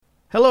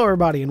Hello,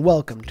 everybody, and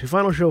welcome to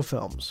Final Show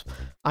Films.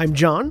 I'm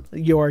John,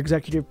 your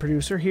executive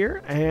producer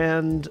here,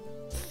 and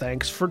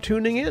thanks for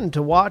tuning in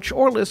to watch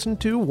or listen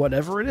to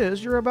whatever it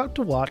is you're about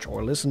to watch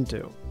or listen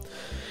to.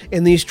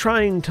 In these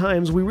trying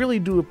times, we really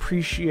do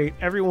appreciate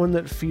everyone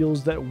that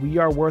feels that we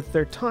are worth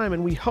their time,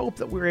 and we hope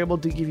that we're able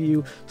to give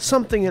you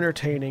something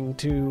entertaining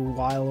to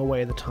while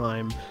away the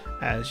time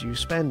as you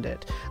spend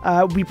it.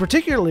 We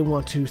particularly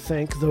want to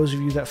thank those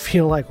of you that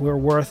feel like we're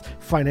worth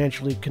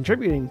financially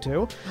contributing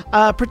to,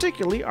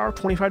 particularly our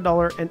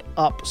 $25 and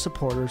up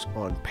supporters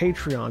on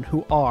Patreon,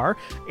 who are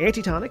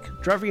Antitonic,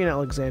 Drevian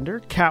Alexander,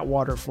 Cat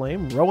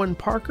Waterflame, Rowan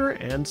Parker,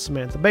 and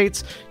Samantha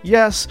Bates.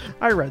 Yes,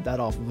 I read that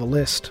off of a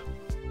list.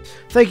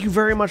 Thank you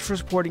very much for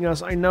supporting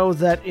us. I know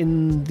that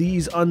in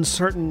these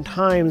uncertain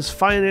times,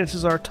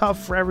 finances are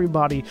tough for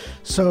everybody,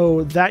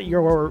 so that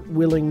you're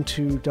willing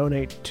to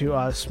donate to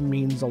us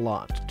means a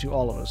lot to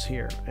all of us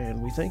here, and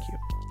we thank you.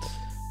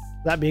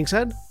 That being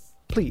said,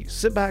 please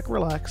sit back,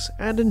 relax,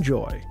 and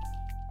enjoy.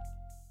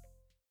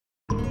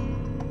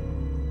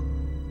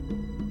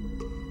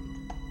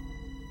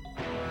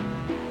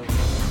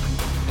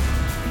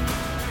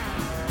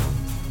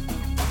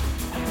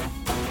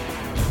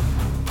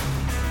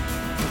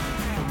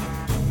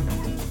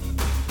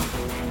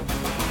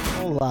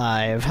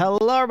 Live.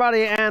 Hello,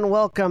 everybody, and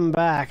welcome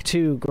back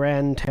to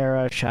Gran,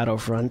 Terra,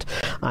 Shadowfront.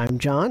 I'm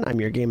John. I'm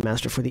your game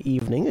master for the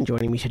evening, and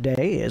joining me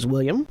today is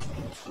William.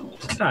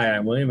 Hi,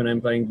 I'm William, and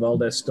I'm playing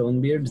Valdez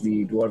Stonebeard,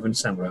 the Dwarven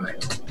Samurai.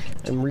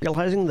 I'm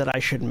realizing that I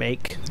should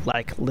make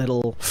like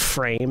little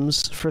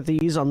frames for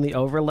these on the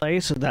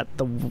overlay so that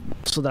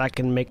I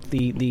can make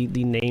the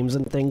names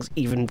and things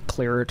even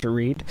clearer to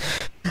read.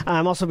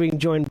 I'm also being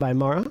joined by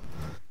Mara.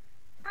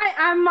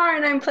 Hi, I'm Mara,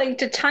 and I'm playing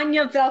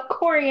Titania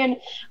Valkorian,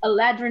 a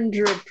Ladrin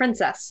Druid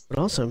Princess. It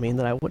would also mean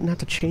that I wouldn't have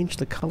to change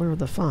the color of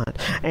the font.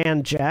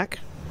 And Jack.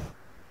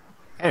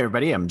 Hey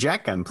everybody, I'm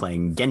Jack. I'm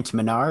playing Gent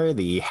Minar,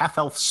 the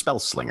half-elf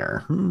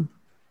spellslinger.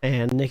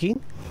 And Nikki.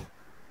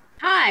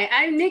 Hi,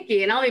 I'm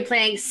Nikki, and I'll be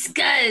playing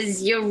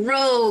Scuzz, your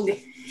rogue.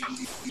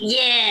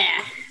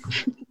 Yeah.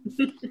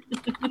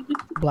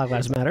 Black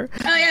Lives Matter.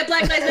 Oh yeah,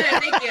 Black Lives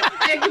Matter. Thank you.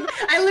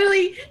 I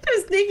literally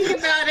was thinking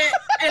about it,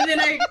 and then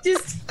I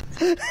just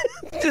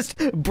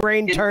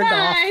brain turned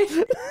off.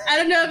 I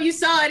don't know if you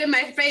saw it in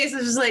my face. I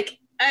was just like,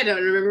 I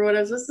don't remember what I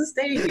was supposed to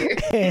say here.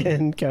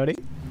 And Cody.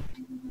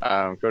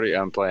 Cody,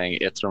 I'm playing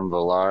Ithram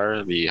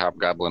Valar, the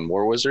Hobgoblin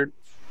War Wizard.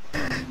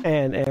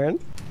 And Aaron.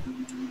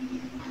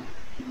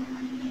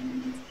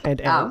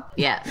 Oh,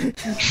 yeah.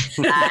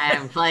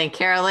 I'm playing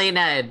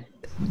Carolina,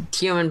 a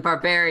human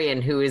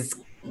barbarian who is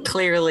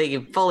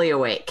clearly fully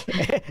awake.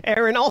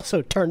 Aaron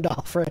also turned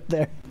off right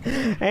there.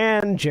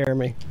 And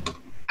Jeremy.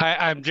 Hi,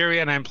 I'm Jerry,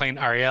 and I'm playing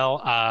Ariel,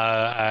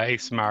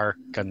 ASMR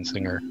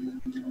gunslinger,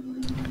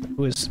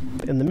 who is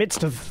in the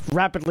midst of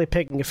rapidly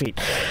picking a feat.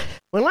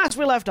 When last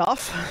we left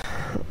off,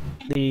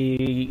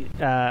 the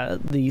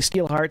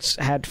Steelhearts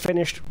had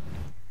finished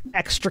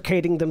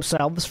extricating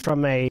themselves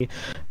from a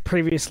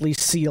previously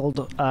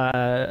sealed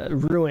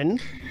ruin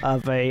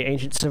of a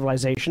ancient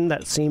civilization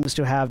that seems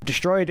to have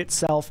destroyed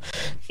itself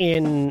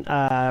in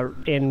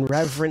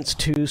reverence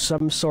to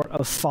some sort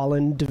of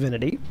fallen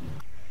divinity,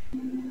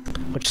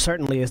 which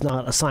certainly is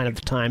not a sign of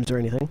the times or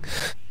anything.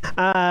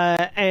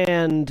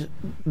 And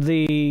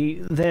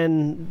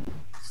then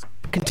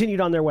continued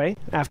on their way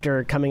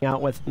after coming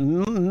out with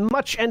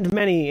much and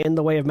many in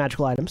the way of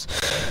magical items.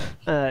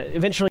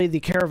 Eventually, the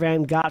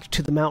caravan got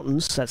to the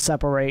mountains that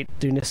separate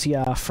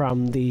Dunisia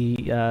from the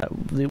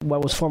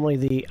what was formerly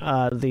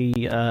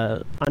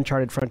the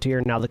uncharted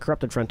frontier, now the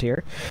corrupted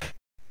frontier.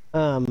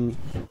 And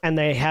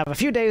they have a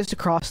few days to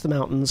cross the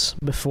mountains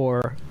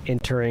before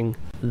entering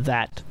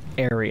that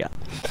area.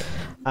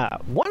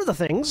 One of the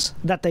things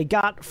that they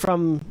got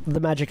from the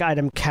magic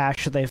item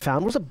cache that they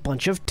found was a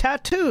bunch of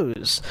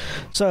tattoos.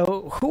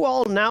 So who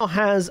all now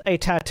has a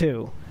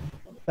tattoo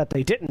that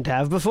they didn't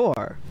have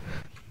before?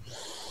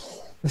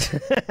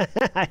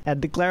 I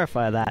had to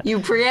clarify that. You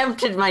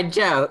preempted my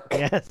joke.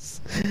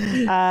 Yes.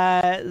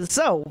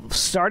 So,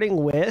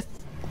 starting with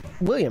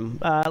William,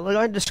 go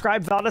ahead and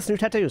describe Valdeth's new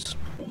tattoos.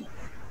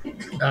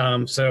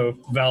 So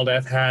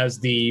Valdeth has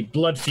the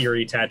Blood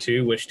Fury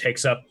tattoo, which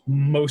takes up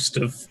most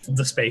of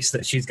the space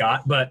that she's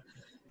got, but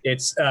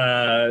it's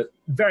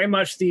very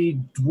much the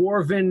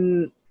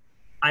dwarven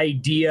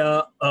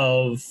idea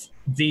of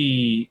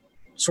the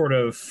sort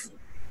of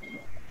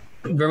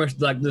very much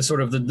like the sort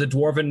of the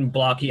dwarven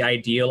blocky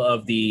ideal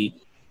of the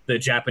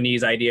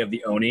Japanese idea of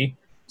the Oni.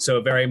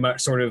 So very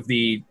much sort of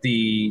the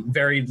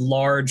very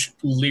large,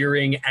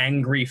 leering,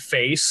 angry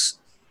face,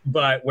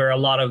 but where a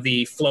lot of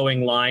the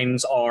flowing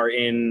lines are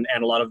in,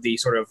 and a lot of the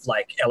sort of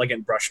like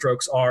elegant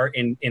brushstrokes are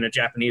in a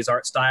Japanese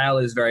art style,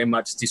 is very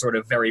much the sort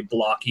of very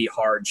blocky,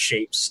 hard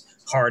shapes,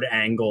 hard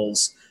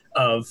angles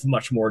of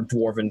much more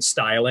dwarven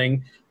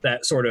styling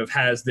that sort of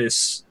has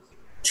this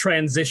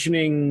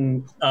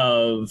transitioning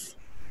of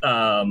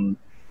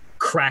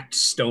cracked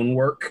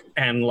stonework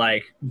and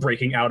like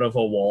breaking out of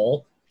a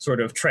wall, sort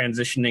of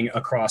transitioning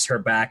across her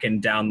back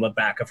and down the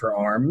back of her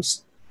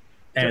arms.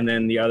 And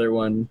then the other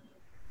one...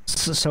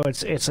 So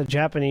it's a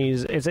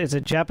Japanese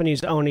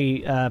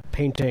Oni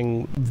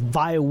painting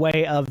by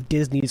way of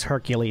Disney's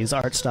Hercules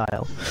art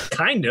style.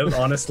 Kind of,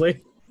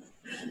 honestly.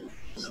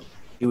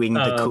 Doing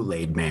the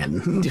Kool-Aid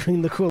Man.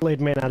 Doing the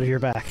Kool-Aid Man out of your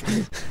back.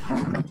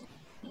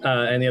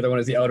 And the other one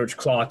is the Eldritch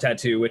Claw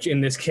tattoo, which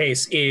in this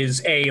case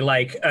is a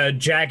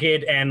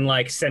jagged and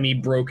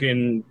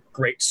semi-broken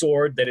great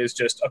sword that is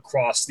just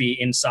across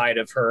the inside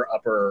of her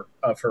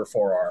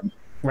forearm.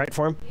 Right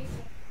for him?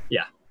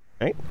 Yeah.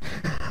 Right.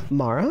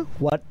 Mara,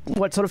 what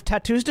sort of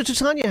tattoos does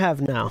Titania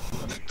have now?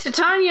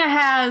 Titania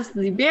has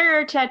the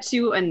barrier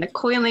tattoo and the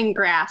coiling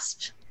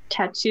grasp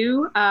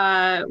tattoo,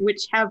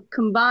 which have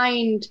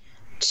combined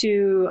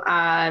to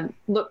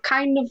look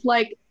kind of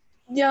like,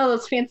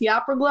 those fancy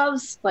opera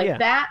gloves,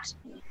 that,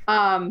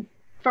 from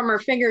her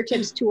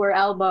fingertips to her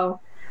elbow,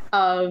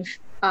 of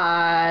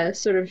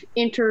sort of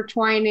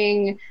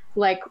intertwining,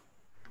 fractal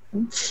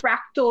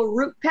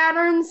root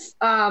patterns.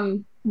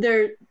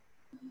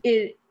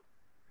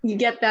 You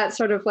get that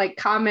sort of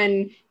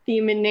common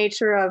theme in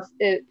nature of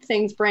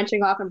things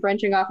branching off and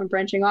branching off and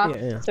branching off.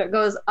 Yeah. So it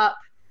goes up,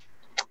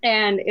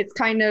 and it's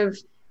kind of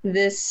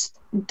this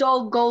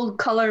dull gold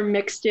color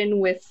mixed in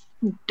with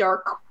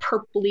dark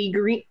purpley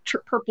green,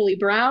 purpley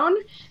brown.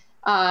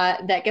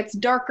 That gets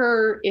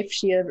darker if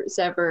she is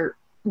ever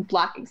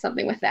blocking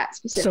something with that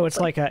specifically. So it's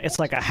like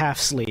a half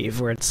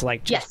sleeve where it's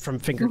just from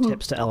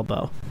fingertips to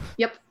elbow.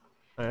 Yep.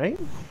 All right.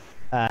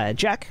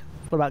 Jack,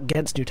 what about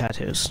Gent's new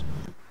tattoos?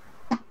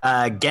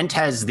 Gent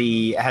has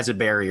a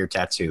barrier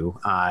tattoo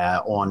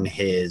on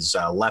his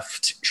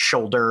left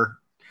shoulder.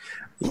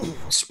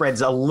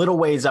 Spreads a little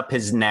ways up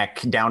his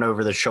neck, down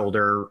over the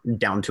shoulder,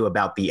 down to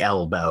about the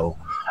elbow.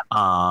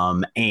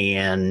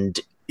 And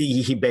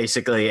he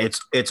basically,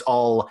 it's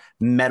all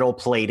metal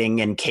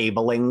plating and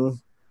cabling,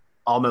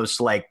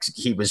 almost like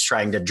he was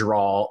trying to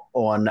draw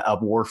on a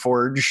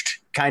Warforged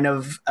kind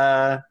of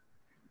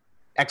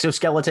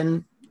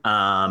exoskeleton.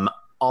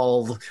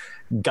 All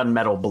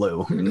gunmetal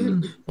blue.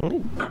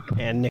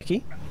 And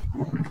Nikki?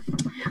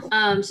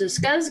 So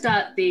Scuzz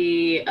got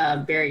the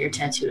barrier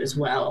tattoo as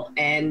well,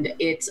 and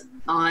it's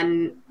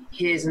on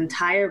his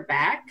entire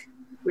back,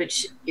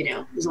 which,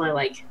 is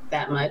only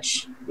that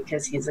much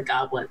because he's a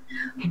goblin.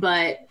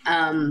 But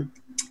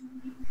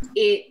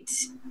it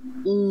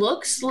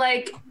looks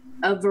like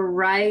a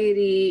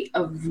variety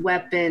of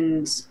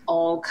weapons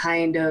all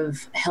kind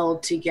of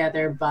held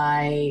together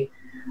by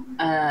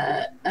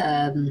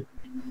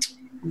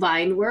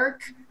vine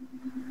work.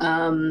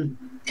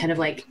 Kind of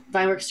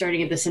vine work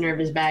starting at the center of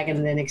his bag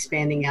and then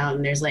expanding out.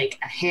 And there's a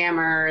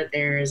hammer,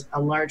 there's a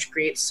large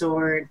great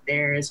sword,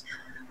 there's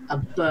a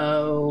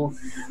bow.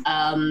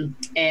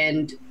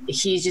 And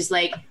he's just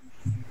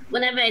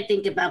whenever I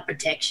think about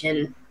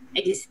protection,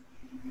 I just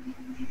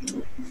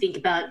think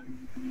about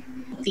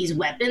these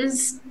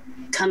weapons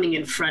coming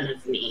in front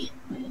of me.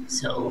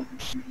 So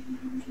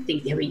I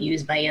think they were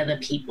used by other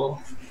people.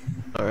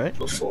 All right.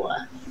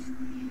 Before.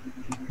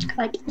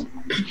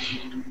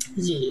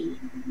 Yeah.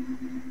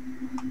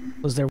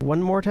 Was there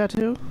one more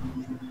tattoo?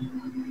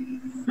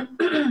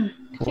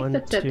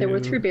 That's it. There were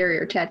 3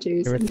 barrier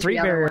tattoos. There were 3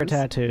 barrier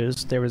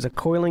tattoos. There was a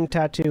coiling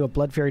tattoo, a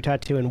blood fury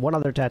tattoo, and one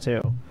other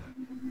tattoo.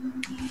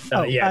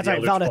 That's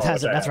right. Valdez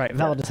has it. That's right.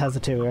 Valdez has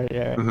the 2. Right?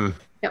 Yeah, right. Mm-hmm.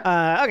 Yep.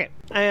 Okay.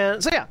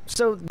 And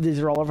so these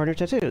are all of our new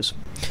tattoos.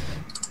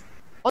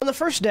 On the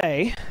first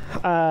day,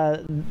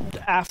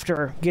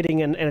 after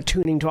getting and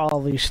attuning to all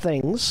of these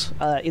things,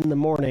 in the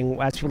morning,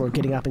 as people are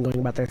getting up and going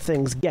about their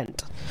things,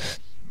 Gent,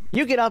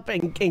 you get up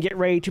and get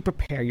ready to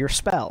prepare your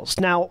spells.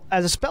 Now,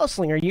 as a spell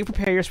slinger, you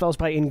prepare your spells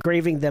by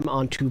engraving them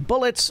onto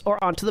bullets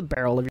or onto the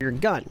barrel of your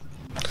gun.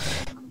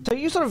 So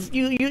you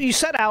you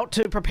set out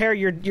to prepare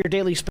your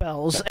daily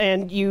spells,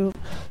 and you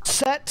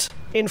set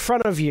in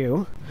front of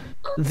you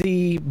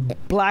the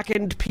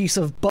blackened piece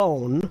of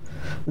bone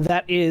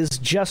that is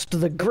just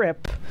the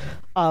grip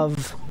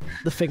of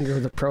the finger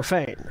of the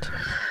profaned.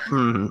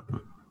 And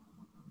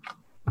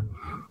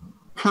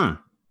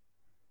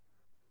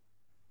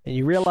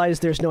you realize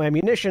there's no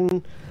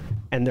ammunition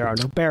and there are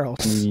no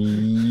barrels.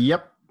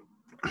 Yep.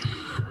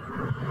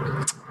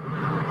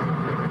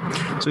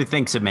 So he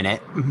thinks a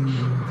minute.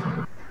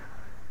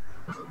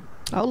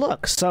 Oh,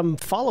 look, some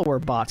follower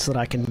bots that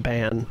I can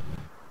ban.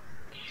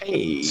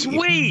 Hey.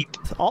 Sweet!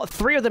 All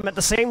 3 of them at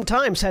the same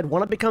time said,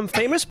 want to become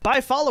famous? Buy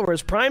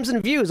followers, primes,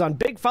 and views on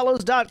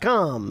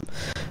bigfollows.com.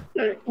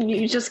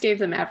 You just gave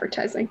them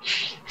advertising.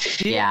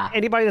 Yeah.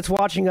 Anybody that's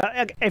watching,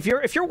 if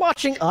you're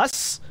watching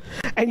us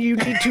and you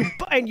need to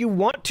and you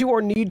want to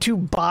or need to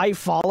buy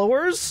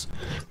followers,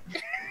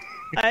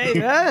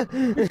 why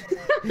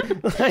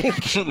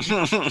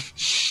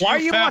are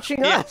you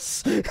watching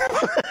us?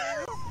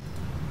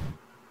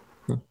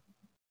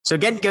 So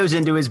Gent goes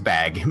into his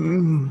bag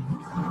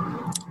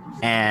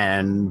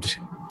and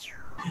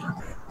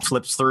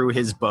flips through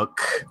his book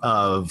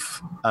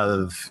of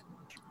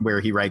where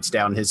he writes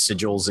down his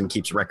sigils and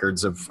keeps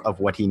records of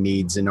what he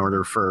needs in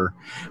order for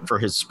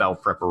his spell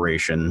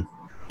preparation.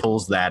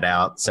 Pulls that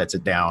out, sets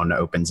it down,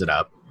 opens it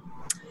up.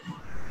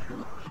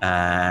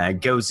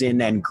 Goes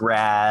in and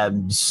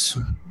grabs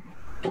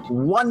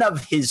one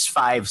of his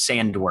 5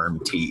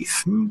 sandworm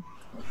teeth.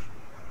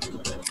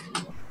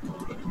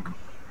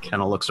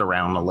 Kind of looks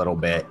around a little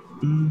bit.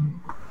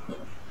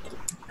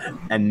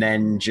 And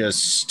then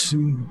just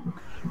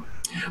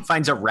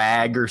finds a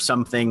rag or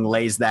something,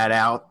 lays that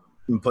out,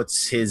 and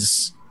puts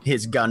his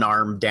gun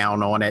arm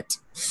down on it.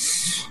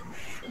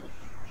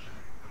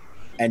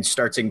 And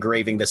starts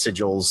engraving the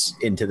sigils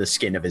into the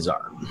skin of his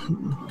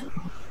arm.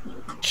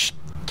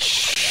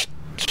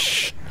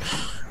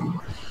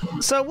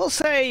 So we'll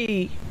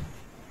say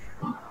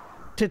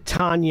to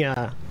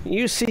Tanya,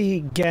 you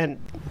see Gent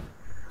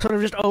sort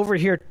of just over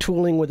here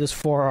tooling with his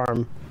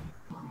forearm.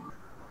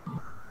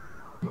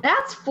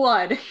 That's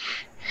blood.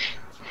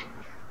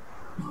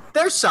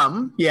 There's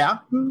some, yeah.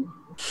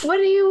 What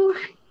are you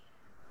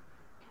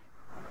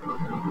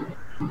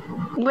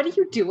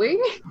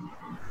doing?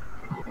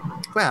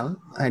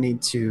 Well, I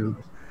need to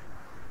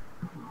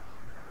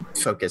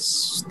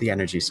focus the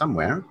energy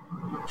somewhere.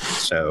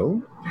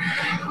 So,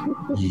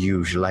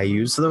 usually I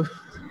use the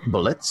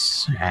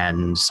bullets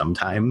and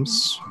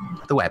sometimes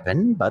the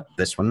weapon, but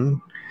this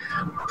one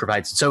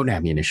provides its own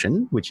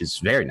ammunition, which is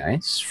very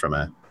nice from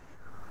a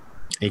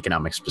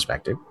economics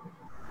perspective.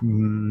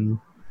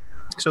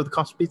 So the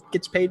cost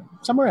gets paid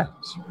somewhere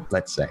else,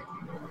 let's say.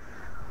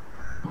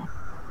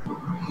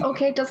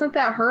 Okay, doesn't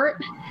that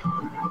hurt?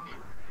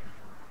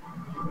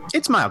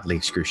 It's mildly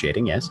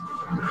excruciating, yes.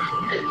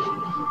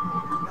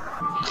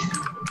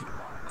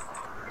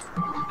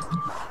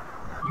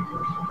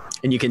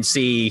 And you can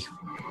see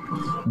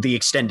the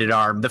extended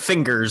arm, the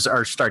fingers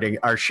are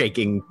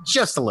shaking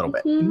just a little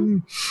bit.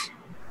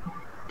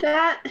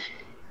 That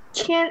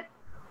can't...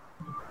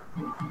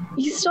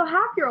 You still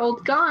have your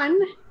old gun.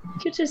 You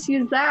could just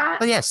use that.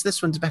 Oh yes,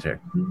 this one's better.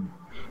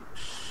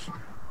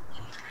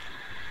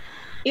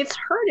 It's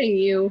hurting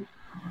you.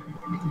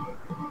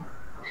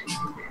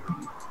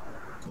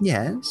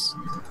 Yes.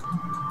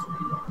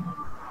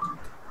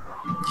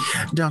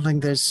 Darling,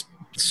 there's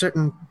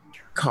certain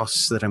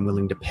costs that I'm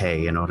willing to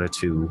pay in order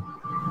to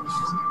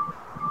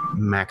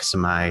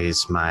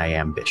maximize my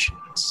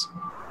ambitions.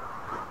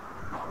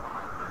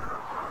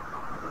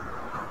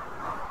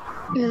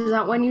 Is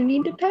that when you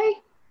need to pay?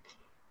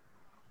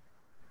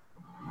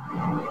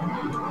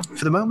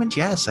 For the moment,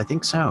 yes, I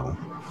think so.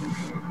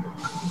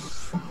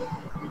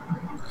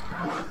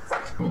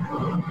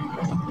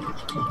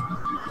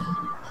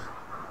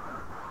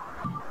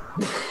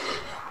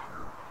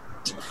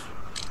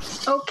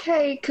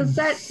 Okay, because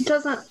that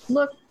doesn't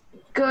look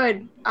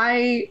good.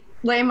 I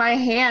lay my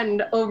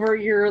hand over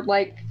your,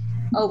 like,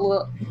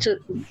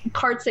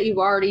 parts that you've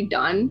already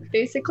done,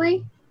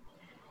 basically.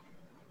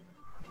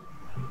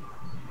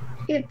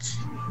 It's...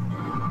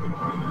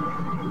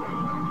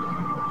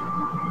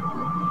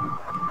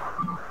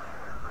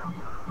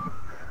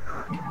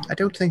 I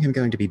don't think I'm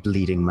going to be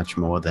bleeding much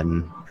more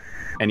than...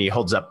 And he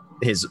holds up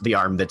the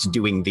arm that's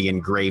doing the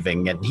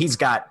engraving, and he's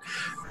got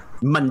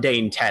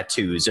mundane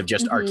tattoos of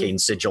just arcane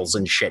sigils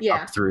and shit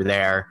up through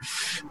there.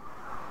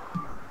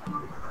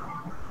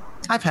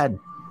 I've had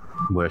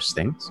worse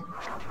things.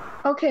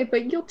 Okay,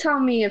 but you'll tell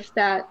me if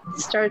that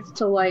starts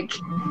to, like...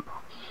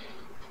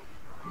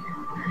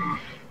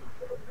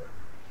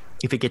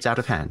 If it gets out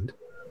of hand.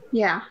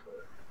 Yeah.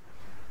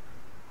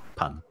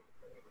 Pun.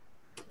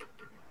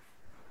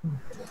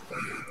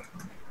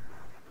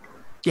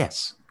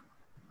 Yes.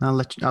 I'll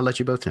let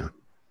you both know.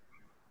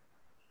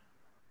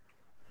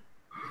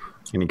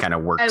 And he kind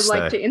of works. I'd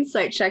like to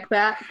insight check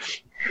that.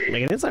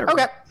 Make an insight roll.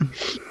 Okay.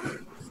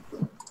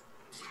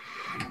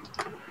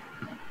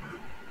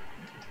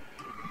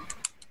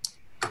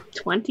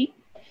 $20.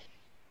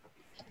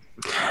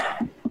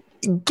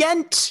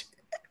 Gent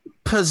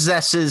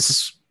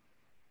possesses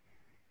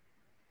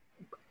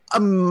a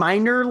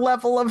minor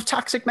level of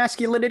toxic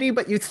masculinity,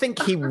 but you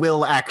think he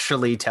will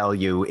actually tell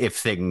you if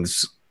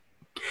things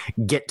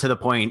get to the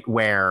point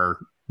where,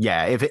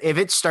 yeah, if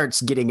it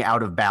starts getting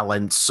out of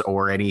balance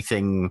or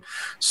anything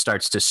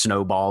starts to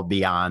snowball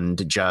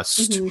beyond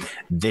just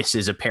this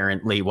is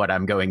apparently what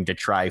I'm going to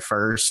try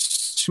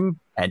first,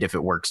 and if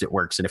it works, it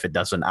works, and if it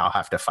doesn't, I'll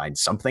have to find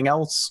something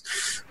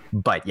else.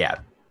 But yeah,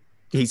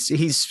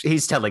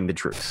 he's telling the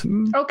truth.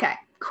 Okay,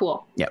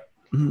 cool. Yep.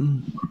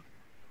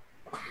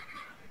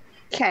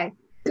 Okay,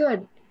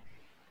 good.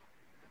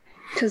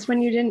 Because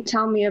when you didn't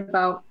tell me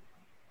about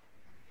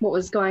what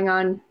was going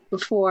on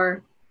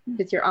before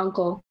with your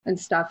uncle and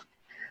stuff,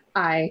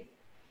 I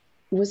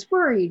was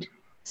worried.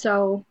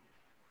 So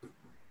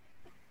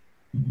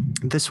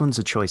this one's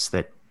a choice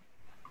that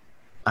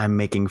I'm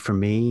making for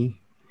me.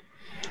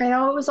 I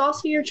know it was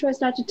also your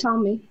choice not to tell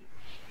me.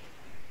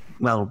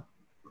 Well,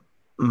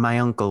 my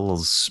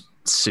uncle's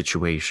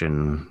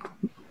situation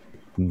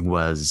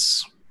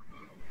was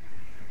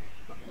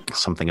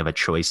something of a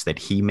choice that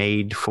he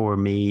made for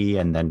me,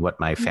 and then what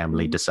my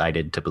family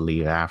decided to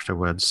believe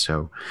afterwards.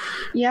 So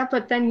yeah,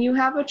 but then you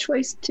have a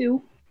choice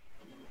too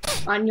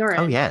on your end.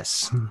 Oh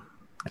yes,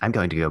 I'm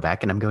going to go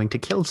back and I'm going to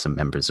kill some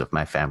members of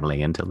my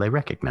family until they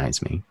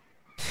recognize me.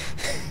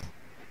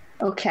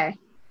 Okay.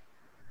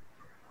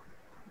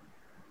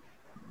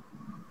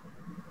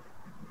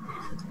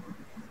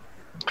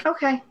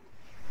 Okay.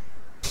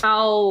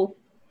 I'll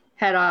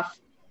head off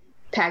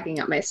packing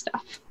up my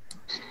stuff.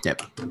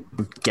 Yep.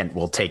 Gent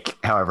will take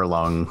however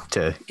long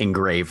to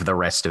engrave the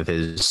rest of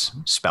his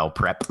spell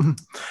prep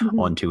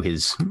onto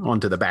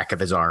the back of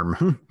his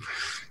arm.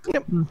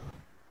 Yep.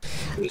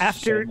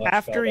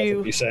 After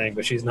you be saying,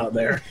 but she's not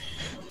there.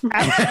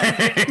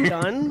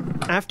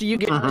 After you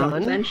get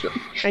done,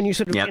 and you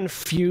sort of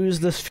infuse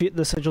the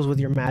sigils with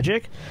your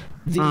magic,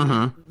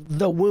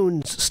 the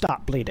wounds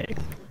stop bleeding,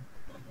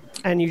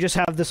 and you just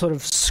have this sort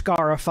of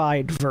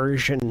scarified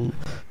version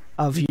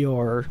of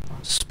your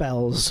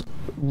spells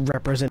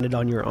represented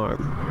on your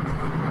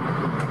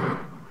arm.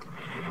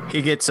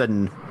 He gets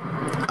an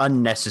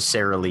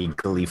unnecessarily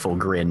gleeful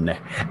grin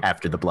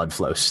after the blood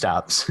flow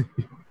stops. It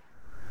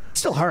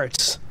still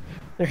hurts.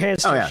 Their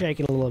hands still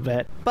shaking a little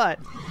bit, but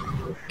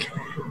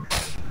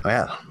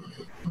well,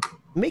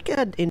 make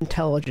an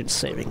intelligence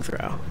saving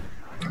throw.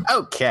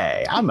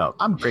 Okay,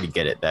 I'm pretty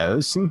good at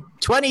those.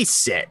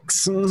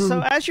 26.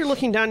 So as you're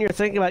looking down, you're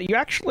thinking about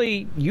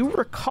you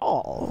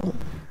recall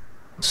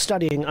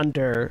studying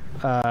under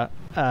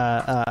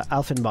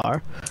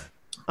Alfinbar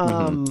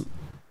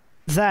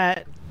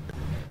that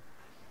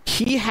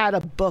he had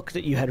a book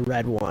that you had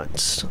read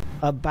once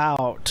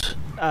about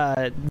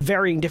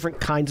varying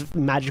different kinds of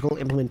magical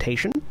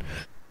implementation.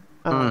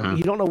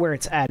 You don't know where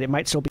it's at. It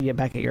might still be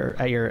back at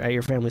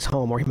your family's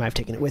home, or he might have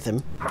taken it with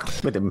him.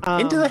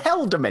 Into the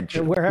hell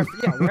dimension. Wherever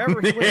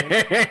he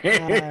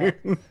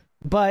went.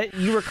 But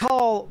you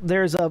recall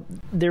there is a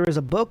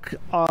book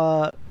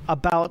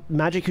about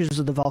magic users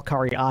of the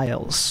Valkyrie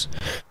Isles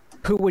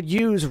who would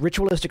use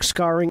ritualistic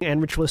scarring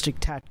and ritualistic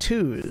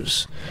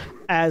tattoos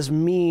as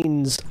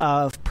means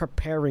of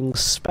preparing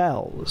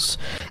spells.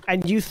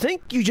 And you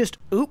think you just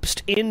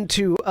oopsed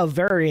into a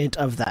variant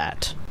of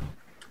that.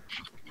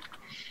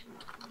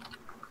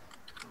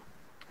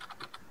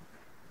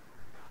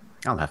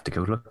 I'll have to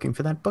go looking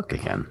for that book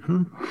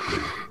again.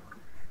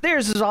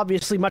 Theirs is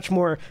obviously much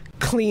more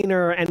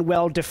cleaner and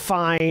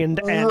well-defined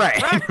and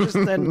practiced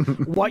than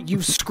what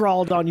you've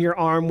scrawled on your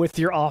arm with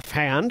your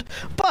offhand.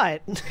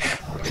 But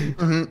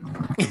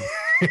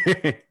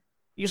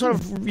you sort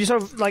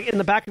of like in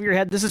the back of your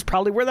head, this is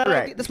probably where that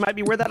idea, this might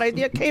be where that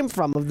idea came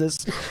from, of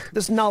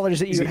this knowledge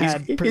that you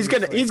had. He's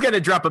gonna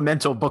drop a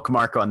mental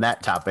bookmark on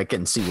that topic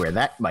and see where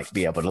that might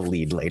be able to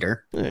lead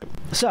later.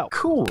 So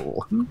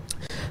cool.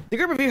 The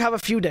group of you have a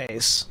few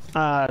days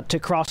to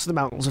cross the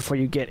mountains before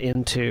you get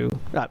into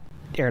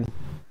Aaron.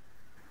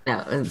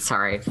 No,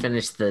 sorry.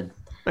 Finish the.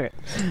 Okay.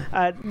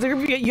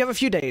 You have a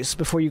few days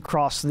before you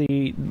cross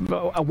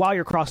while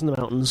you're crossing the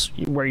mountains,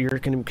 where you're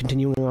going to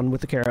continuing on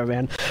with the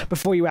caravan,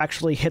 before you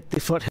actually hit the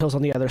foothills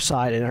on the other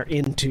side and are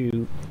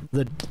into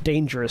the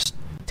dangerous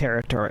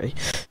territory.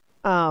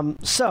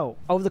 So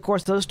over the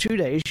course of those 2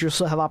 days, you'll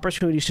still have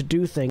opportunities to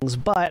do things,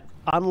 but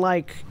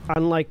unlike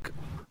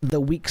the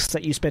weeks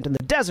that you spent in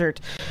the desert,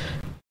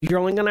 you're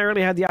only going to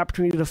really have the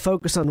opportunity to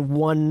focus on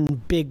one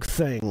big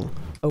thing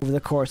over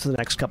the course of the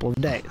next couple of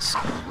days.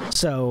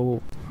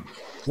 So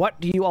what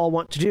do you all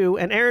want to do?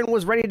 And Aaron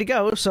was ready to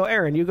go, so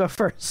Aaron, you go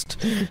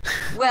first.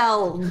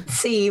 Well,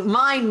 see,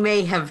 mine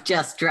may have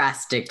just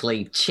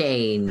drastically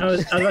changed. I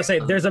was going to say,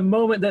 there's a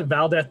moment that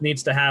Valdeth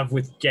needs to have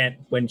with Gent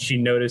when she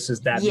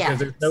notices that, because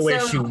there's no way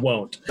she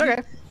won't.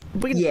 Okay.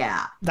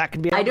 That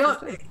could be.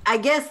 I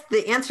guess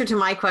the answer to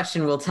my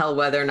question will tell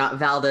whether or not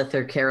Valdeth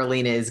or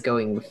Carolina is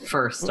going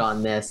first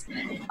on this.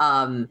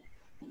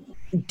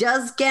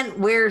 Does Gent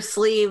wear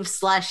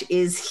sleeves /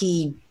 is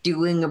he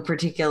doing a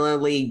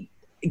particularly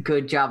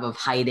good job of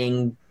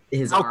hiding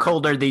his arm? How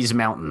cold are these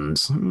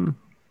mountains?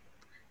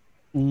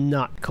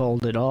 Not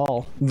cold at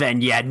all. Then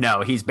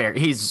no, he's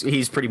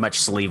pretty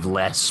much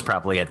sleeveless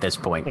probably at this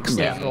point.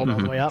 All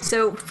the way up.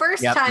 So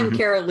first time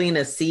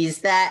Carolina sees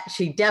that,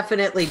 she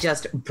definitely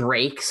just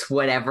breaks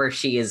whatever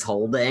she is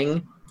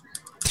holding.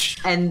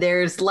 And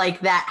there's like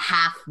that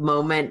half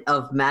moment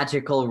of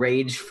magical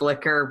rage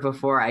flicker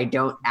before I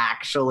don't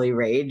actually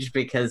rage,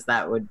 because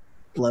that would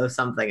blow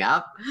something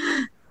up.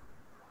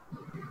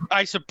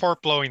 I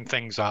support blowing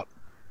things up.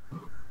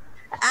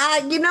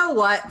 You know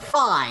what?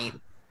 Fine.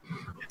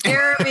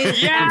 Jeremy's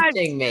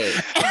tempting me.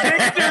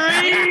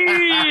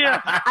 Victory!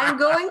 I'm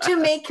going to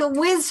make a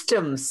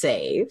wisdom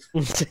save.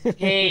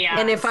 Hey,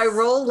 and if I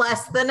roll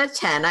less than a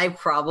 10, I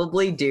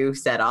probably do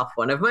set off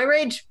one of my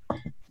rage.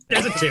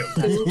 There's a 2.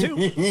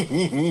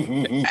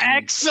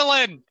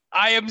 Excellent!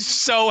 I am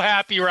so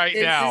happy right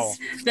now. This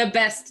is the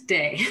best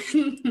day.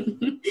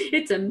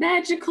 It's a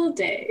magical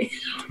day.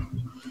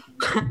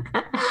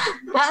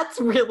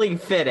 That's really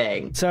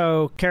fitting.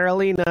 So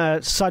Carolina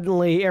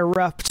suddenly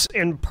erupts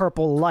in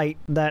purple light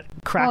that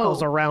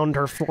crackles around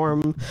her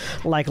form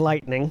like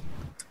lightning.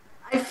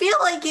 I feel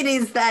like it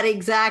is that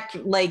exact,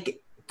 like,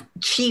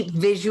 cheap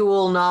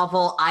visual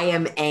novel I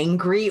Am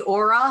Angry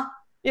aura.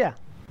 Yeah.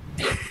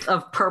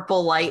 Of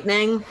purple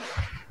lightning.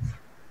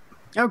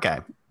 Okay.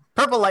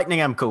 Purple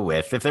lightning I'm cool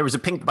with. If there was a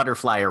pink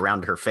butterfly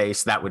around her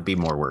face, that would be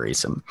more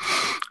worrisome.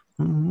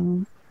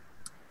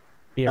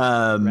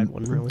 Red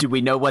one, really. Do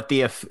we know what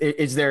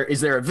is there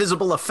a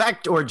visible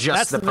effect or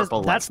just the purple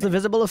light? That's the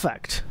visible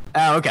effect.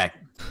 Oh, okay.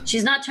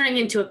 She's not turning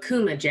into a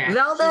Kuma Jack.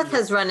 Valdeth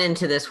has run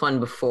into this one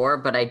before,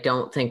 but I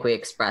don't think we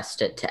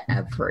expressed it to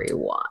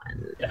everyone.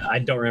 Yeah, I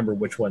don't remember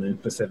which one in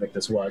specific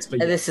this was, but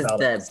This is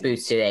the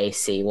boosted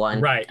AC one.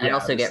 Right, I yeah,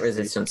 also get this is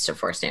resistance to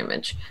force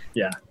damage.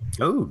 Yeah.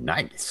 Oh,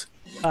 nice.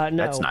 No,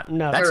 That's not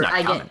no. That's Or not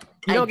I common. get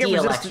You don't get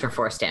ideal resist- extra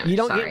force damage. You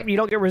don't sorry.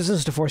 get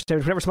resistance to force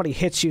damage. Whenever somebody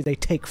hits you, they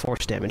take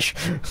force damage.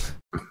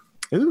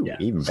 Ooh, Yeah.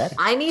 even better.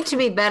 I need to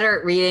be better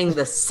at reading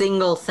the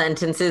single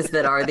sentences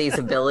that are these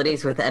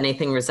abilities with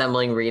anything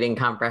resembling reading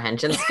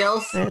comprehension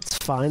skills. That's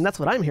fine. That's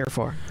what I'm here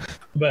for.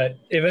 But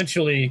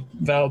eventually,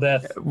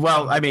 Valdeth.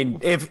 Well, I mean,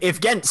 if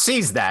Gent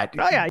sees that,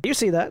 Oh yeah, you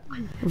see that.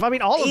 I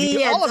mean, all of you,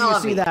 Yeah, all of you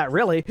Dobby. see that,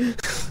 really.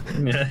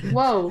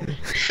 Whoa.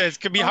 It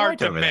could be All hard right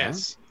to over there.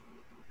 miss.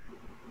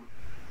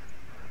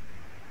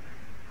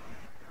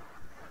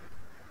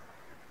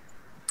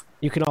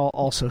 You can all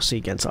also see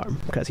Gent's arm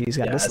because he's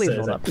got his Yeah, sleeve so-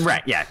 rolled up.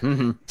 right? Yeah.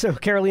 Mm-hmm. So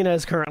Carolina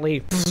is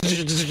currently.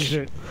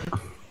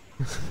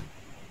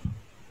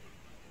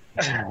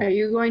 Are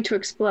you going to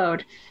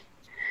explode?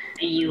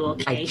 Are you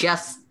okay? I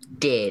just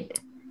did.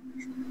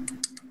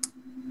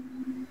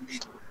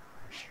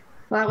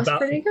 Well, that was About-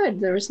 pretty good.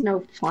 There was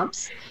no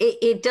flumps.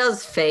 It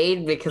does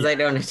fade because I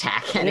don't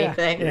attack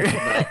anything.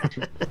 yeah.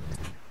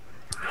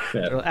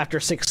 but- After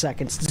 6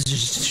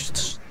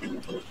 seconds.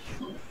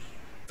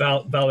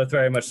 Valdeth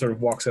very much sort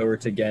of walks over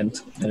to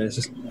Gent and is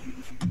just,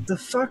 the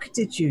fuck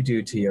did you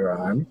do to your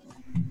arm?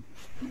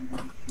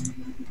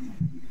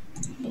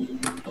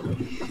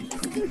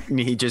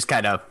 He just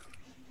kind of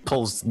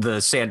pulls the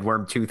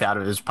sandworm tooth out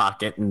of his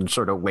pocket and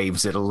sort of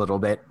waves it a little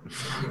bit.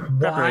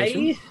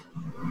 Why?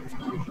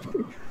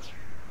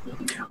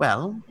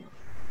 Well,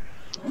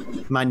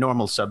 my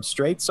normal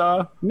substrates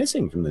are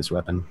missing from this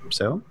weapon,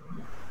 so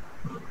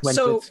went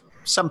So- with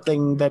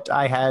something that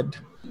I had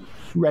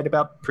read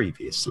about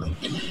previously.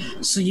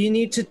 So you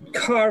need to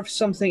carve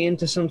something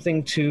into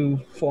something to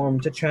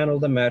channel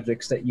the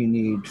magics that you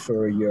need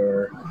for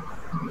your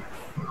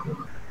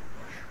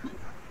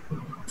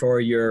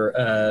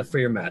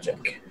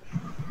magic.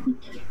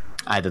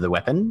 Either the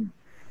weapon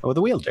or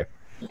the wielder.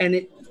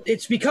 And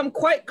it's become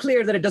quite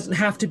clear that it doesn't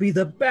have to be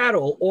the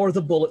barrel or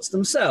the bullets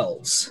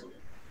themselves.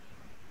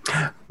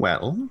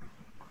 Well,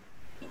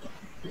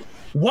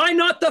 Why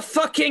not the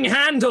fucking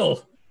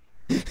handle?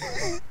 the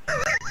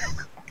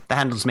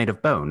handle's made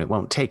of bone. It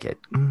won't take it.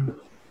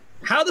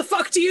 How the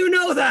fuck do you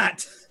know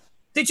that?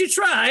 Did you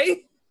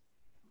try?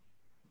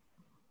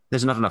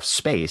 There's not enough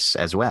space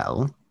as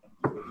well.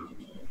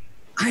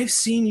 I've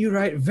seen you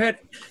write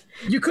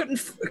You couldn't.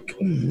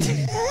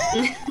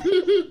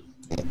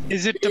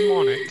 Is it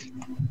demonic?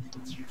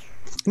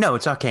 No,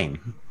 it's arcane.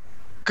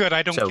 Good,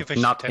 I don't So, give a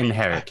not shit. anymore.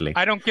 inherently.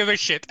 I don't give a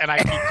shit, and I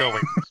keep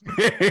going.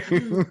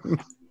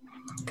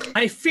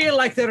 I feel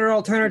like there are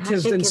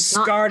alternatives Magic than is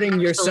not starting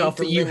actually yourself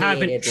that you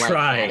haven't delineated like that.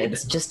 tried.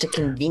 It's just a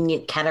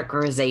convenient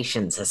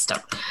categorization system.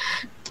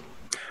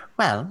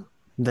 Well,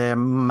 there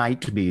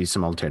might be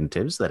some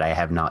alternatives that I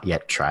have not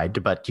yet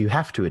tried, but you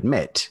have to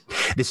admit,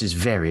 this is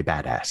very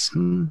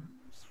badass.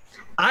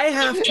 I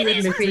have to It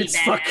is admit pretty it's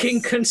badass.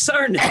 fucking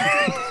concerning.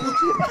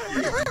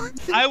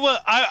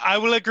 I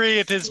will agree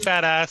it is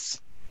badass.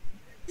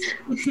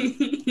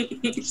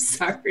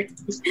 Sorry.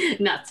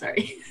 Not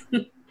sorry.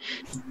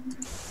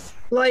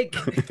 Like,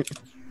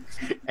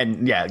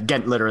 And yeah,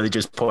 Gent literally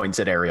just points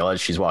at Ariel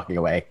as she's walking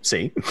away.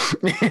 See?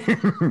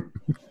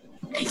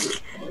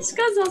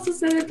 Scott's also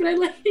said it, but I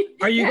like it.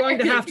 are you going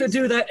to have to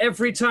do that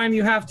every time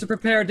you have to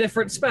prepare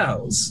different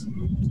spells?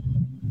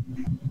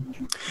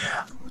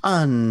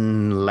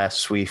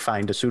 Unless we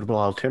find a suitable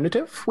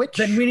alternative, which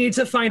Then we need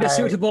to find a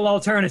suitable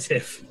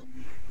alternative.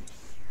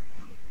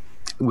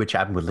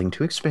 I'm willing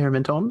to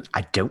experiment on.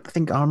 I don't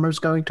think armor's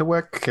going to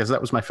work, because that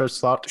was my first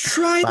thought.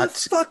 Try but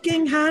the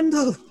fucking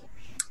handle.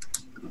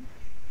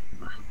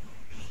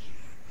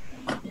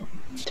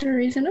 Is there a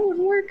reason it would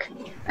work?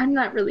 I'm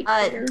not really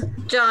clear.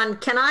 John,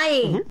 can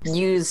I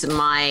use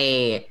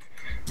my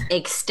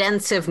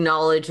extensive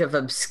knowledge of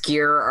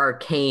obscure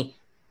arcane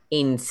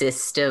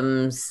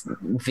systems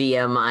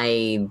via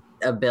my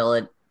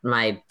ability,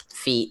 my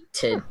feat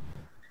to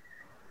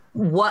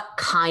what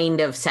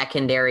kind of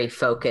secondary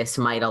focus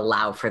might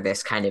allow for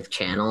this kind of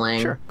channeling?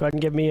 Sure. Go ahead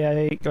and give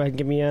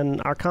me an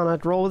Arcana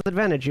roll with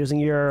advantage using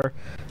your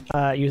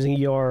dubious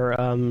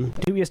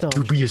knowledge.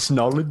 dubious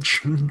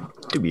knowledge.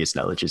 Dubious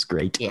knowledge is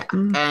great. Yeah.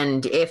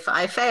 And if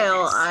I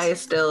fail, I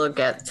still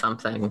get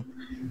something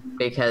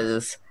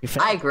because You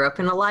fail. I grew up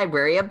in a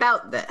library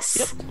about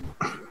this.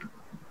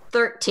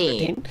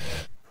 13.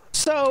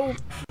 So,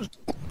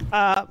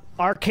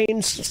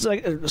 arcane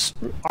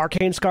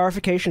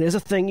scarification is a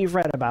thing you've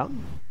read about.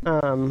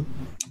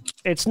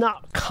 It's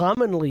not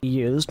commonly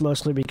used,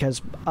 mostly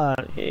because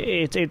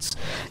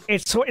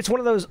it's one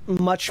of those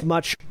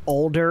much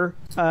older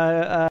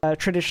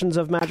traditions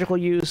of magical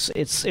use.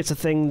 It's a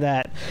thing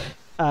that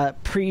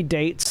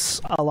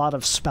predates a lot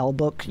of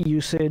spellbook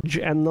usage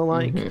and the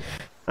like.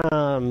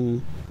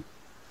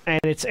 and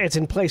it's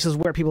in places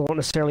where people don't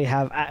necessarily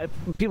have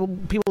people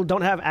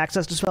don't have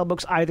access to spell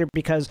books, either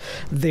because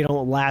they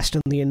don't last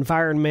in the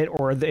environment,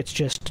 or it's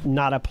just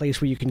not a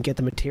place where you can get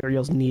the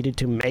materials needed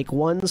to make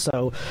one.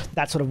 So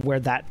that's sort of where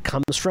that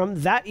comes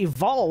from. That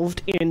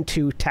evolved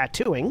into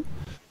tattooing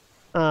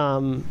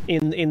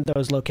in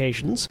those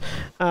locations.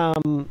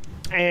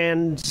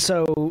 And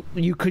so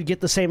you could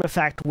get the same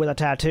effect with a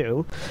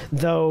tattoo,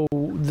 though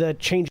the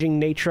changing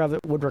nature of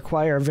it would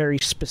require very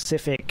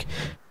specific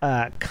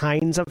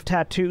kinds of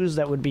tattoos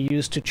that would be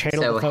used to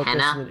channel the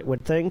focus. Henna? It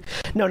would thing.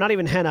 No, not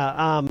even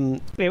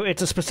henna.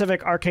 It's a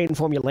specific arcane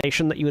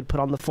formulation that you would put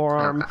on the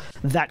forearm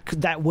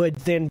that would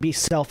then be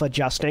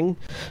self-adjusting,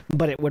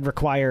 but it would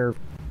require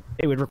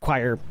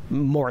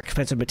more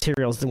expensive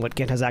materials than what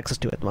Gent has access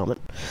to at the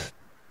moment.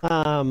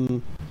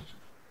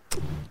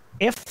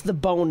 If the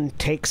bone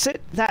takes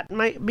it, that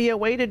might be a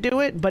way to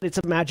do it, but it's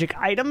a magic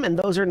item, and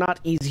those are not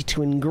easy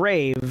to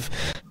engrave,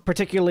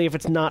 particularly if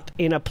it's not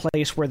in a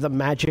place where the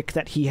magic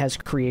that he has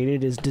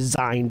created is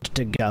designed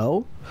to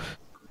go.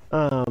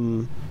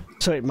 So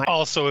it might...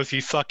 Also, if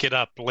you fuck it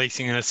up,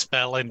 lacing a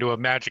spell into a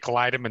magical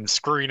item and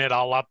screwing it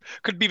all up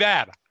could be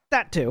bad.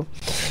 That too.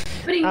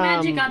 Putting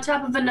magic on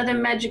top of another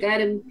magic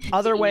item.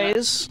 Other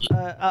ways,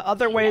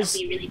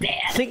 really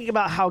bad. Thinking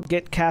about how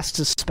Get casts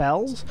his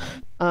spells,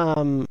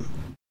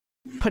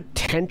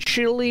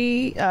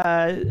 potentially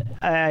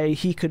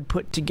he could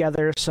put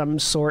together some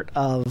sort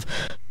of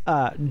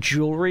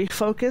jewelry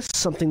focus,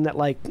 something that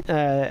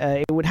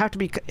it would have to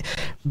be,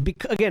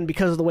 again,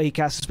 because of the way he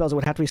casts his spells, it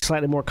would have to be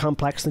slightly more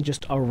complex than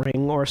just a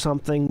ring or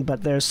something,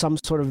 but there's some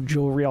sort of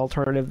jewelry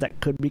alternative that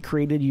could be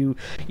created. You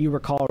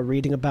recall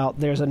reading about,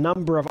 there's a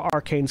number of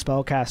arcane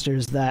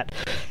spellcasters that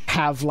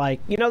have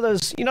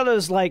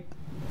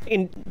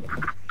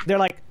they're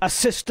like a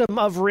system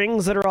of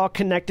rings that are all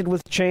connected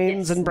with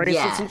chains and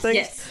bracelets and things.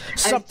 Yes.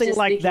 Something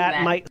like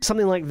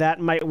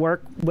that might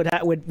work.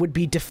 Would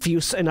be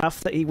diffuse enough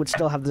that he would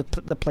still have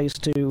the place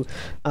to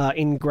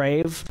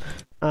engrave.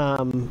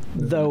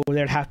 Though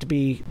there'd have to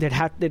be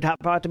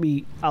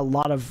a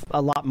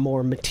lot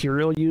more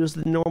material used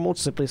than normal,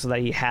 simply so that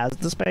he has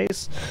the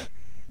space.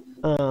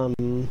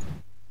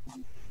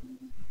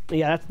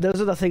 Yeah, those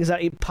are the things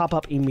that pop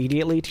up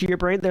immediately to your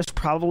brain. There's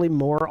probably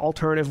more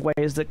alternative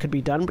ways that could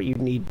be done, but you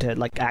need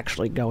to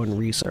actually go and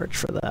research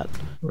for that.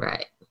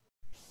 Right.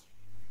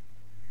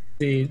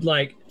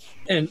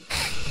 And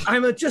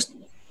I'm just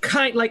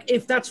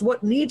if that's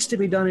what needs to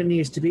be done, it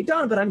needs to be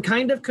done. But I'm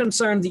kind of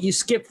concerned that you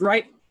skipped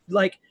right,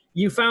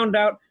 you found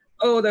out,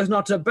 oh, there's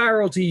not a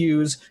barrel to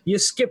use. You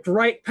skipped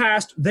right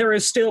past, there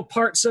is still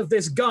parts of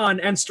this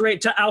gun, and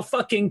straight to, I'll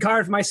fucking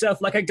carve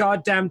myself like a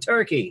goddamn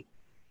turkey.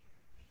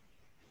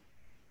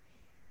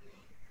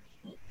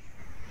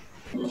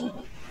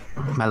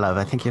 My love,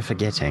 I think you're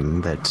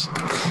forgetting that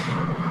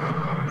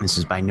this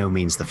is by no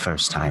means the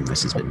first time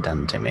this has been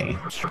done to me.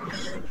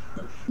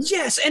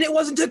 Yes, and it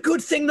wasn't a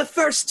good thing the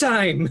first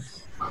time.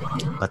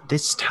 But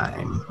this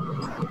time,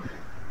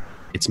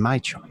 it's my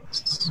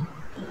choice.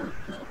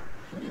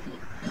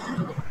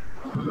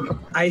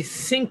 I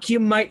think you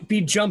might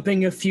be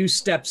jumping a few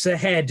steps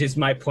ahead, is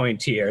my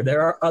point here.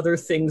 There are other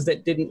things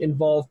that didn't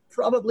involve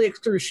probably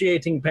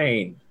excruciating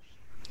pain.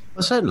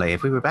 Well, certainly,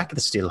 if we were back at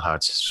the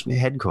Steelheart's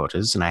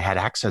headquarters and I had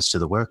access to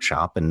the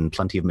workshop and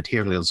plenty of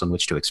materials on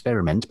which to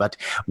experiment, but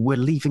we're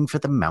leaving for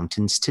the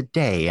mountains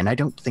today, and I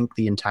don't think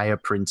the entire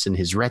prince and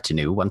his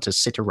retinue want to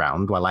sit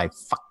around while I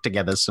fuck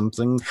together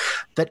something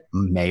that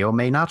may or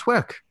may not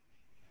work.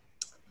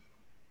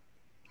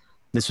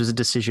 This was a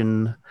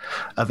decision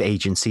of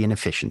agency and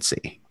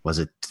efficiency. Was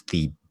it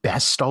the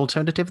best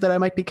alternative that I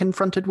might be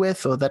confronted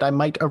with, or that I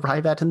might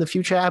arrive at in the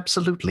future?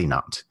 Absolutely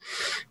not.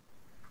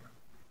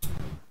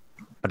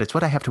 But it's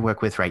what I have to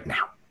work with right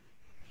now.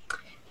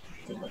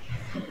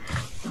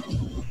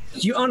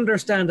 You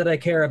understand that I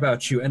care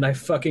about you, and I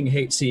fucking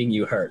hate seeing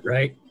you hurt,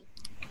 right?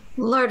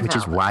 Lord Which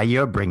is Velvet, why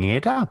you're bringing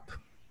it up.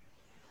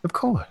 Of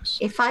course.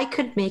 if I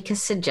could make a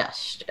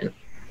suggestion.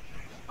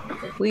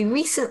 We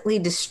recently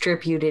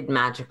distributed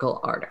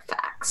magical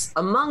artifacts.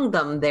 Among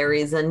them, there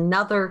is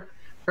another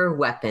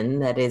weapon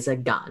that is a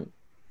gun,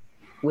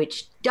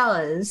 which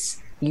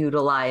does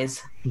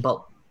utilize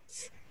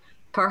bullets.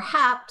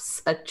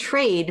 Perhaps a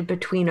trade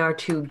between our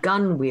two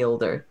gun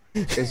wielders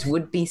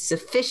would be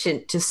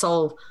sufficient to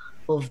solve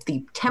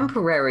the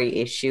temporary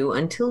issue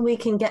until we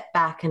can get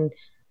back and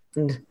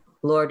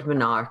Lord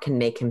Minar can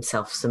make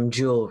himself some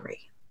jewelry.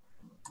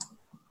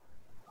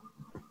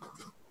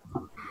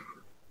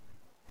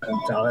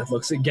 Daleth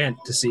looks again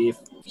to see if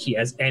he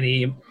has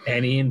any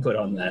input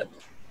on that.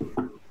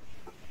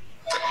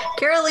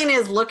 Carolina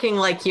is looking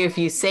like you. If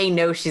you say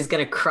no, she's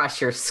going to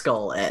crush your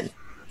skull in.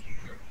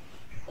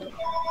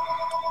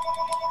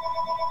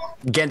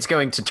 Gent's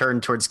going to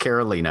turn towards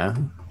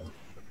Carolina.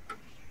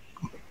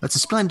 That's a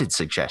splendid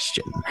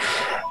suggestion.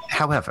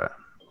 However,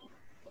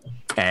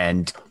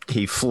 and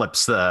he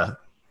flips the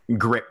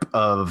grip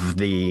of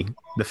the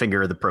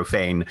finger of the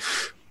profane.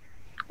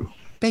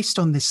 Based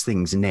on this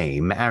thing's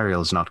name,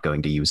 Ariel's not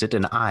going to use it,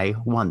 and I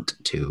want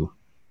to.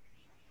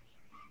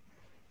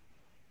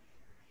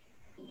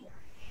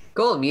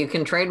 Cool, you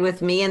can trade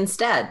with me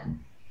instead.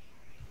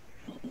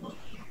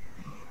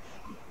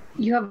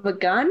 You have a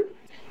gun?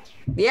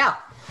 Yeah,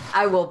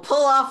 I will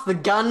pull off the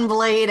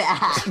gunblade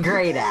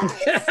great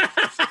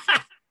axe.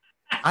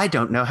 I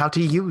don't know how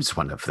to use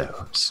one of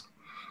those.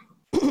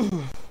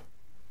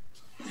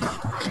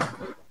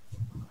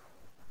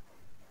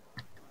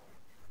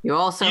 You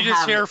also You just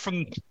have hear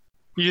from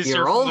your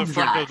the old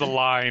front guy. of the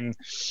line.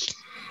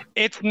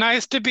 It's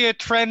nice to be a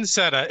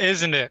trendsetter,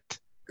 isn't it?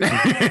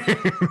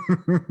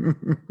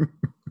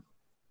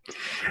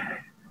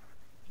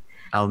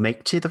 I'll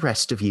make to the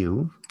rest of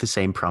you the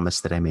same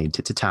promise that I made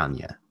to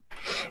Titania.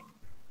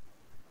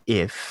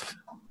 If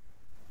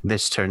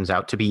this turns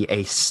out to be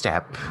a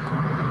step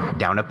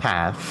down a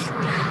path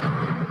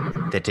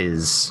that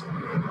is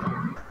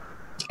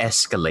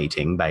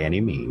escalating by any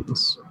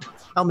means,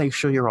 I'll make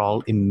sure you're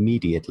all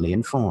immediately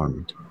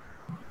informed.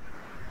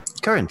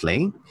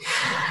 Currently,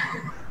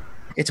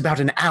 it's about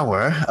an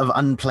hour of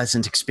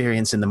unpleasant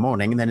experience in the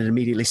morning, and then it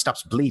immediately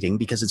stops bleeding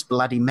because it's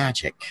bloody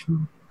magic.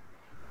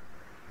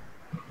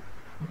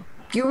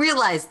 You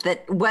realize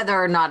that whether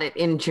or not it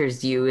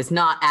injures you is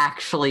not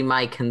actually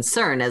my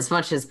concern, as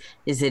much as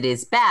it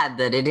is bad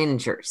that it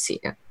injures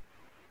you.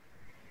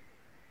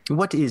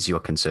 What is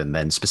your concern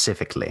then,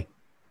 specifically?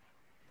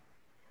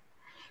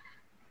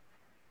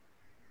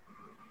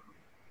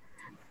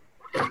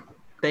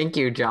 Thank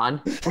you,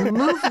 John.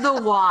 Remove the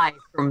Y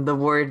from the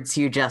words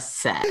you just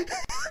said.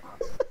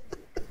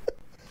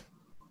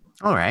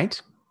 All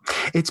right.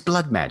 It's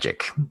blood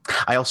magic.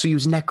 I also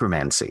use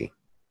necromancy.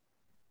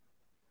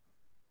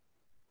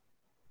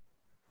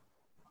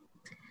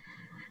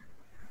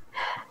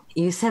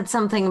 You said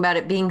something about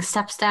it being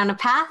steps down a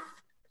path?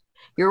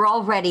 You're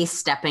already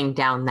stepping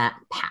down that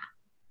path.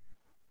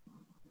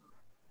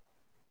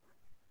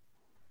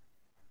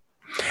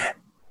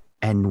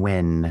 And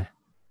when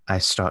I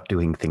start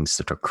doing things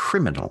that are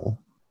criminal,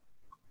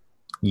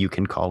 you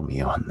can call me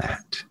on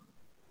that.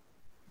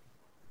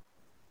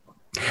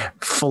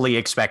 Fully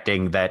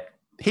expecting that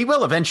he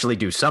will eventually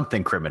do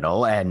something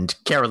criminal, and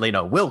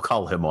Carolina will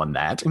call him on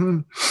that.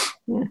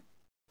 Yeah.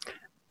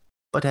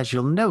 But as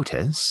you'll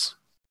notice,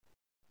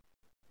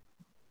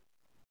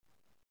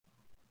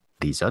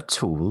 these are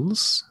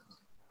tools,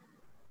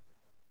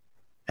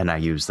 and I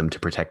use them to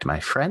protect my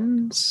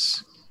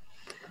friends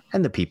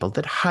and the people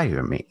that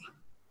hire me.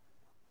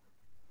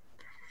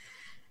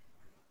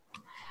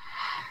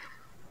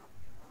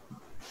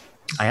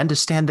 I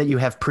understand that you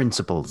have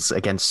principles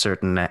against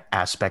certain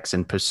aspects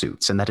and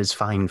pursuits, and that is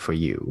fine for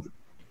you.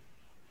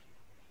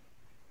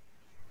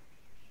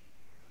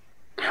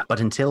 But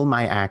until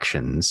my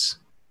actions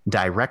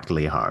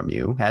directly harm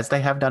you, as they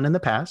have done in the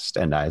past,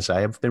 and as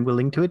I have been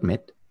willing to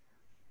admit,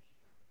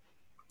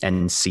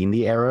 and seen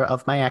the error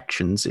of my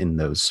actions in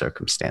those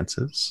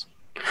circumstances,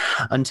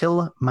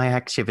 until my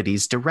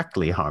activities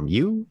directly harm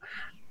you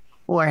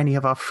or any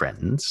of our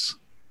friends,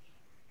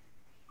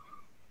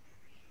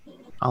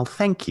 I'll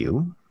thank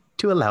you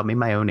to allow me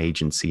my own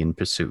agency in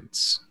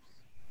pursuits,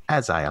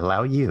 as I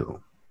allow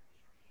you.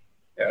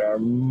 There are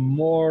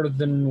more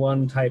than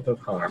one type of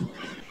harm.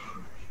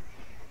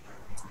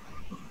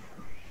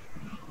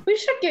 We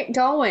should get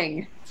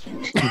going.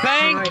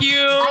 Thank you.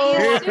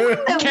 I assume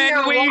that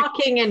Can we are we-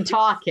 walking and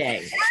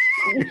talking.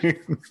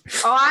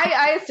 Oh,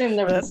 I assumed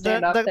there was a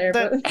stand up there.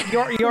 But...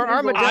 Your I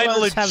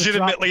armadillos have dropped.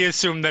 legitimately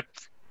assume that.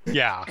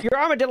 Yeah. Your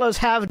armadillos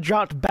have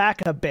dropped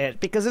back a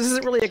bit because this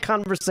isn't really a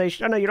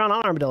conversation. Oh, no, you're not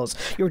on armadillos.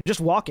 You're just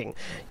walking.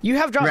 You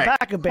have dropped Right.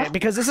 back a bit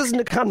because this isn't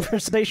a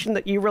conversation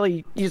that you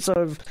sort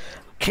of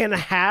can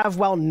have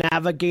while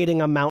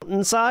navigating a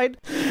mountainside.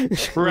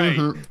 Right.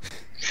 Mm-hmm.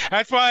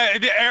 That's why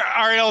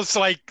Ariel's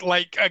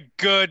like a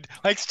good,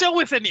 still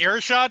within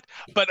earshot,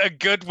 but a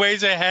good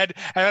ways ahead.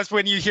 And that's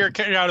when you hear out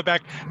of the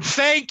back,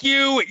 "Thank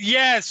you.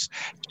 Yes.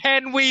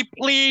 Can we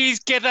please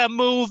get a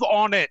move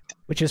on it?"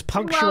 Which is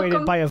punctuated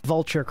welcome. by a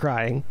vulture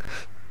crying.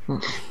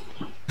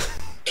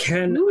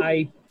 Can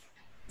I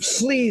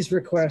please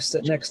request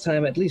that next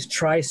time at least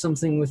try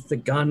something with the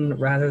gun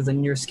rather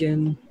than your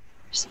skin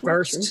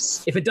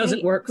first? If it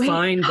doesn't work, wait.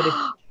 fine,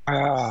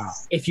 but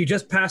if you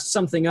just passed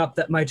something up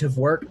that might have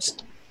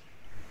worked.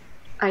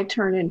 I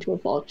turn into a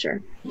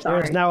vulture.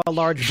 Sorry. There's now a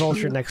large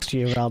vulture next to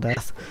you,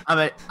 Valdeth.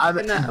 I'm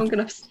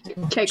gonna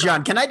take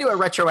John, can I do a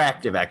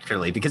retroactive,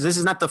 actually? Because this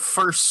is not the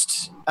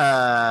first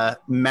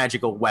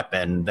magical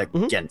weapon that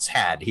Gent's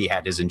had. He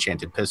had his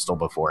enchanted pistol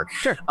before.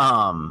 Sure.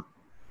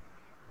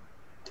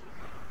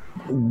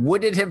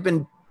 Would it have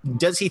been...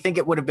 Does he think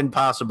it would have been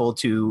possible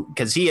to...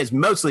 Because he has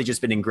mostly just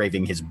been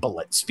engraving his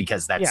bullets,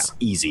 because that's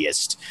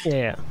easiest.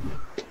 Yeah.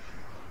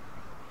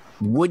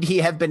 Would he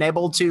have been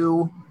able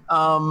to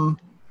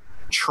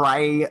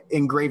try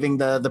engraving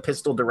the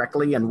pistol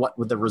directly, and what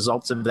would the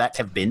results of that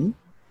have been?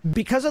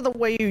 Because of the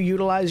way you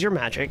utilize your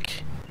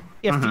magic,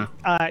 if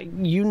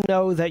you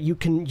know that you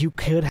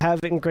could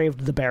have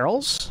engraved the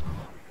barrels.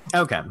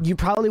 Okay. you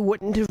probably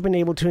wouldn't have been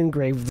able to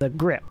engrave the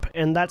grip,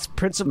 and that's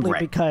principally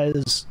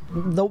because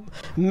the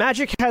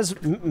magic has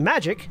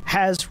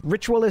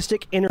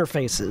ritualistic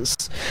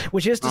interfaces,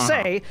 which is to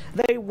say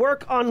they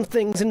work on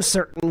things in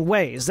certain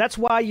ways. That's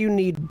why you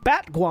need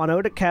bat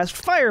guano to cast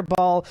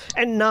fireball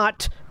and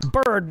not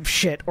bird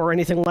shit or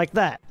anything like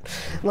that.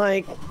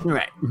 Like,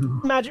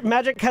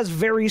 magic has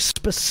very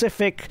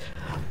specific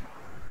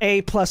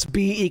A plus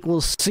B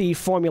equals C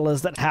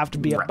formulas that have to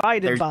be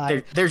abided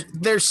by.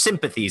 There's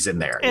sympathies in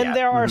there. And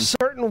there are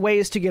certain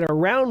ways to get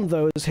around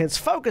those, hence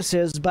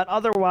focuses, but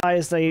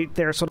otherwise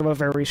they're sort of a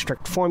very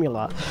strict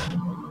formula.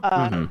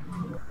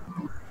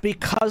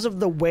 Because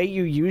of the way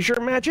you use your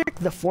magic,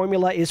 the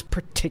formula is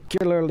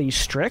particularly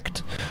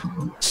strict,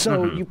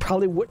 so you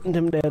probably wouldn't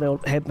have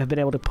been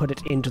able to put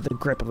it into the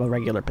grip of a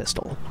regular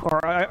pistol. Or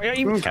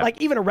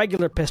even a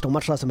regular pistol,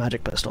 much less a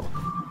magic pistol.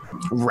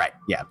 Right,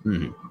 yeah.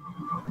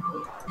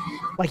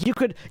 Like, you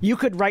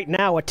could right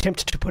now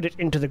attempt to put it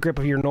into the grip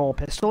of your normal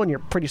pistol, and you're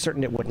pretty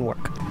certain it wouldn't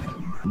work.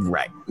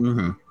 Right.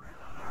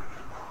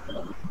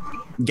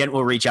 Gent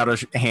will reach out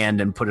a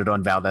hand and put it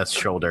on Valdeth's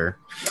shoulder.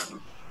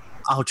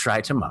 I'll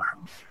try tomorrow.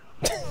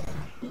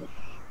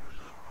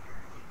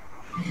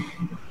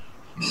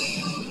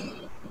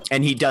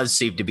 And he does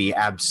seem to be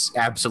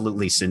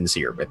absolutely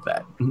sincere with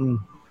that.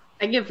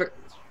 I give her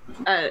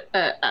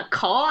a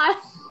call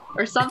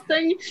or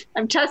something.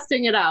 I'm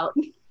testing it out.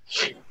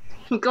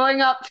 I'm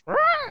going up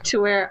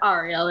to where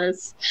Ariel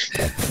is.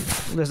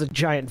 There's a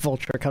giant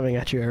vulture coming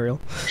at you,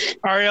 Ariel.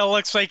 Ariel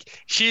looks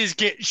like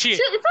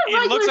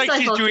it looks like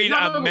she's doing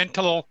a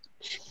mental.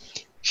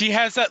 She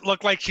has that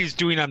look like she's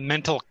doing a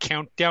mental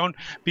countdown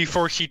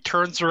before she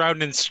turns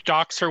around and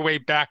stalks her way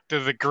back to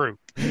the group.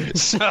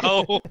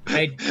 So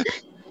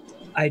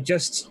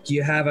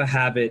you have a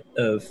habit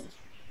of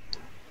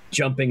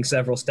jumping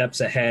several steps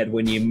ahead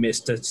when you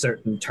missed a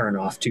certain turn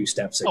off 2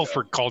 steps ago. Oh,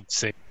 for God's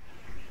sake.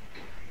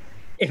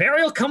 If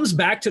Ariel comes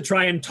back to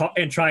try and tell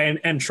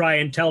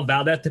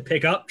Valdeth to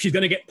pick up, she's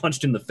going to get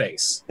punched in the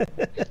face.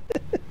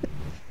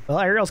 Well,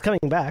 Ariel's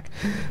coming back.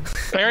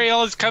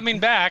 Ariel is coming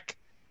back.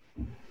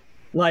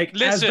 Like,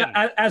 listen.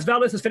 as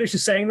Valdeth is finished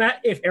saying that,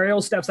 if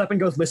Ariel steps up and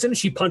goes, listen,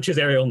 she punches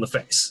Ariel in the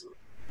face.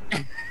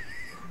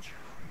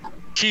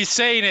 She's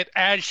saying it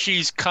as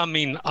she's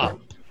coming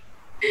up.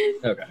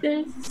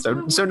 Okay.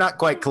 So not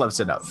quite close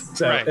enough.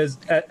 So right.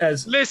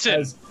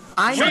 Listen,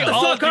 shut the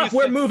fuck up,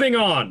 we're moving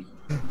on.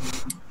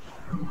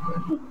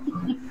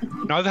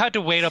 Now, I've had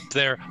to wait up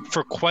there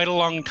for quite a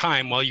long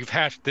time while you've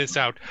hashed this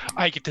out.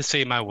 I get to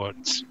say my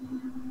words.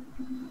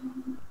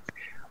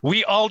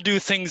 We all do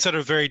things that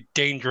are very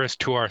dangerous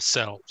to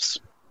ourselves.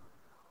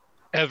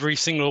 Every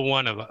single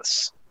one of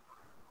us.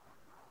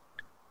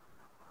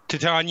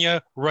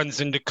 Titania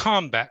runs into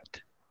combat.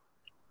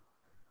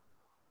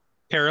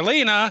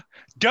 Carolina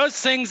does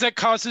things that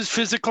causes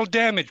physical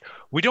damage.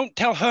 We don't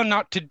tell her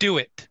not to do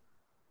it.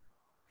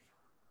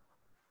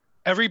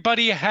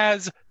 Everybody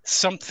has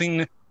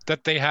something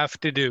that they have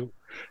to do.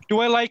 Do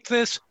I like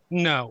this?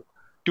 No.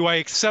 Do I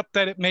accept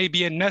that it may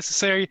be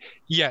unnecessary?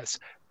 Yes.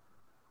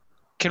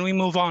 Can we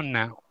move on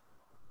now?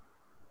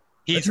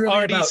 He's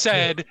already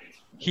said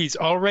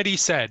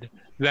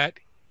that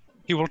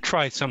he will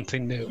try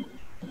something new.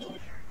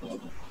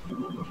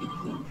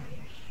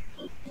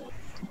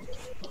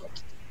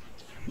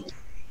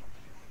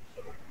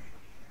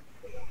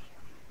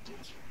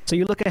 So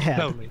you look ahead.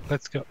 Slowly,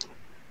 let's go.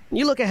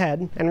 You look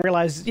ahead and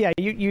realize,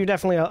 you're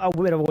definitely a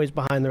bit of a ways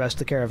behind the rest of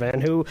the caravan,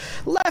 who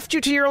left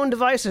you to your own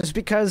devices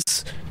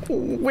because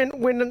when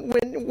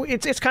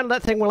it's kind of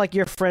that thing where, like,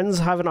 your friends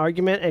have an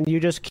argument and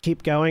you just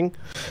keep going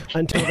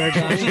until they're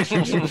done.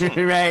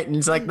 Right, and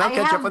it's like, I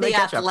have the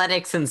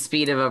athletics and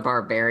speed of a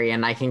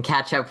barbarian. I can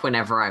catch up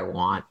whenever I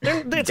want.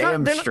 It's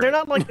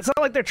not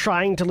like they're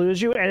trying to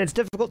lose you, and it's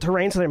difficult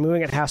terrain, so they're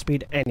moving at half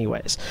speed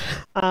anyways.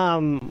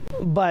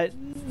 But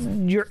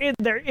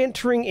they're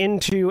entering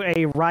into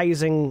a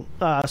rising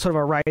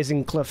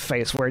cliff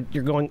face where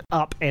you're going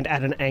up and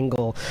at an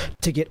angle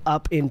to get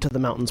up into the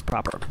mountains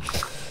proper.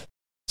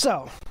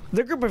 So,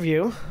 the group of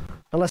you,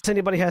 unless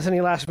anybody has any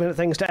last minute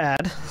things to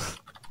add.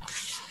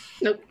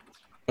 Nope.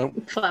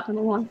 Flapping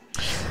along.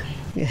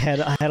 Head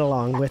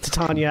along with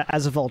Titania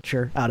as a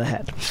vulture out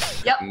ahead.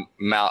 Yep.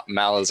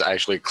 Mal is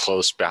actually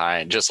close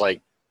behind, just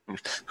like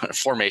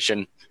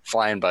formation,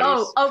 flying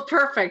buddies. Oh,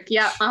 perfect.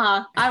 Yeah.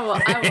 I will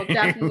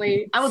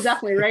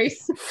definitely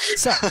race.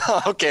 So,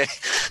 okay.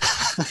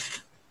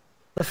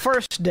 The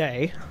first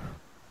day,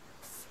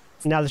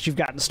 now that you've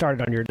gotten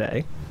started on your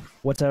day,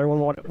 what is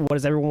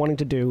everyone wanting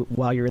to do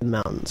while you're in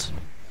the mountains?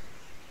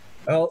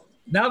 Well,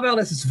 now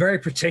Valdeth is very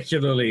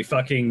particularly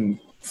fucking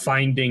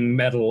finding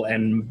metal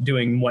and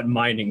doing what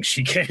mining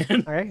she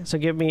can. All right, so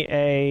give me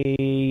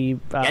a...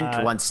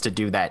 Gent wants to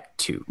do that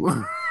too.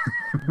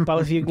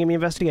 Both of you give me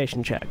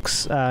investigation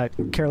checks.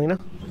 Carolina?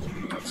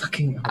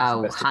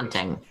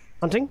 Hunting.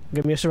 Hunting?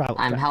 Give me a survival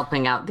I'm check.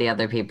 helping out the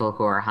other people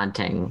who are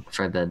hunting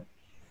for the...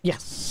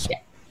 Yes. Yeah.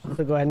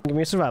 So go ahead and give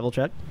me a survival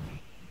check.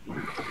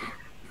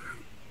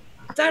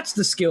 That's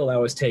the skill I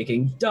was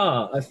taking.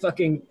 Duh.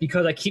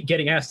 Because I keep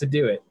getting asked to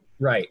do it.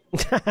 Right.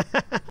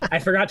 I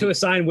forgot to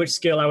assign which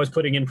skill I was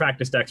putting in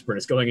practiced expert.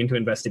 It's going into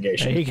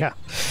investigation. There you go.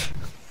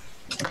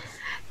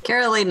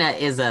 Carolina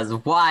is as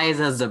wise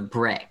as a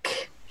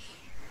brick.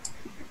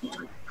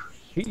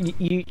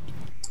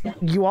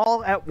 You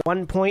all at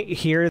one point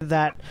hear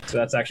that. So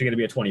that's actually going to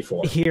be a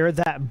 24. Hear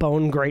that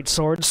bone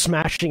greatsword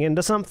smashing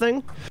into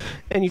something,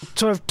 and you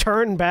sort of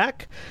turn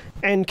back,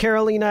 and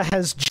Carolina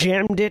has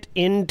jammed it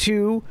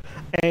into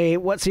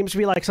what seems to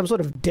be like some sort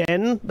of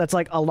den that's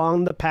like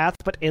along the path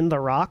but in the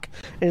rock,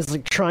 and is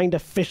like trying to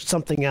fish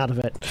something out of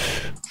it.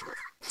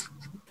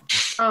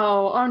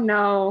 Oh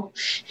no.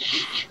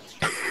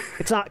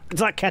 It's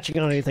not catching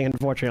on anything,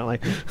 unfortunately.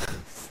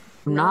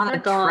 I'm not They're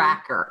a gone.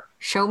 tracker.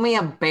 Show me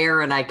a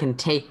bear and I can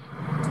take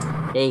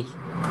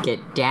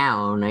it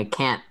down. I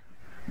can't.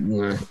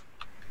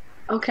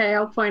 Okay,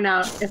 I'll point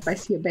out if I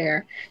see a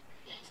bear.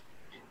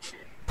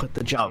 Put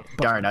the job. Oh,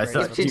 darn, I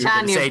thought you were going to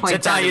Titania say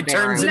points out a Titania bear.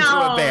 turns into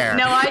No, a bear.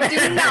 no, I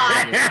do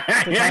not.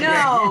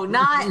 No,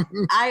 not.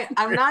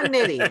 I'm not an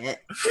idiot.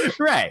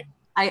 Right.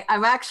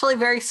 I'm actually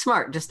very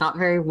smart, just not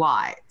very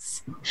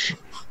wise.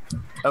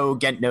 Oh,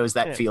 Gent knows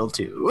that feel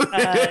too.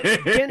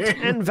 Gint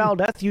and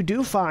Valdeth, you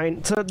do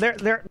find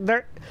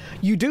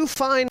you do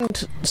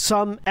find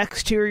some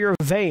exterior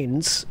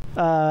veins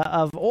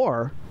of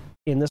ore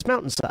in this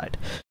mountainside.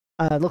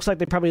 It looks like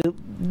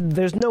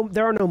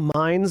there are no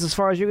mines as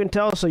far as you can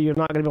tell, so you're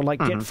not going to be able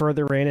to get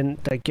further in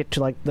and get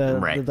to like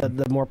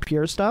the more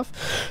pure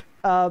stuff.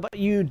 But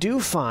you do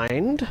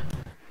find.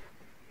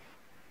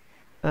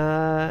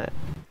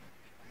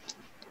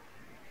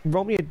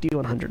 Roll me a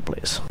D100,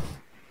 please.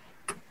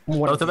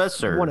 Both of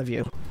us, or one of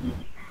you?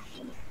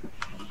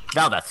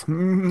 Valdeth.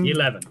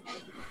 11.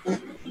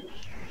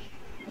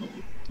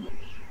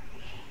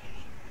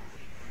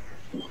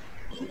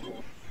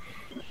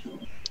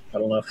 I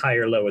don't know if high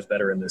or low is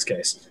better in this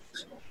case.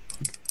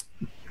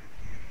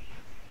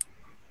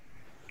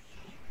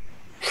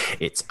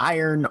 It's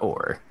iron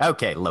ore.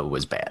 Okay, low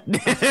was bad.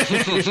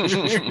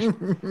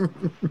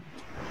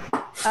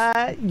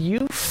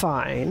 You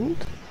find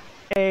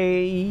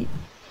a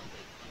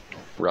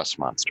Rust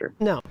monster.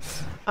 no.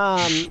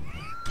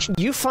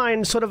 You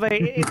find sort of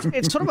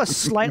it's sort of a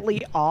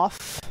slightly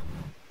off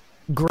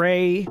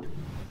gray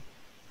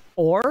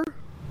ore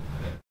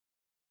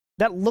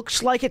that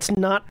looks like it's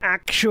not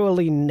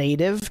actually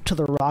native to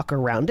the rock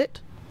around it.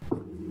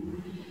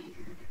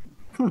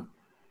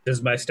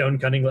 Does my stone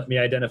cunning let me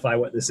identify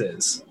what this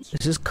is?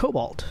 This is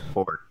cobalt.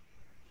 Ore.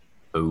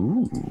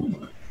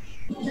 Ooh.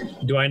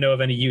 Do I know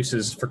of any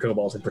uses for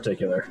cobalt in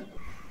particular?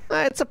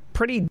 It's a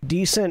pretty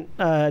decent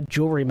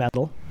jewelry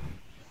metal.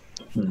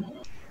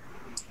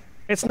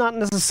 It's not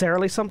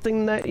necessarily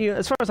something that you,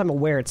 as far as I'm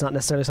aware, it's not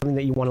necessarily something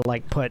that you want to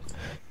like put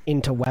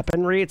into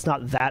weaponry. It's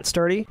not that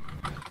sturdy.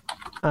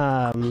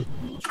 But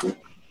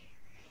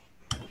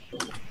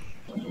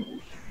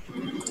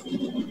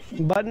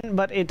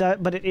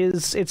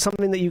it's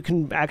something that you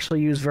can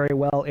actually use very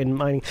well in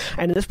mining.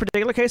 And in this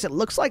particular case, it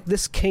looks like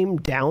this came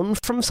down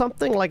from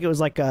something, like it was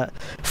like a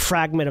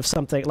fragment of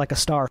something, like a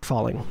star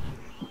falling.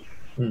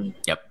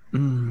 Yep.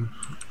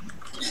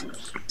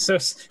 So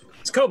it's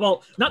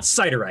cobalt, not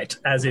siderite,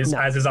 as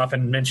is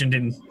often mentioned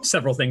in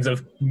several things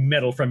of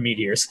metal from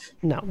meteors.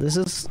 No, this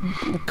is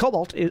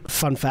cobalt.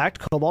 Fun fact: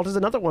 cobalt is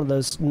another one of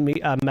those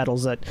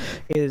metals that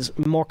is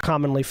more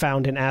commonly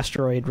found in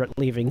asteroid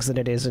leavings than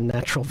it is in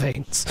natural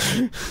veins.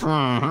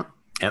 Mm-hmm.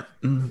 Yep.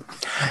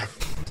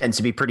 Tends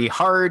to be pretty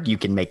hard. You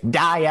can make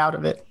dye out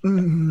of it.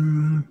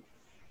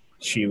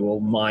 She will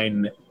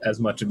mine as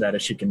much of that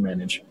as she can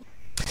manage.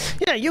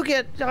 Yeah, you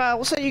get.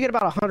 We'll say you get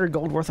about 100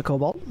 gold worth of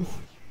cobalt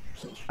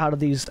out of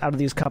these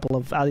couple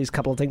of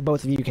things.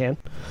 Both of you can.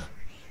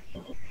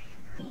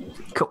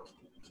 Cool.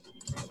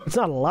 It's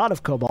not a lot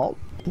of cobalt,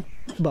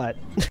 but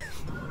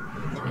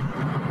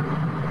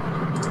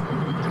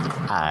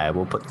I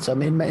will put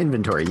some in my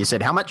inventory. You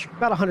said how much?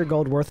 about 100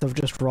 gold worth of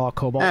just raw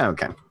cobalt, Oh,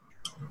 okay.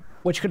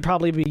 which could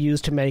probably be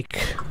used to make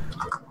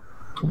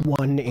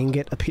one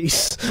ingot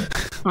apiece.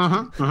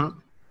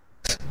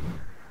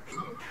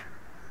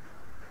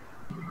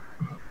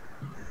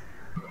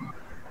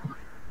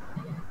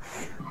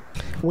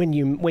 When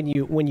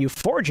you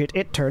forge it,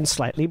 it turns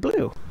slightly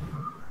blue.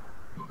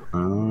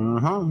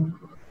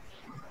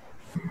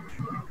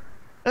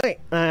 Okay.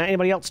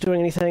 Anybody else doing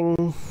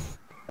anything?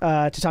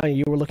 Titania,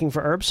 you were looking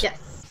for herbs?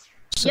 Yes.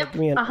 So Yep,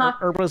 give me an uh-huh.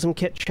 herbalism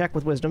kit check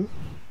with wisdom.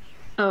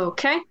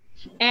 Okay.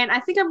 And I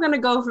think I'm gonna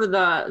go for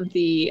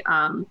the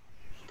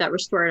that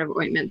restorative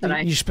ointment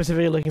that You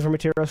specifically looking for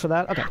materials for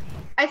that? Okay.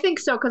 I think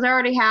so, because I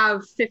already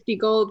have 50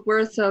 gold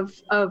worth of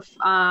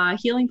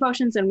healing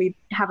potions, and we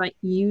haven't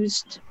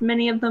used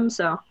many of them.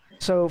 So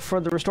So for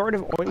the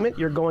restorative ointment,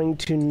 you're going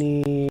to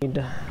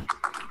need.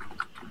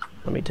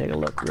 Let me take a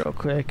look real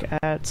quick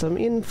at some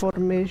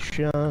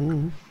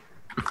information.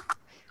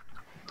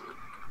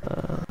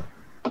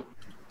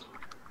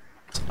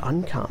 It's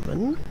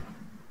uncommon.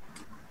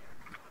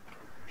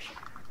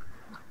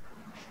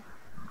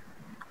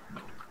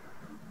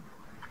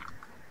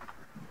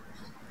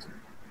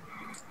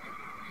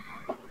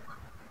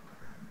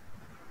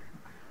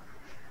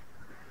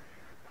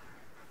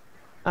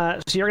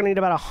 So you're going to need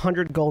about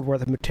 100 gold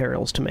worth of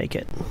materials to make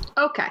it.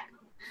 Okay.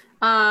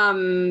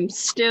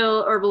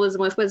 Still herbalism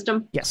with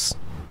wisdom? Yes.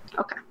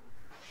 Okay.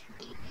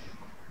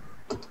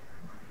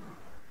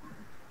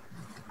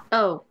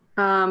 Oh,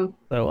 So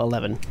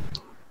 11.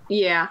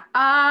 yeah.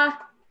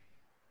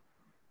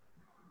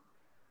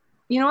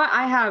 You know what?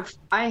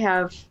 I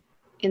have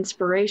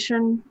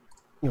inspiration.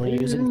 You want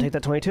to use it and take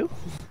that 22?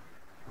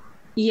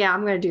 Yeah,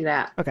 I'm gonna do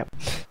that. Okay.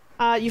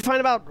 You find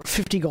about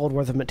 50 gold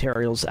worth of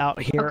materials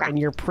out here, Okay. and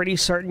you're pretty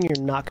certain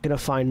you're not going to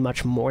find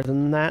much more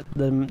than that.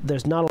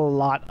 There's not a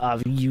lot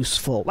of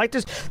useful... Like,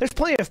 there's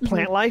plenty of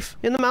plant life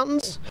in the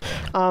mountains,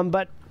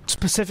 but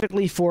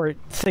specifically for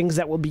things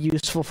that will be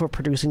useful for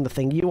producing the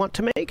thing you want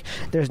to make,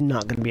 there's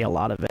not going to be a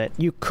lot of it.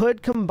 You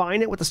could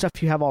combine it with the stuff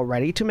you have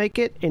already to make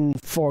it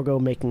and forego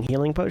making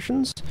healing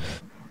potions.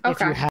 If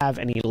you have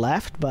any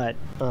left, but...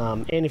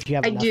 and if you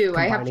have I enough do.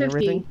 I have combining 50.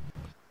 everything.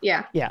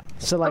 Yeah. Yeah,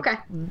 so like Okay.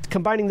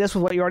 combining this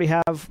with what you already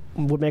have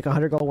would make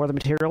 100 gold worth of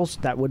materials.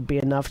 That would be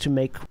enough to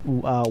make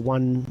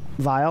one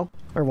vial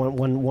or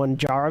one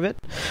jar of it.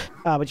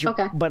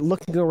 But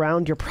looking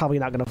around, you're probably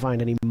not going to find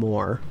any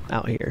more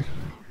out here.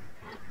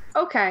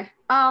 Okay.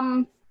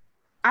 I'm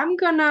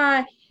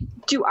gonna.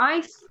 Do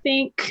I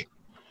think?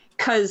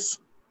 Because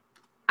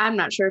I'm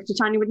not sure if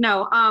Titania would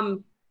know.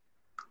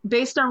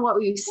 Based on what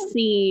we've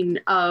seen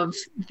of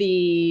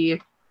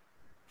the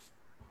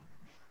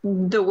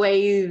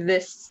way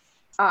this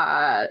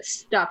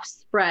stuff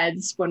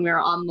spreads when we were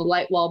on the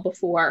light wall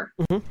before,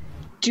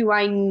 do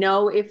I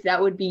know if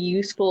that would be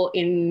useful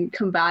in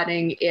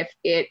combating if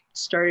it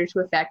started to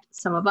affect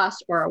some of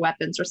us or our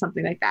weapons or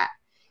something like that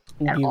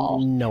at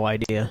all? No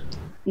idea.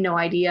 No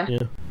idea?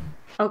 Yeah.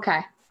 Okay.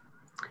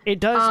 It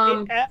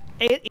does.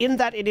 In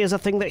that it is a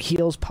thing that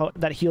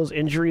heals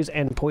injuries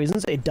and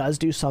poisons. It does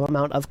do some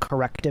amount of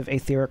corrective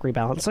etheric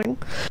rebalancing,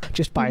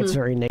 just by its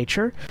very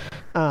nature.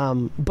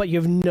 But you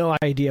have no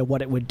idea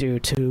what it would do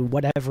to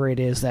whatever it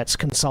is that's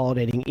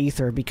consolidating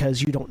ether,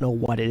 because you don't know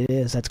what it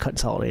is that's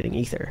consolidating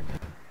ether.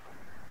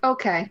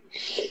 Okay.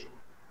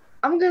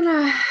 I'm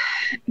gonna.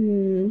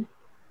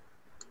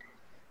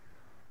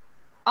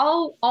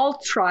 I'll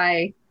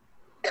try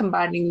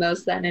combining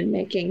those then and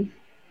making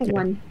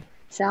one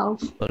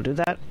salve. We'll do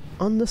that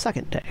on the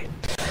second day.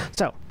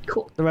 So,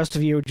 Cool. the rest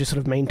of you are just sort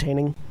of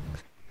maintaining.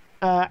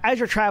 As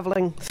you're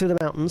traveling through the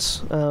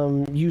mountains,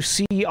 you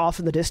see off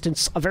in the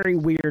distance a very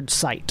weird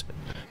sight.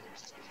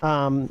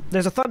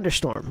 There's a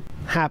thunderstorm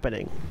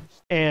happening,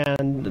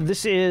 and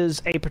this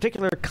is a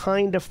particular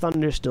kind of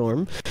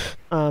thunderstorm.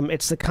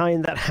 It's the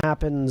kind that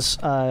happens,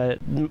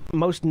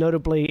 most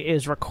notably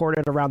is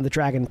recorded around the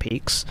Dragon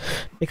Peaks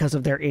because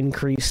of their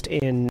increase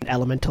in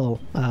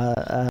elemental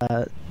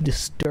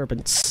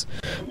disturbance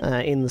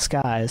in the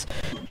skies.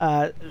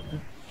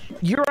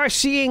 You are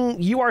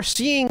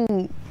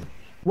seeing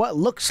what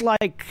looks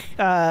like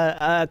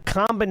a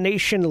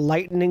combination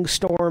lightning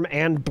storm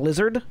and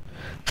blizzard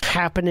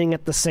happening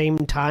at the same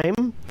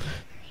time.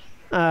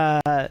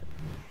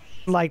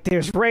 Like,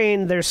 there's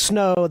rain, there's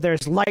snow,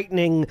 there's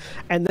lightning,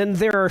 and then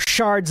there are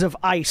shards of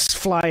ice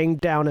flying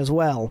down as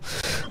well,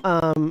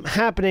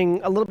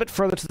 happening a little bit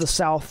further to the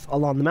south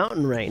along the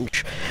mountain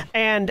range.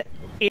 And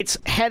it's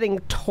heading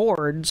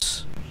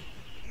towards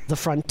the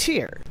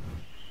frontier.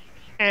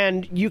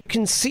 And you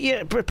can see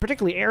it,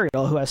 particularly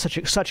Ariel, who has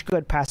such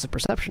good passive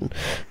perception.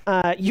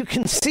 You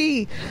can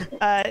see,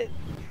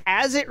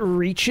 as it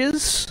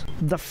reaches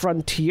the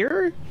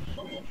frontier,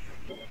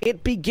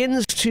 it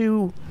begins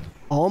to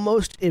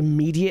almost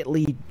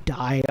immediately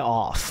die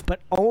off, but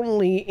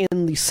only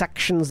in the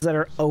sections that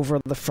are over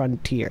the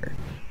frontier.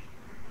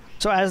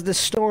 So as this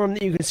storm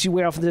that you can see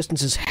way off in the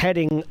distance is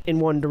heading in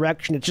one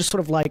direction, it's just sort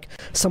of like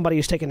somebody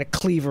who's taken a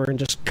cleaver and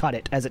just cut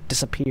it as it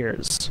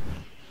disappears.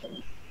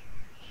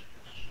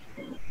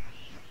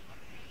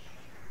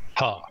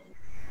 Huh.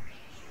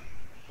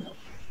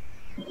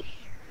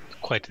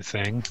 Quite a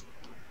thing.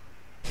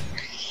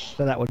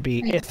 So that would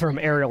be Ithram,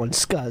 Ariel, and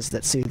Scuzz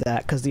that see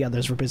that, because the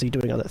others were busy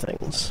doing other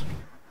things.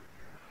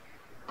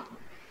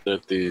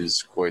 That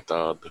is quite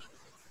odd.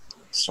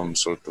 Some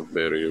sort of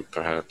barrier,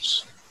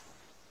 perhaps.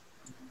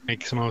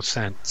 Makes most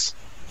sense.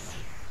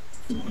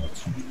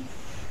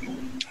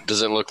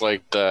 Does it look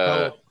like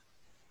the...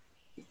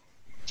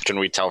 Can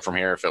we tell from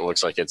here if it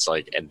looks like it's,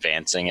 like,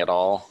 advancing at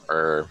all,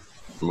 or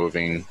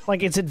moving?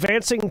 Like, it's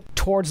advancing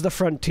towards the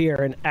frontier,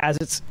 and as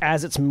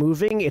it's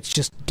moving, it's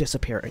just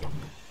disappearing.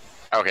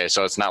 Okay,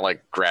 so it's not,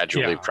 like,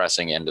 gradually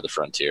pressing into the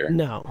frontier.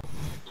 No.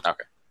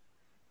 Okay.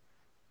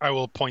 I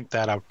will point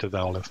that out to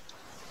Valdeth.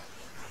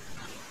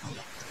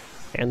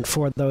 And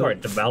for those... Sorry,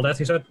 to Valdeth,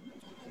 you said?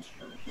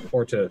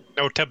 Or to...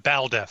 No, to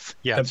Valdeth,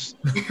 yes.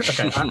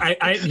 Okay,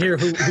 I didn't hear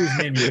whose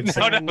name you would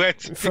say. No,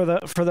 it's...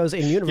 For those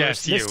in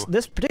universe, Yes,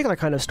 this particular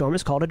kind of storm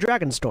is called a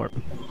dragon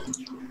storm.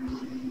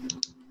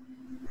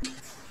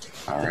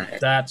 All right.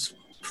 That's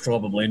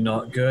probably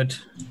not good.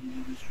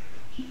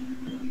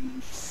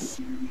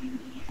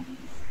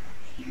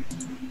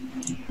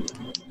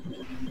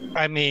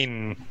 I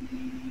mean...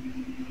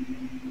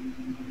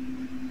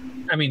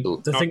 I mean,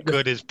 the Not thing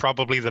good is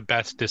probably the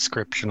best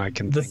description I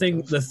can. the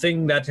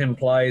thing that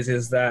implies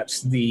is that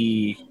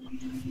the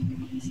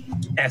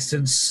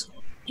essence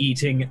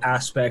eating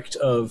aspect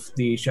of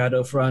the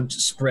Shadowfront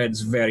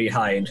spreads very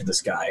high into the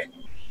sky.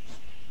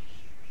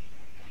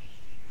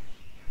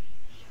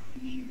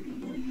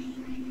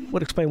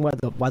 Would explain why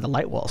the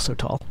light wall is so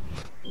tall.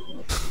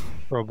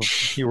 Probably,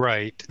 you're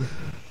right.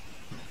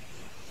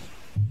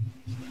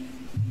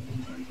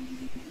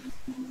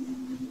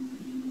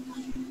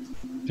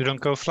 You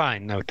don't go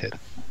flying, noted.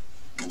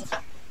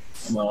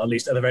 Well, at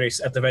least at the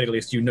very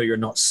least, you know you're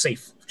not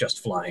safe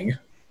just flying.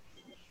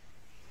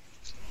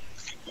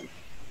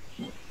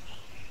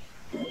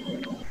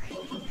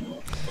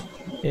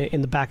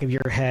 In the back of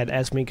your head,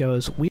 Esme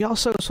goes, "We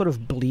also sort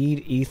of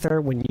bleed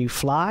ether when you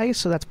fly,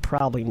 so that's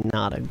probably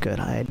not a good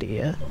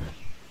idea."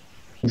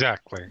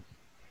 Exactly.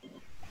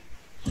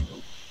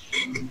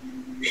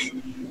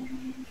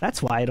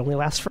 That's why it only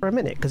lasts for a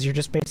minute, because you're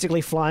just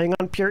basically flying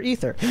on pure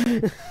ether.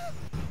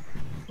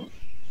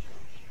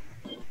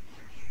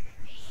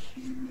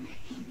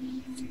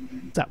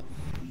 So,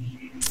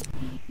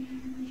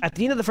 at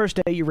the end of the first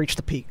day, you reach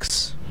the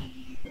peaks.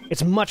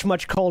 It's much,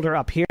 much colder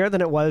up here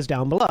than it was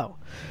down below.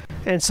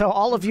 And so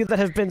all of you that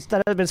have been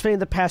spending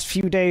the past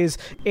few days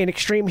in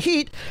extreme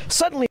heat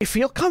suddenly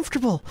feel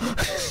comfortable.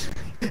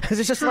 Because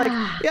it's just like,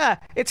 yeah,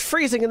 it's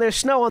freezing and there's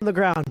snow on the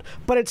ground,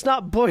 but it's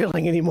not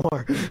boiling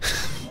anymore.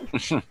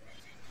 It's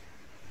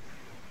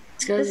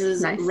because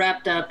he's Nice.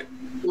 wrapped up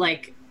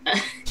like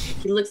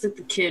he looks at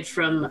the kid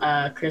from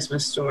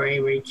Christmas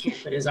Story where he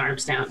can't put his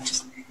arms down,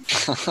 just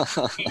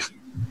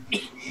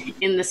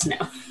in the snow.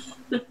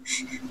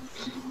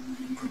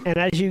 And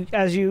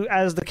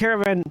as the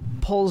caravan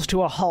pulls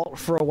to a halt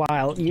for a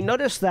while, you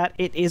notice that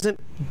it isn't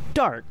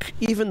dark,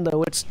 even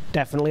though it's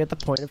definitely at the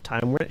point of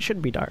time where it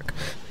should be dark.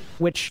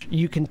 Which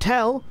you can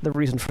tell, the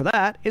reason for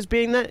that is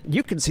being that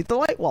you can see the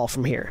light wall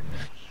from here,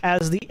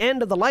 as the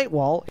end of the light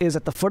wall is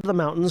at the foot of the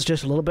mountains,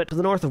 just a little bit to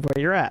the north of where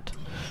you're at.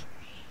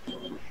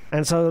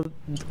 And so,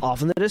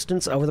 off in the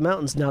distance, over the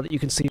mountains, now that you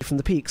can see from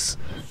the peaks,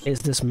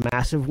 is this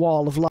massive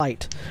wall of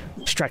light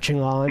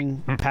stretching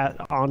on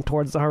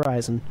towards the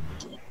horizon.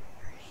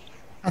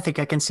 I think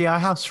I can see our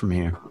house from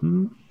here.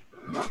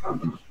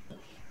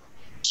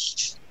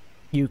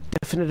 You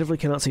definitively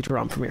cannot see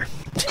Taram from here.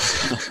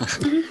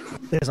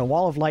 There's a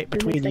wall of light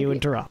between you and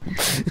Taram.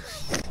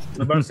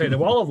 I'm about to say, the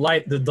wall of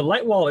light, the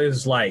light wall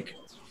is like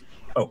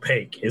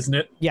opaque, isn't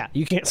it? Yeah,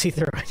 you can't see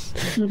through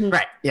it.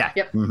 Right, yeah.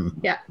 Yep.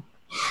 Yeah.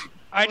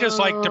 I just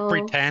like to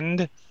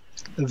pretend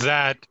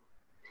that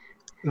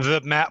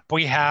the map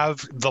we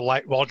have, the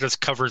light wall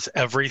just covers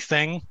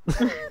everything.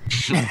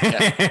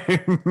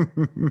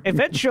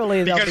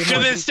 Eventually, there'll Because be to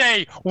more... this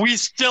day, we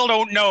still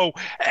don't know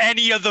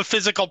any of the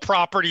physical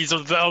properties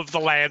of the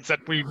lands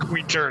that we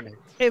journey.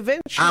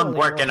 Eventually, I'm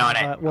working on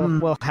it.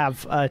 We'll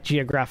have a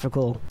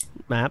geographical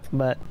map,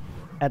 but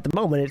at the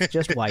moment, it's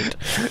just white.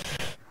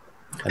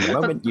 At the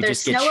moment, you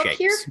There's just get snow up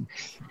shakes. here?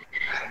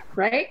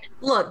 Right?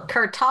 Look, Yes,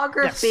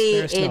 cartography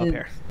there's snow up in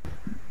here.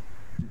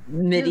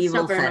 medieval It's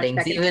not very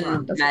much settings, technical,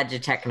 even does it?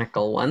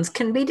 magitechnical ones,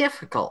 can be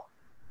difficult.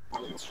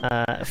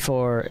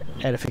 For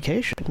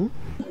edification,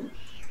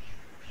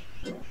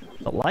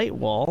 the light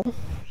wall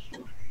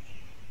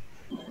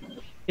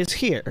is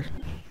here.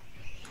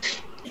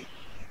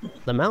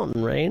 The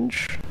mountain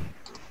range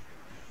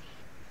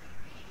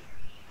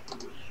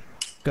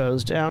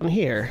goes down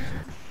here,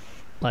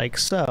 like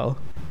so.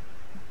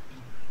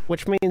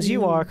 Which means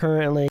you are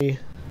currently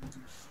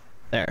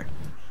there.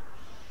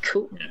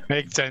 Cool.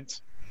 Makes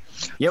sense.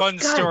 Yep. Fun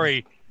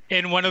story.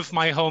 In one of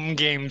my home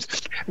games,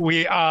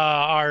 we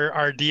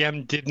our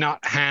DM did not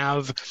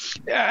have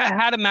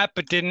had a map,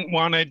 but didn't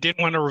want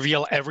to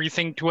reveal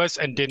everything to us,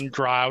 and didn't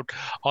draw out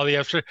all the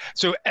extra.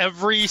 So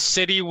every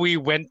city we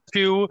went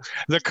to,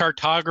 the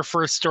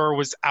cartographer store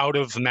was out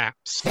of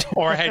maps,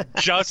 or had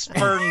just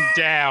burned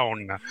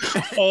down,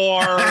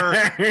 or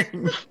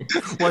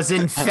Was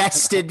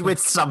infested with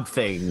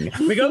something.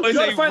 We got was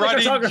to a find the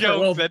running cartographer.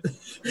 joke Well, that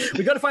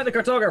we got to find the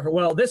cartographer.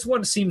 Well, this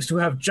one seems to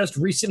have just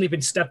recently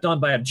been stepped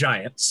on by a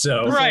giant.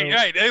 So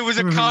Right. It was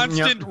a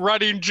constant yep.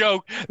 running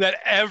joke that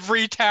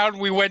every town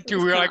we went to,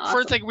 we were like,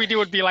 first thing we do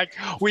would be like,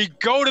 we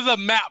go to the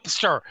map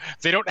store.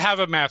 They don't have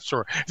a map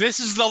store. This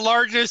is the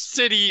largest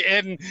city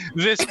in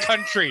this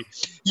country.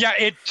 Yeah,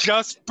 it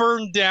just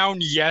burned down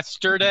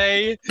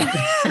yesterday.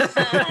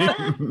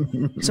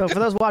 So for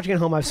those watching at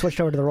home, I've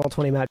switched over to the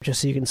Roll20 map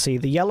just so you can see.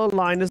 The yellow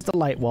line is the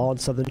light wall in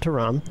southern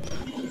Tehran.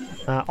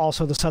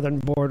 Also the southern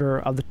border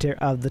of the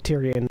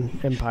Tyrian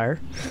Empire.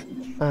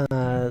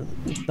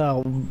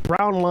 The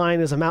brown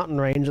line is a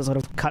mountain range that sort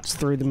of cuts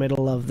through the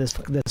middle of this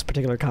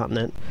particular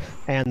continent,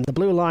 and the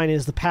blue line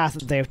is the path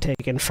that they have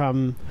taken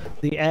from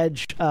the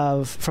edge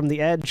of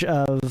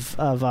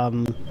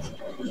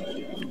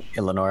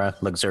Eleonora,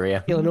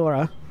 Luxuria.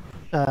 Eleonora.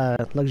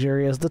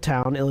 Luxuria is the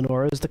town.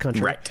 Eleonora is the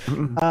country. Right.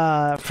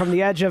 From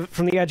the edge of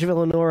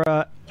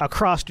Eleonora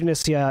across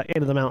Tunisia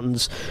into the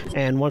mountains,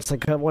 and once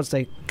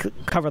they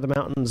cover the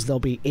mountains, they'll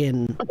be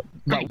in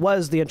what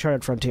was the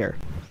Uncharted Frontier.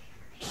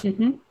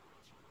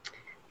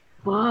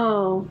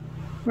 Whoa.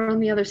 We're on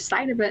the other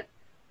side of it.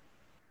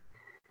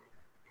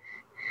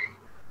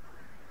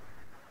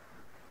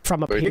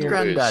 From up But Your here.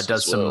 granddad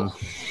does Slow. some.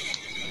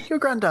 Your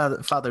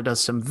grandfather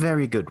does some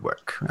very good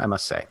work, I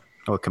must say,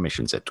 or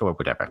commissions it, or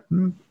whatever.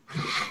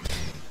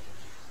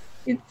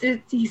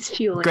 He's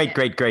fueling Great,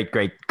 it. great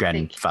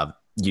grandfather.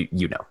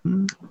 You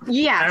know.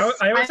 Yes.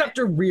 I always have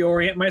to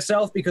reorient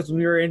myself because when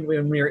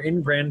we were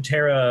in Gran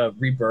Terra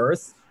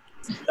Rebirth,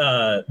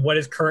 what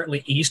is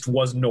currently east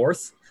was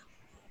north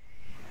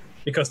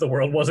because the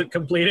world wasn't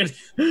completed.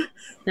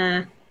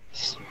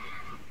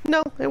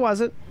 No, it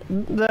wasn't.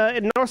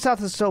 The north-south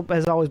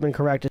has always been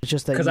correct. It's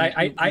just that Because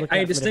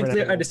I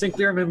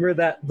distinctly remember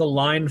that the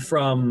line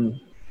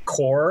from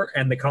Core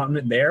and the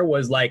continent there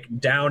was like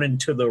down and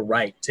to the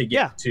right to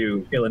get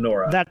to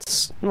Eleonora.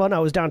 It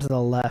was down to the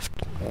left,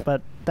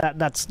 but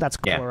that's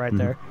cool right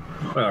there.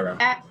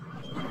 Okay.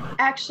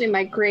 Actually,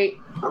 my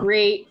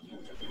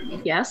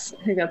yes,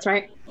 I think that's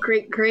right.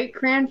 Great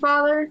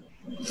grandfather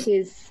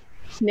is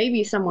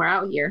maybe somewhere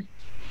out here.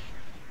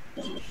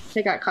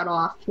 They got cut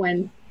off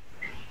when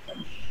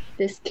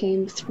this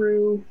came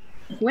through.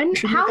 When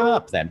Should look him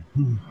up then.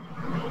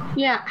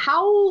 Yeah,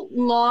 how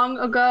long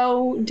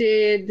ago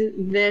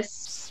did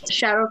this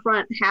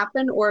Shadowfront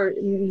happen, or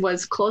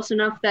was close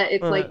enough that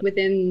it's like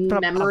within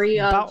memory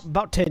of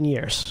about 10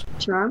 years.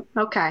 Toronto?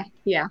 Okay,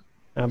 yeah.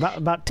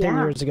 About 10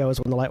 years ago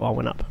is when the light wall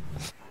went up.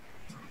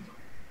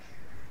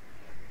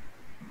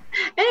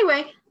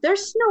 Anyway,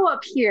 there's snow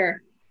up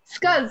here.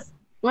 Scuzz,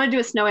 want to do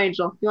a snow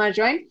angel? You want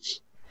to join?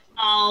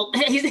 Oh,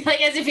 he's like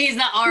as if he's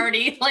not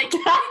already like.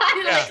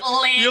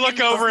 You look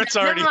over, it's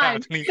already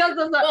happening.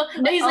 Well,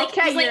 he's like,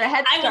 okay, you're a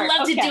head I would start.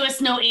 love to Okay. do a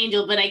snow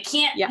angel, but I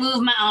can't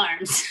move my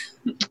arms.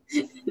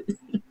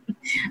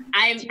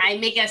 I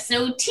make a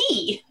snow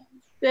tea.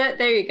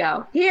 There you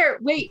go. Here,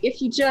 wait.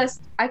 If you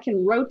just, I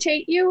can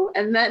rotate you,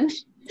 and then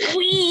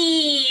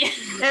Wee.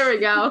 there we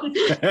go.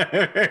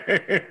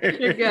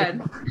 You're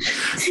good.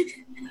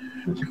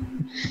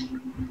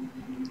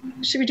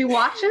 Should we do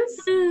watches?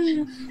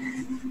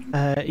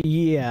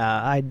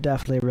 Yeah, I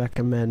definitely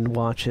recommend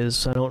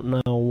watches. I don't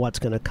know what's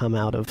going to come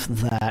out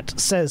of that,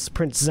 says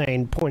Prince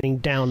Zane, pointing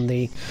down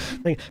the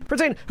thing.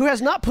 Prince Zane, who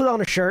has not put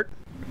on a shirt.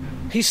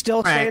 He's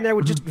still standing there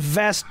with just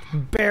vest,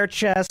 bare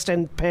chest,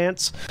 and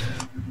pants.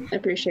 I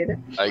appreciate it.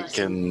 I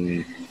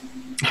can.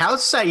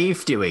 How's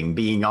Saif doing,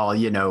 being all,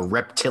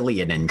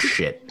 reptilian and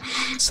shit?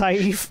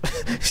 Saif,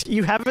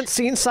 you haven't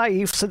seen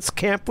Saif since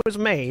camp was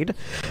made.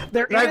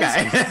 There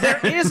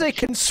is a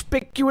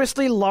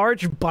conspicuously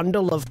large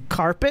bundle of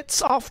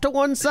carpets off to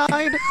one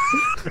side.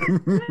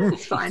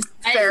 It's fine.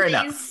 Fair I'm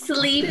enough.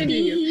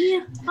 sleepy.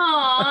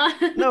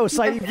 Aww. No, I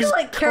Saif feel is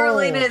like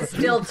Carolina cold. is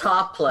still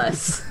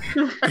topless.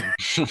 Well,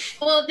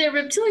 if they're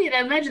reptilian,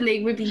 I imagine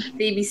they'd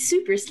be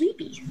super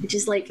sleepy, which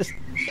is like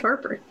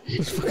Torpor.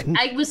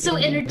 I was so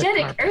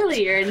energetic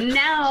earlier, and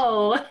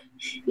now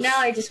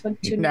I just want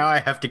to. Now I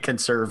have to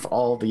conserve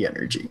all the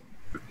energy.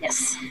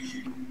 Yes,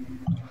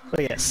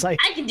 But yeah, Saif.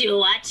 I can do a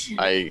watch.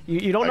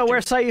 You don't know where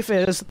Saif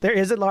is.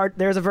 There's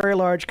a very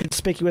large,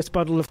 conspicuous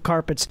bundle of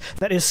carpets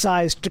that is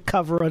sized to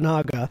cover a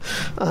naga.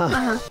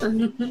 Love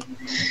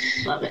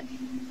it.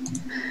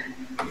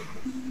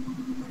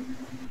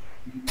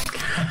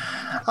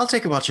 I'll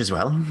take a watch as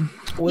well.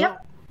 Well,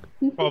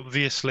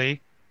 Obviously.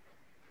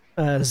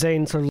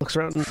 Zane sort of looks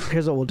around.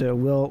 Here's what we'll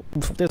do.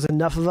 If there's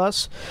enough of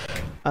us,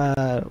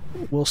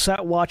 we'll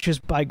set watches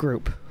by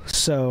group.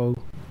 So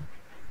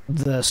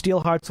the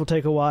Steelhearts will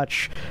take a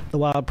watch, the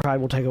Wild Pride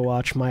will take a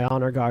watch, my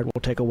Honor Guard will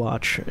take a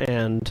watch,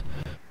 and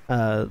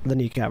the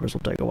Kneecappers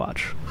will take a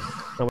watch.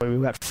 That way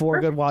we've got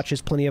 4 good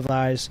watches, plenty of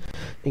eyes,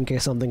 in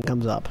case something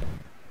comes up.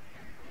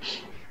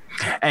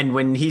 And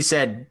when he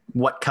said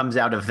what comes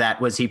out of that,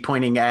 was he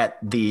pointing at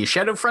the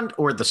Shadowfront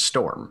or the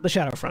storm? The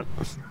Shadowfront.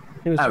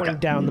 He was pointing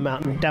down the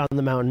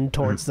mountain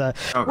towards the,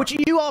 which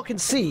you all can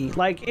see.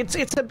 Like it's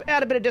at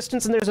a bit of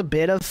distance, and there's a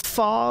bit of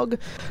fog,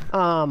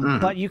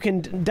 but you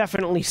can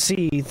definitely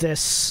see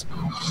this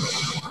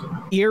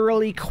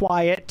eerily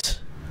quiet,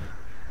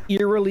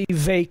 eerily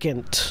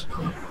vacant,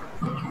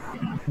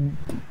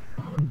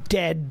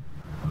 dead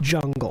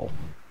jungle.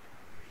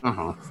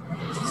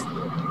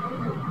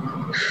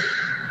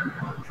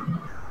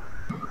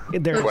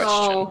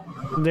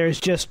 There's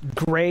just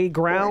gray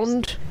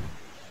ground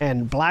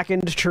and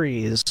blackened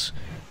trees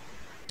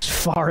as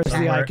far as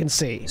the eye can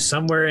see.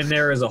 Somewhere in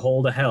there is a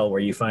hole to hell where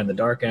you find the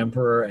Dark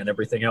Emperor and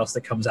everything else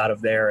that comes out of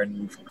there,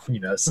 and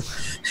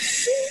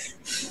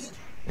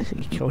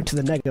You go into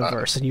the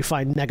Negaverse and you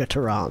find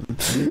Negatoron.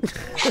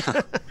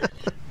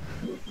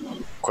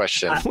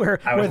 Question. where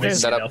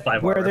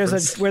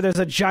there's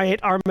a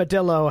giant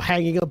armadillo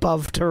hanging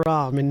above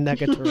Taram in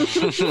Negatoron.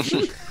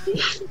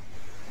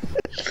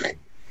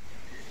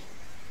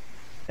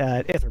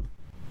 Ithram.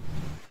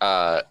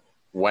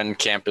 When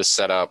camp is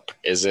set up,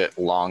 is it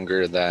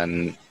longer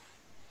than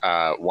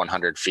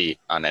 100 feet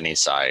on any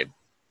side?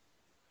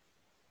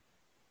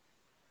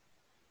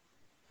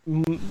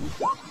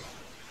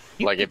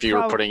 Like if you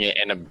were putting it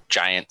in a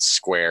giant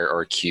square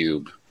or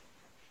cube.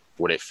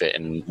 would it fit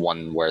in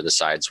one where the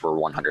sides were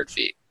 100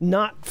 feet?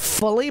 Not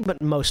fully,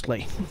 but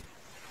mostly.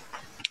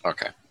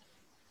 Okay.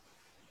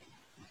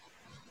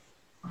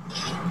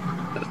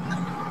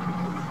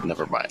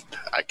 Never mind.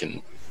 I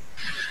can.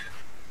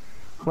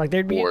 Like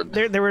there'd be Board.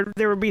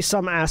 there would be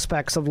some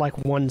aspects of like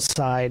one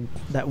side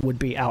that would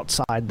be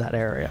outside that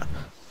area.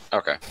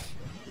 Okay.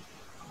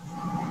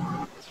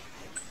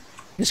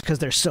 Just because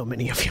there's so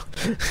many of you.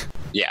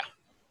 Yeah.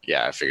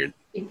 Yeah, I figured.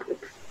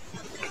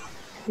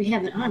 We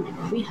have an army.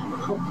 We have a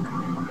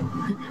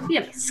Hulk. We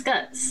have a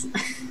Scuzz.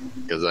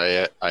 Because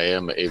I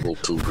am able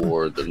to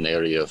ward an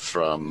area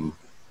from.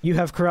 You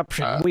have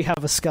corruption. We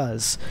have a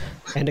Scuzz,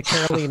 and a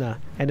Carolina,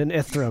 and an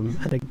Ithram,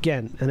 and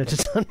again, and it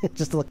just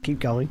keep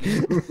going.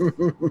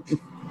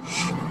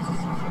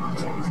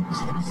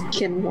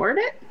 Can ward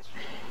it?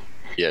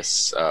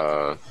 Yes.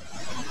 Hide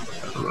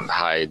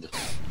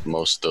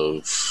most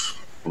of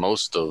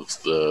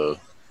the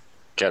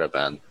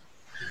caravan,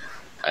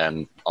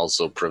 and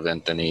also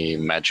prevent any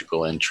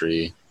magical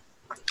entry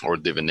or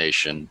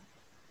divination.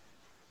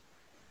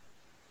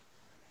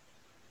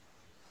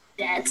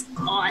 That's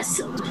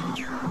awesome.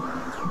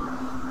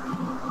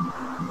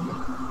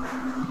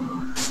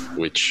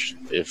 Which,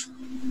 if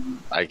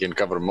I can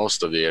cover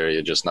most of the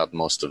area, just not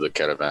most of the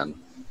caravan.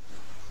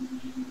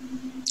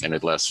 And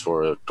it lasts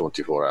for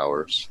 24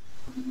 hours.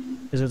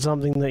 Is it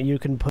something that you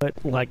can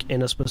put like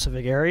in a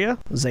specific area?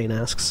 Zane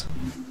asks.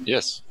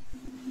 Yes.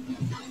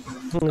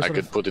 I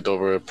could put it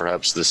over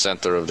perhaps the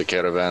center of the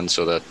caravan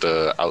so that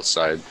the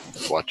outside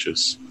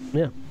watches.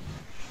 Yeah.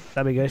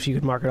 That'd be good if you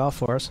could mark it off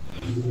for us.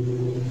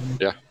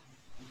 Yeah.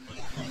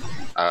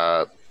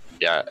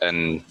 Yeah,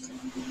 and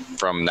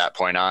from that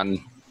point on,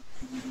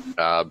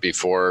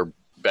 before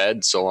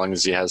bed, so long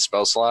as he has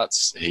spell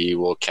slots, he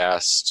will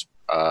cast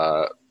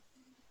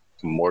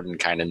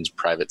Mordenkainen's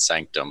Private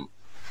Sanctum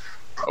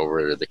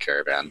over the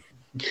caravan.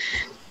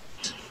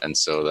 And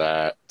so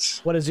that...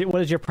 What does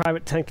your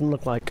private sanctum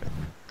look like?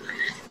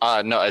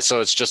 No,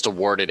 so it's just a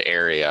warded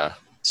area.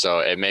 So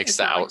it makes It's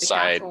the not like the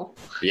outside... castle.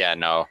 Yeah,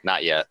 no,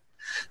 not yet.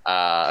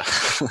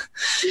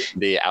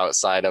 The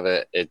outside of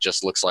it, it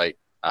just looks like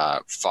a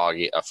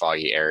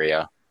foggy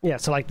area. Yeah,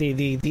 so like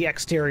the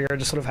exterior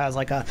just sort of has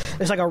like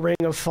there's like a ring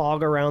of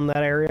fog around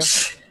that area.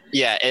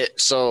 Yeah,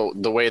 so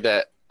the way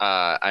that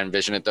I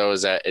envision it though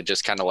is that it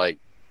just kind of like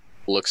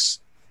looks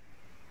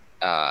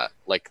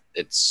like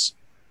it's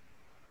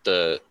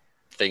the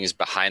things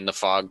behind the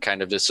fog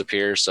kind of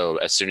disappear. So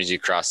as soon as you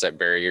cross that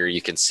barrier,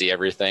 you can see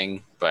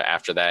everything. But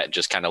after that, it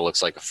just kind of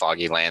looks like a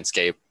foggy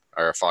landscape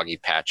or a foggy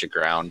patch of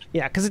ground.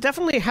 Yeah, because it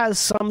definitely has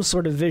some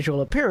sort of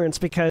visual appearance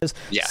because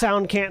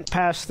sound can't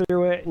pass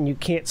through it and you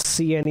can't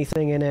see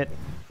anything in it.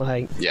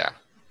 Like, yeah.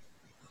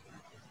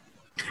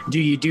 Do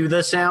you do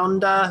the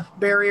sound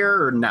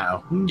barrier or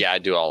no? Yeah, I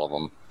do all of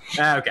them.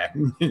 Okay.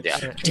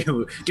 Yeah.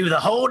 Do the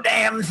whole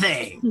damn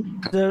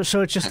thing.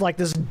 So it's just like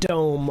this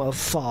dome of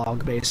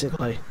fog,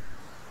 basically.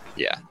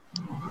 Yeah.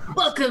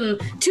 Welcome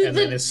to And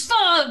then the it's-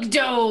 Fog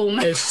Dome.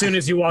 As soon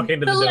as you walk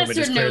into the The dome, it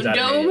just clears lesser-known out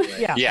dome.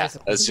 immediately. Yeah. Yeah,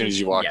 basically. as soon as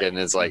you walk in,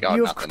 it's like, oh,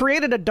 You've nothing.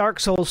 created a Dark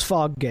Souls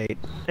fog gate,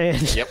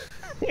 and Yep.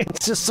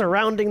 it's just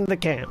surrounding the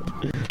camp.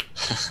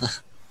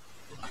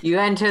 You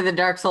enter the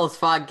Dark Souls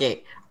fog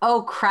gate.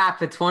 Oh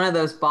crap, it's one of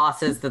those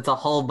bosses that's a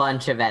whole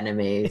bunch of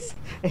enemies.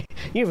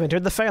 You've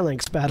entered the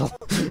phalanx battle.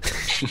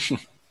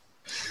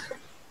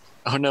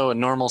 Oh no, a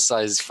normal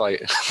sized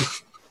fight.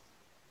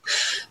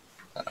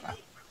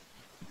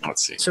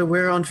 Let's see. So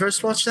we're on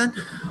first watch then?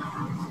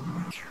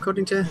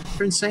 According to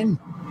Prince Zane?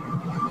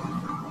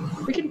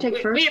 We can take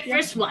first. We have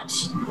first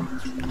watch.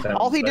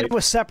 All he did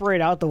was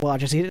separate out the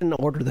watches. He didn't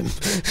order them.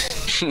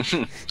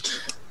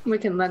 We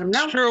can let him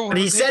know. True. But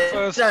he we'll said take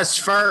first. us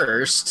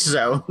first,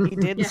 so... He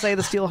did say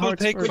the steel We'll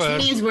hearts take first. first.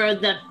 Which means we're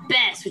the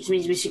best, which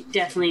means we should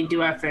definitely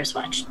do our first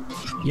watch.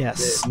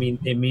 Yes.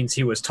 It means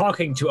he was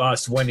talking to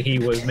us when he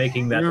was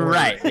making that order.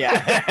 Right,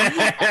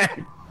 yeah.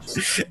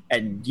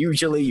 And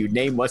usually you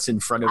name what's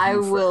in front of you I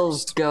will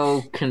first.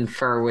 go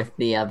confer with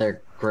the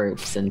other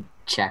groups and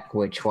check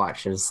which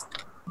watches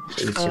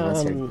each of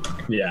us are.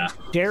 Yeah.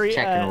 Jerry,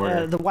 Check in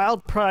order. the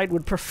Wild Pride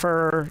would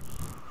prefer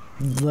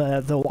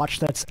the watch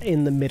that's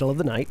in the middle of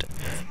the night,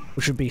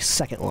 which would be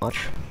second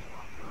watch.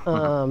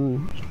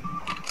 The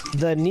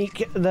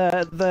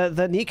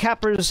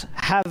kneecappers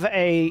have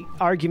a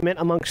argument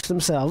amongst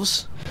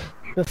themselves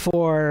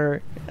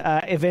before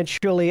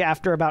eventually,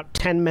 after about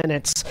 10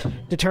 minutes,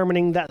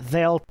 determining that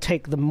they'll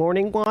take the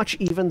morning watch,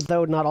 even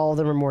though not all of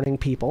them are morning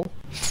people.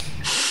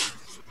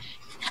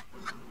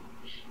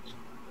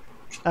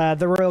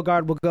 The Royal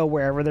Guard will go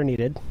wherever they're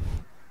needed.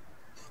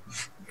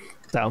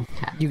 So,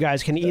 you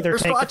guys can either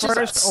First take watch the is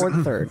first us. or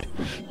the third.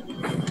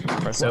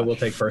 So we'll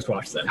take first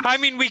watch then. I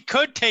mean, we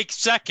could take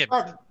second.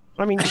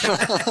 I mean,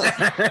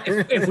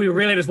 If we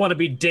really just want to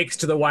be dicks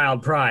to the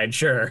Wild Pride,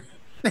 sure.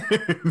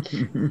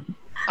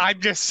 I'm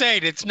just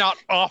saying it's not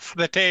off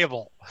the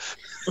table.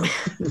 You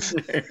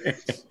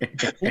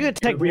could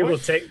take We will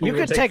take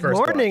first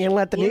morning watch. and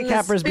let the In the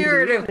kneecappers be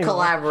spirit the of evening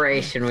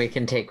collaboration, we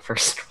can take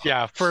first watch.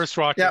 Yeah, first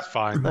watch Yep. is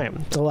fine. watch.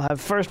 So we'll have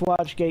first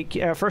watch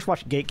gatekeepers,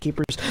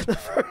 the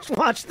first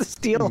watch the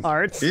Steel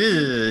Hearts.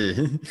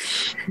 Ew.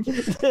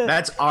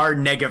 That's our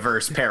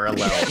Negaverse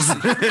parallels.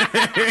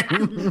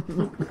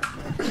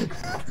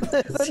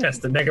 Yes,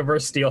 the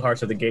Negaverse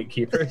Steelhearts are the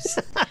gatekeepers.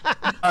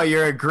 Oh,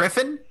 you're a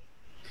griffin?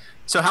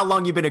 So how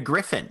long you been a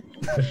griffin?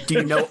 Do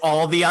you know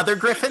all the other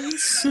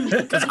griffins?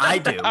 Because I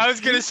do. I was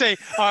gonna say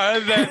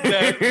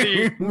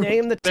the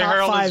Name the top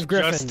Herald 5 is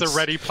Griffins. just the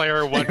Ready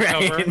Player One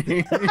cover.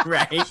 Right,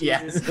 right,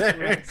 yes.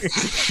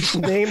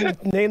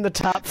 Name the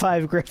top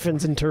 5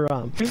 Griffins in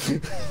Turam.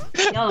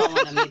 Y'all don't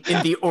want to meet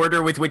In the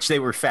order with which they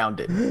were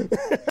founded.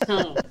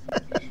 them.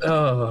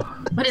 Oh,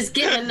 What is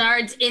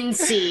Gitmenard's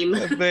inseam?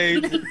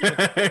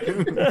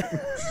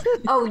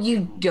 Oh,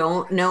 you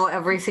don't know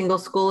every single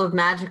school of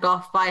magic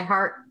off by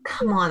heart?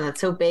 Come on,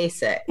 that's so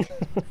basic.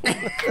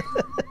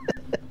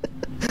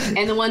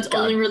 And the ones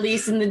only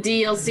released in the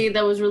DLC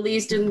that was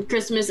released in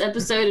Christmas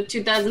episode of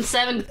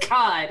 2007?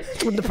 God.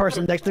 When the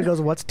person next to me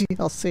goes, "What's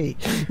DLC?"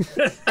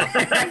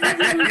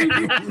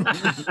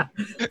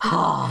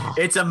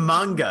 It's a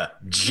manga.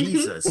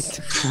 Jesus.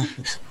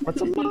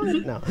 What's a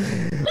mod? No.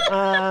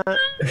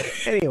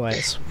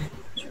 Anyways,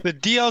 The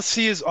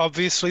DLC is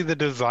obviously the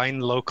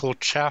Divine Local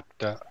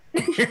chapter.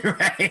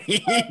 Right?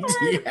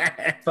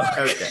 Yeah.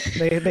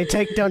 Okay. they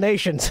take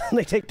donations.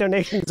 They take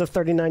donations of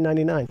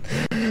 $39.99.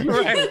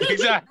 Right,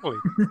 exactly.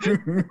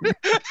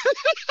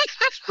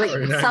 Wait,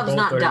 39 sub's gold,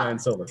 not 39 done.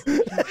 silver.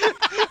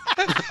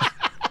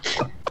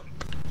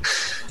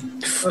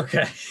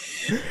 Okay.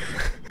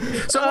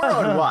 So we're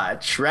on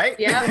watch, right?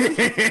 Yeah.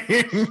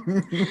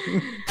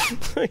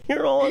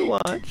 You're all on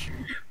watch.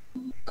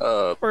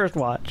 First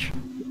watch.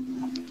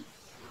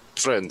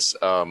 Friends,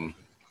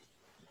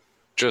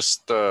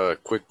 just a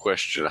quick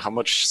question. How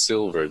much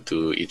silver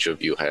do each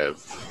of you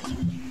have?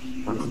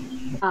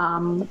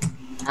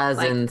 As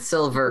in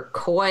silver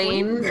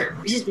coin.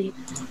 Excuse me.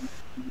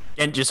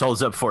 And just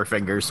holds up 4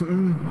 fingers.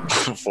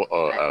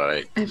 All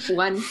right. I have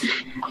 1.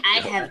 I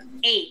have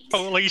 8.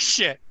 Holy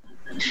shit.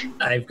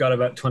 I've got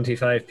about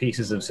 25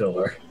 pieces of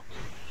silver.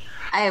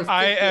 I have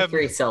I am-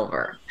 53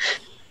 silver.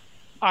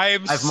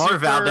 I'm I have more super,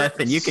 Valdeth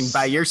than you can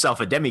buy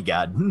yourself a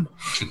demigod.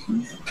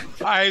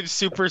 I'm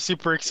super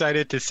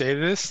excited to say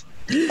this.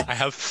 I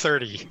have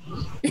 30.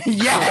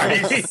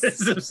 Yes!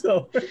 Pieces of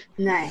silver.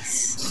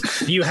 Nice.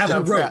 Do you have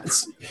a rope?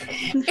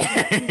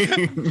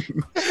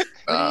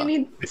 What do you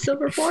need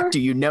silver for? Do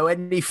you know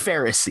any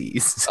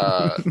Pharisees?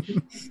 I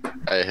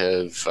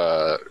have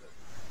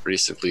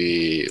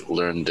recently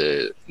learned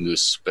a new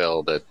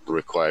spell that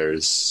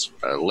requires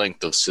a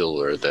length of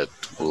silver that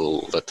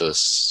will let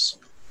us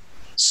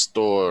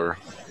store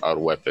our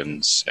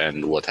weapons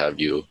and what have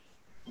you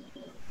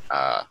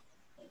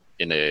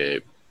in a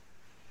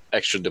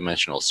extra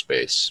dimensional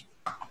space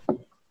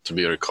to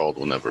be recalled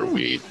whenever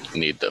we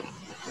need them.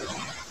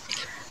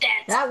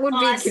 That's That would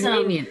awesome. be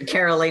convenient.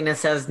 Carolina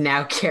says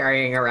now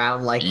carrying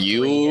around like 3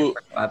 You-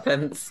 different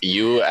weapons.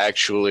 You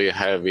actually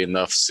have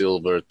enough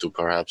silver to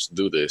perhaps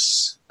do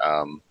this.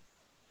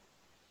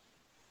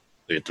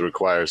 It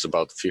requires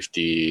about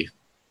 50,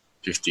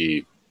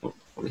 let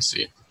me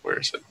see, where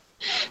is it?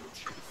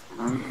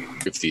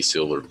 50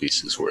 silver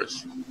pieces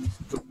worth.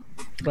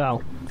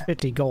 Well,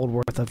 50 gold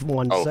worth of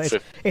one. Oh,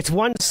 It's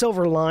one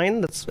silver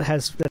line that's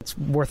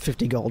worth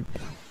 50 gold.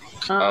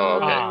 Oh,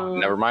 okay.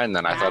 Never mind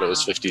then. I thought it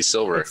was 50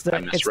 silver. It's I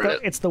the misread it.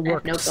 it's the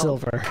worked no gold.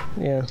 silver.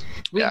 Yeah.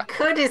 We Yeah.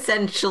 could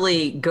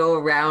essentially go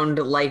around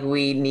like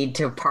we need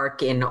to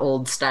park in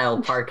old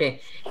style parking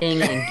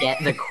and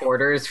get the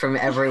quarters from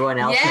everyone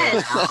else Yes.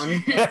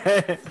 in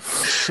town.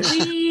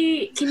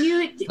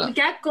 We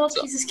got gold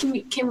pieces.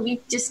 Can we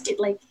just get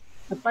like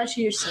a bunch of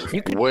your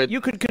silver?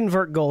 You could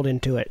convert gold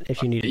into it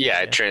if you needed.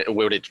 Yeah, to.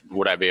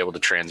 would I be able to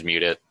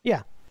transmute it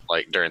Yeah.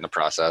 like during the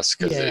process?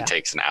 Because Yeah. it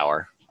takes an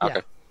hour. Yeah.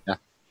 Okay. Yeah.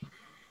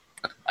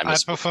 I I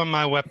miss prefer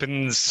my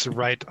weapons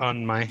right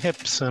on my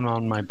hips and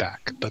on my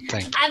back, but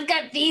thank you. I've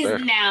got these There.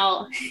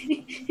 now.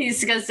 He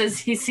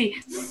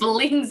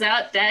flings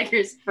out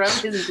daggers from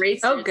his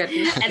bracer. Oh,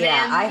 goodness. And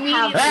Yeah, then I have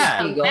immediately 50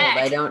 come gold. back.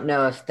 I don't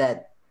know if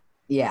that.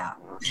 Yeah.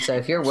 So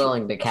if you're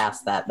willing to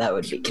cast that, that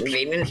would be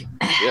convenient.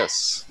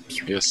 Yes.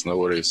 Yes, no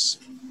worries.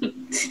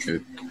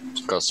 It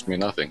costs me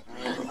nothing.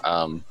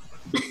 I'm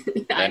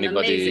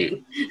Anybody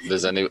amazing.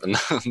 does any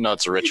no,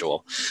 it's a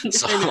ritual.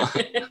 So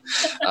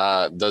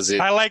does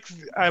it I like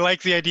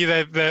the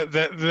idea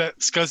that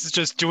Scuzz is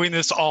just doing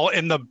this all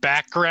in the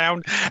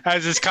background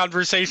as this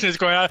conversation is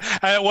going on.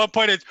 And at one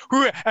point, it's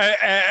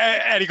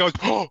and he goes,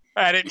 oh,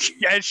 and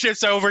it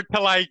shifts over to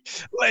like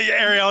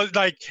Ariel,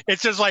 like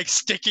it's just like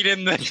sticking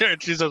in the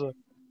church. She's just like,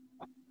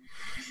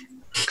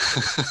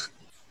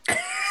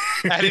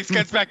 and he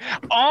gets back,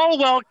 all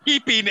while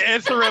keeping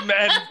Ithram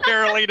and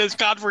Carolina's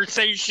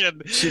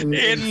conversation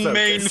in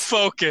main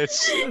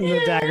focus. And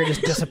the dagger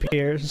just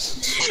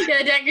disappears.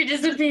 Yeah, dagger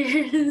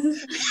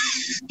disappears.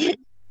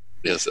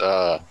 yes,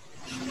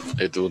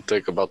 It will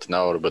take about an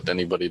hour, but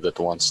anybody that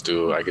wants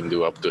to, I can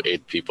do up to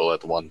 8 people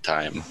at one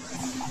time.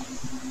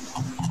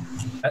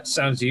 That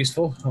sounds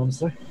useful,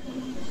 honestly.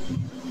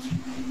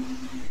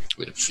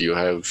 If you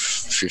have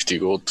 50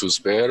 gold to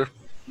spare,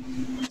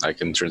 I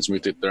can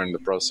transmute it during the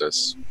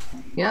process.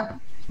 Yeah,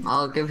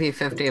 I'll give you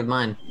 50 of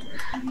mine.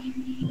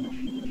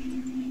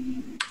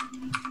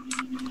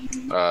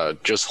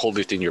 Just hold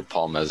it in your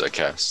palm as I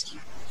cast.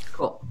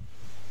 Cool.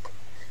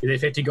 Is it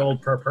 50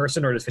 gold per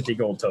person, or is 50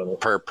 gold total?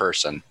 Per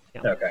person.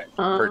 Okay.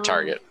 Per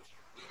target.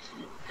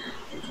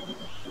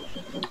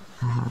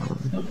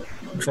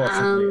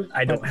 Unfortunately,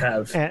 I don't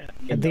have...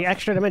 The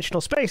extra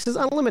dimensional space is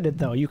unlimited,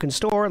 though. You can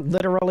store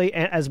literally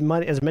as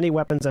many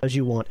weapons as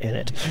you want in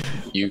it.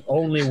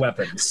 Only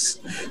weapons.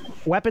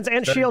 Weapons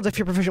and shields if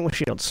you're proficient with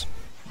shields.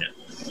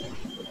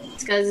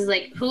 Scuzz is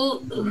like,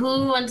 who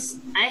wants?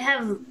 I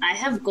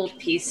have gold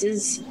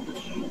pieces,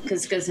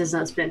 because Scuzz has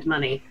not spent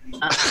money.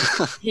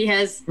 He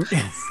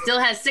still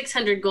has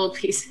 600 gold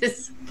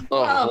pieces.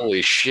 Oh,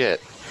 holy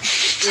shit!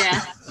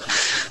 Yeah.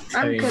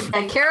 I'm good.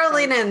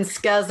 Carolina and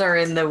Scuzz are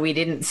in the we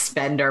didn't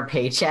spend our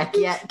paycheck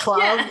yet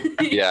club.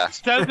 Yeah.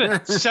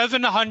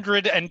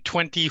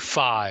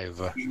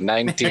 725.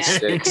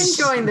 96.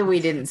 Enjoying the we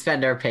didn't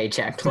spend our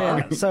paycheck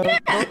club. Yeah, so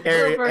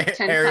Over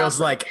 10,000. Ariel's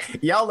like,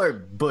 y'all are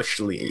Bush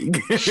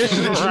League. right?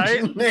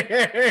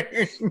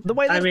 the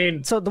way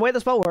the way the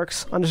spell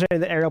works,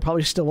 understanding that Ariel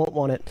probably still won't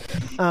want it.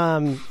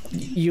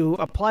 You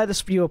apply the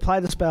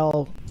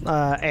spell,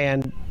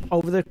 and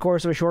over the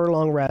course of a short or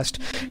long rest,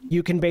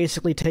 you can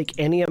basically take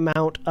any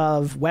amount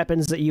of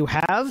weapons that you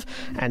have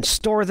and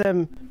store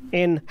them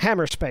in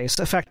hammer space,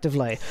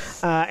 effectively.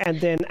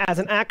 And then, as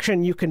an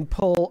action, you can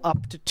pull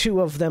up to 2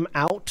 of them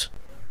out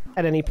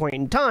at any point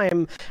in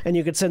time, and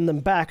you could send them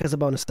back as a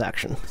bonus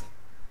action.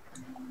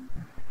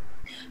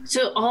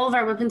 So all of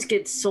our weapons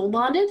get soul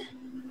bonded,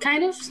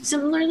 kind of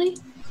similarly.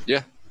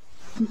 Yeah.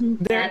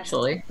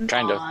 Actually,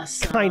 Kind of.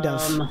 Awesome. Kind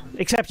of.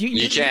 Except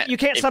you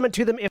can't summon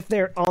to them if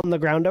they're on the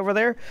ground over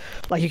there.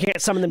 Like, you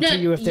can't summon them to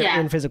you if they're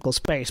in physical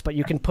space, but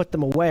you can put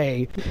them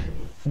away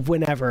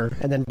whenever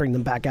and then bring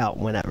them back out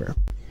whenever.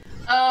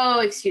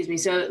 Oh, excuse me.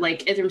 So,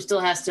 like, Ithram still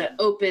has to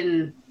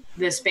open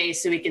the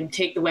space so we can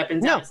take the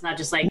weapons out. It's not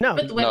just like,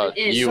 put the weapon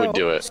in. You would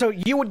do it. So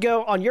you would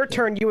go, on your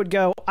turn, you would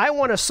go, I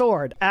want a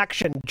sword.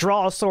 Action.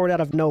 Draw a sword out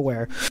of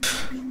nowhere.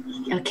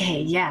 Okay,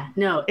 yeah.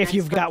 No. If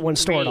you've got one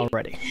stored great.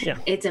 already. Yeah.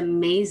 It's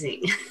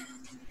amazing.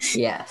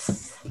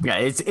 yes. Yeah,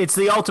 it's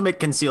the ultimate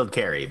concealed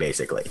carry,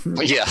 basically.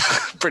 Yeah,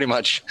 pretty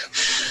much.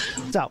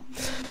 So,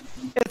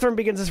 Ithram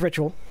begins his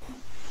ritual.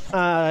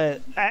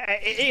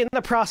 In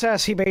the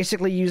process, he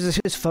basically uses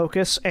his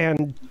focus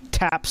and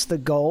taps the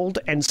gold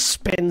and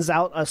spins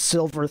out a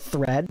silver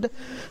thread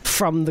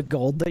from the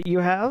gold that you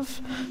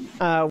have,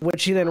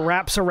 which he then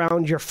wraps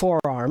around your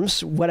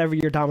forearms, whatever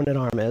your dominant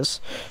arm is,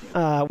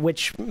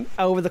 which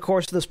over the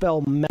course of the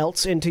spell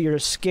melts into your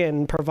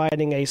skin,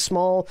 providing a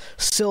small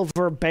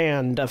silver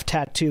band of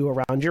tattoo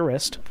around your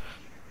wrist.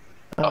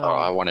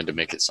 I wanted to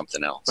make it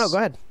something else. Oh, go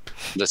ahead.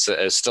 This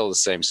is still the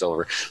same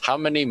silver. How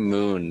many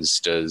moons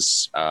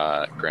does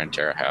Gran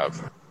Terra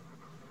have?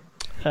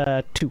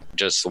 2.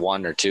 Just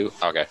 1 or 2?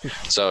 Okay.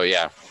 So,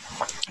 yeah.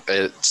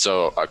 The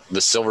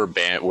silver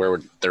band,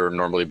 where there would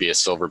normally be a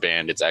silver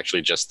band, it's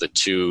actually just the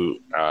 2,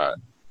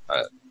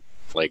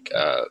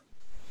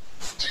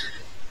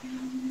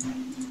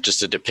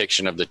 just a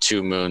depiction of the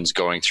 2 moons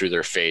going through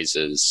their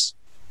phases.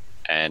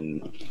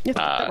 And, Yeah,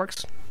 that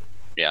works.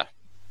 Yeah.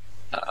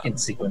 In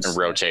sequence. And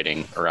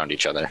rotating around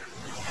each other.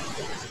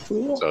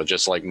 So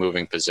just like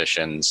moving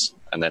positions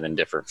and then in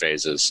different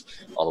phases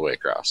all the way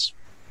across.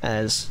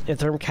 As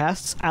Ithram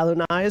casts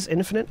Alunai's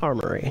Infinite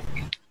Armory.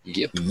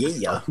 Yep.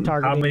 Yeah.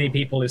 Targeting... How many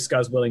people is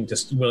Scuzz willing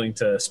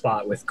to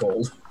spot with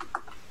gold?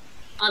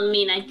 I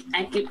mean,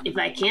 I could, if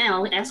I can,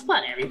 I'll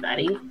spot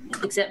everybody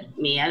except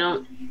me.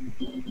 I'm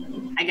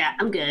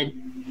good,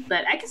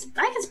 but I can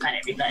spot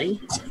everybody.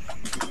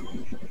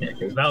 Yeah,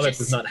 because Valdez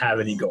does not have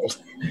any gold.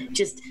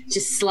 Just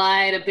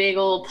slide a big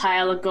old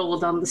pile of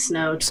gold on the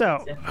snow.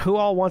 So, who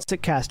all wants to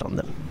cast on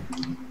them?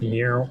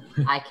 Yeah.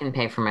 I can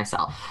pay for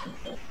myself.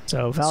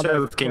 So, Valdez,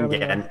 So can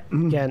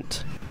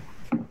Gent.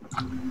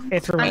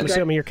 Ithram, I'm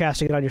assuming you're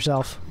casting it on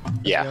yourself.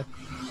 Yeah.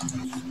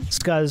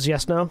 Scuzz,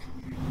 yes, no?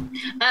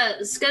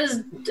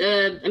 Scuzz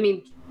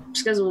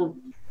will.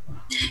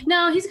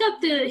 No, he's got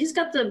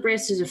the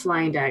braces of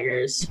flying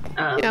daggers.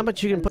 Yeah,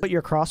 but you can put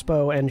your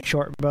crossbow and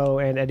short bow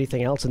and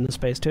anything else in the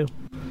space too.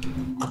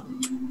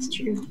 It's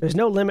true. There's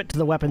no limit to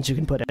the weapons you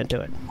can put into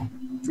it.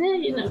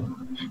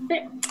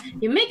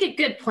 You make a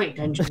good point,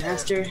 Dungeon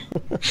Master.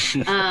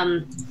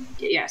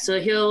 Yeah, so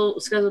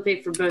Scuzz will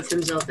pay for both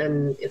himself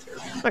and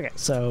Ithram. Okay,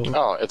 so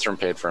Ithram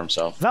paid for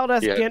himself.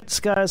 Valdez, Yeah. Gent,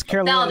 Scuzz,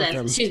 Carolina, Valdez,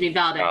 Ithram. excuse me,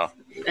 Valdez. Oh,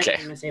 That's okay.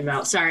 what I'm gonna say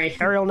Val. Sorry.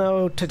 Ariel,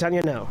 no.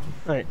 Titania, no.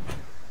 All right.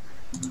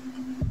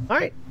 All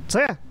right. So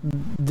yeah,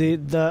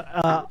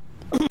 the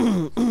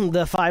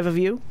 5 of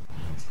you.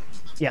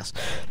 Yes,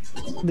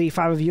 the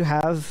 5 of you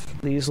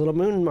have these little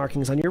moon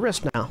markings on your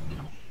wrist now.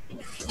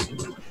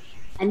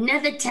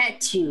 Another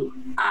tattoo.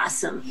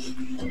 Awesome.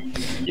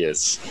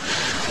 Yes.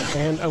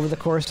 And over the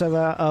course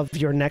of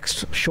your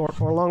next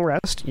short or long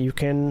rest, you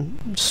can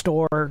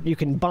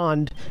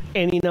bond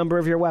any number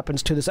of your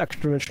weapons to this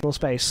extra-dimensional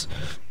space,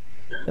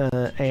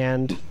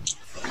 and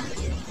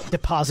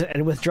deposit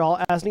and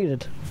withdraw as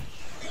needed.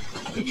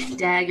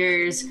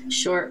 Daggers,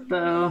 short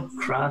bow,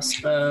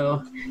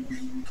 crossbow,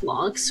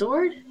 long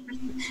sword?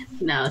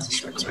 No, it's a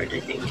short sword, I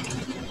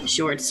think.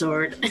 Short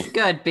sword.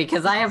 Good,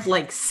 because I have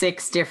like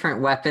 6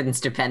 different weapons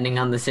depending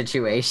on the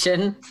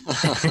situation.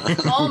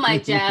 All my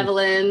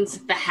javelins,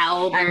 the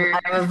halberd.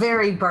 I'm a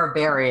very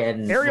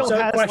barbarian. Ariel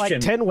So, has question.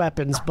 like 10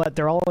 weapons, but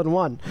they're all in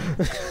one.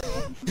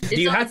 Do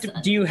you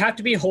have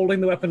to be holding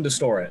the weapon to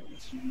store it?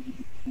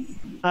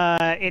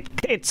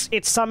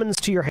 It summons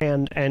to your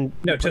hand and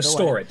No, to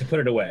store it, to put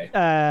it away.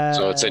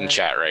 So it's in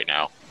chat right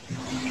now.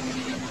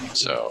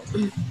 So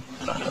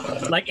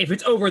Like, if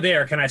it's over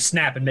there, can I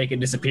snap and make it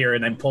disappear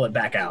and then pull it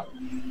back out?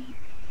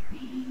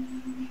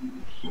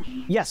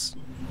 Yes.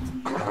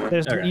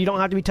 Okay. You don't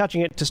have to be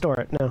touching it to store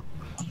it. No.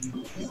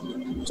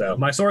 So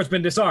my sword's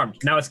been disarmed.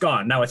 Now it's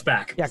gone. Now it's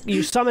back. Yeah,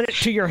 you summon it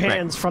to your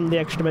hands from the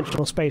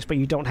extra-dimensional space, but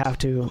you don't have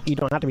to. You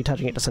don't have to be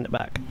touching it to send it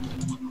back.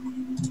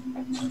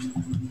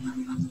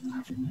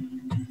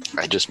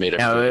 I just made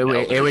No, it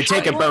would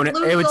take a bonus.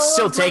 It would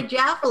still take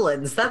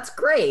javelins. That's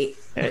great.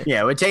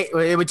 Yeah,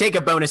 it would take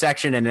a bonus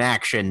action and an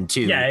action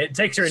to Yeah, it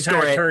takes your store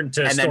entire it turn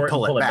to and then store it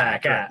and pull it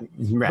back. Right.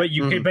 Right. But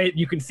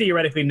you can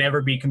theoretically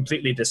never be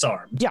completely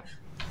disarmed. Yeah.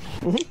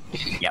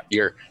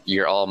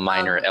 You're all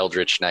minor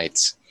Eldritch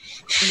Knights.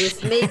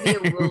 This may be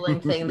a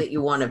ruling thing that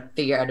you want to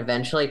figure out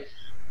eventually.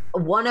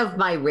 One of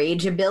my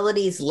rage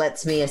abilities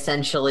lets me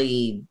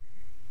essentially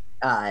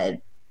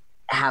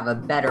have a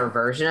better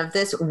version of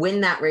this.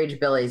 When that rage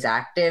ability is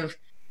active,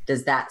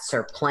 does that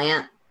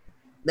supplant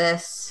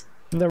this?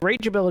 The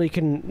rage ability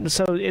can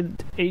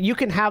you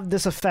can have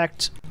this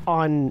effect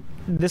on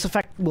this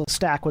effect will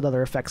stack with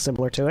other effects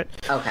similar to it.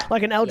 Okay.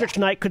 Like an Eldritch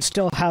Knight could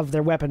still have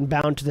their weapon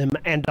bound to them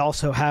and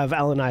also have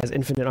Alanai's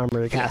infinite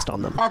armor to cast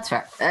on them. That's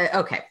fair.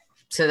 Okay.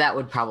 So that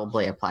would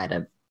probably apply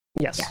to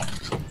Yes.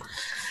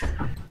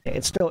 It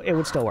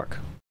would still work.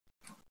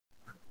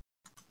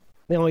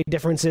 The only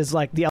difference is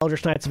like the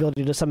Eldritch Knight's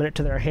ability to summon it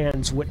to their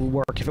hands wouldn't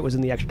work if it was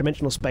in the extra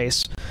dimensional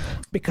space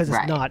because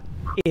it's not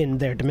in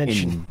their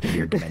dimension. in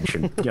your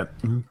dimension. Yep.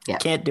 Yep.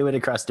 Can't do it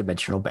across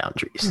dimensional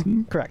boundaries.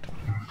 Correct.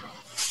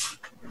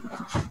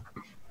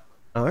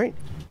 All right.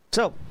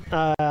 So,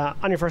 on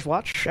your first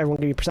watch, everyone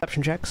give me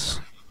perception checks.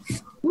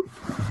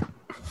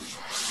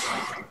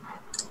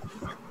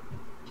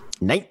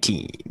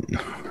 19.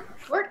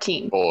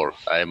 14. Or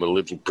I'm a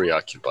little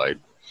preoccupied.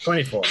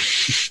 24.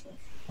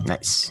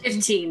 Nice.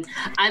 15.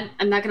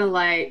 I'm not gonna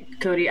lie,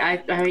 Cody.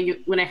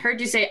 When I heard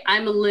you say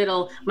I'm a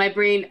little, my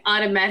brain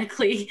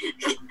automatically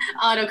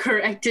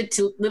auto-corrected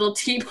to little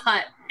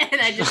teapot, and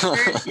I just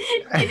heard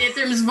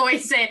Ithrim's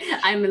voice say,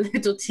 "I'm a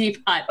little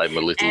teapot." I'm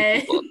a little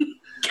And-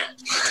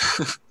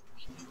 teapot.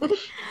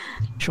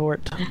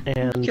 Short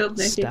and Killed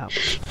Nikki. stout.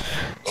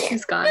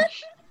 He's gone.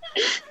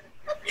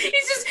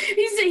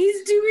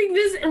 He's doing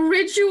this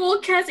ritual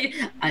casting.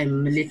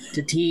 I'm a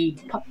little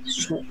teapot.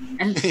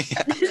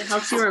 It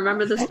helps you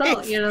remember the spell,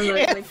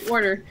 like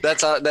order.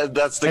 That's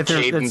the It's-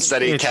 cadence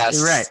that he it's-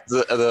 casts right.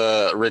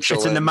 the ritual.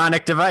 It's a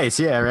mnemonic device.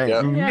 Yeah, right.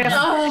 Yep.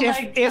 Mhm.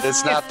 Yeah.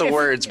 It's not the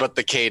words, but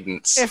the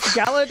cadence. If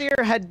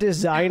Galadir had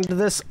designed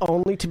this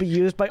only to be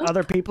used by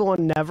other people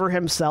and never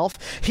himself,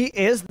 he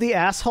is the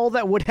asshole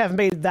that would have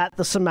made that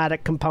the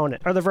somatic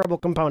component or the verbal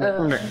component.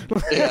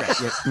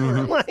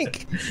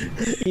 Like,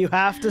 you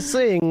have to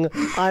sing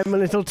 "I'm a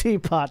little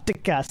teapot" to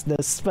cast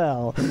this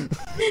spell.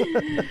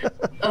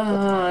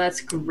 Oh,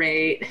 that's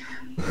great.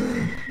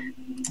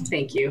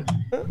 Thank you.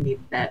 Need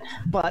that.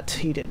 But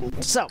he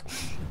didn't. So,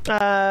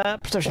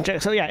 perception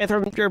check. So yeah,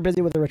 Ithrim, you're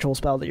busy with the ritual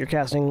spell that you're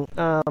casting.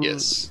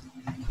 Yes.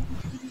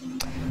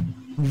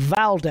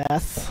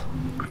 Valdeth,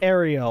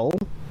 Ariel,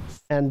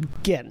 and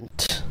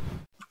Gent,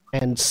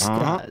 and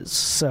Skuz.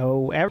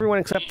 So everyone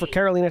except for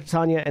Carolina,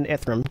 Titania, and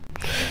Ithrim.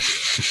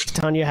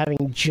 Titania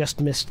having just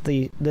missed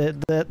the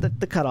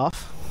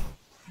cutoff.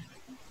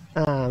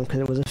 Because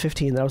it was a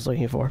 15 that I was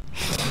looking for.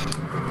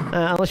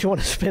 Unless you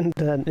want to spend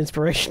an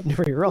inspiration to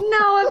reroll.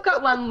 No, I've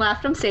got one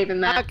left. I'm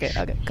saving that. Okay,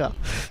 cool.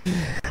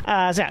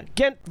 So yeah,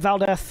 Gent,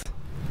 Valdeth,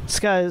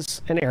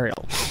 Skuz, and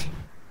Ariel.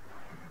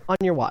 On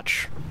your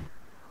watch.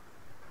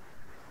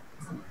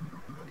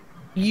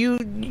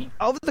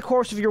 Over the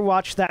course of your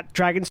watch, that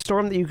dragon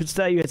storm that you had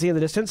seen in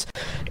the distance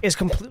is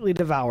completely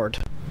devoured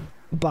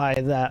by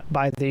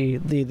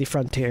the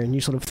frontier, and you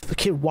sort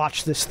of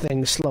watch this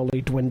thing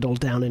slowly dwindle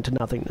down into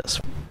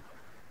nothingness.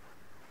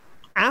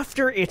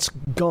 After it's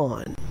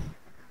gone,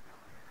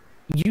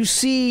 you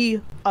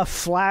see a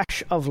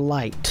flash of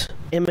light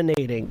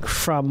emanating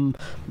from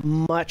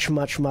much,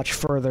 much, much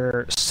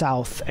further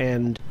south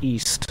and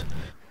east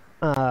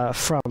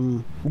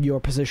from your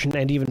position,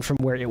 and even from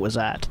where it was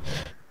at.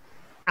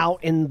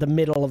 Out in the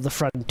middle of the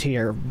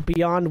frontier,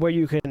 beyond where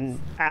you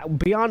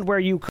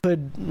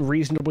could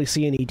reasonably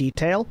see any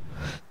detail,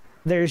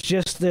 there's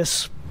just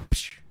this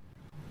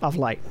of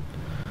light.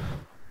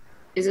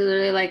 Is it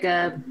really like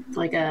a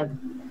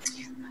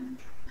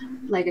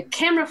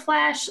camera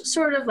flash,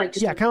 sort of like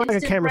just Yeah, kind of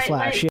like a camera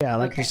flash. light? Yeah,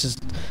 like Okay. it's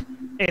just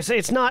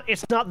it's not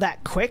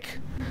that quick,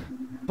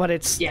 but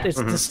it's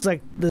this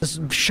like this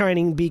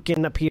shining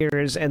beacon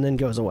appears and then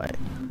goes away.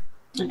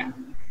 Okay.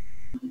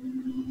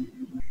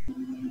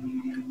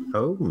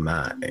 Oh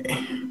my.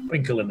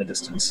 Twinkle in the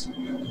distance.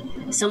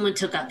 Someone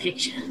took a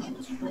picture.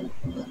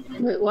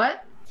 Wait,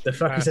 what? The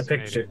fuck is a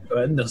picture?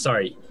 No,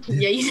 sorry.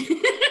 Yeah.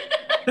 You...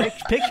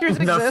 Pictures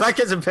The exist. fuck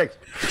is a picture?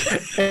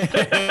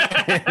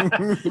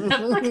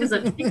 the fuck is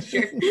a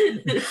picture?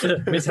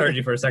 Misheard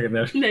you for a second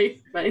there. No, you're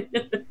fine.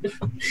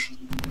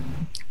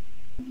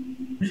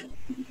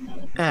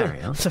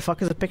 Ariel. The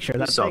fuck is a picture?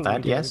 That Saw thing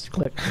that, you yes.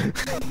 Click.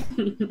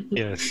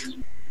 Yes.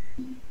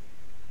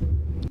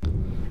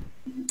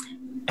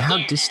 How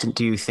distant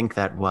do you think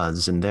that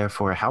was, and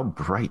therefore how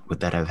bright would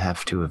that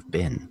have to have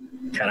been?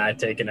 Can I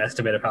take an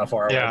estimate of how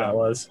far away Yeah. that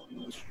was?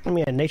 Give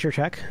me a nature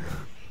check.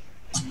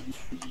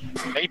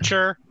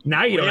 Nature.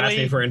 Now you don't ask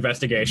Really? me for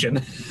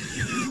investigation.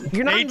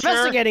 You're not Nature.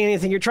 investigating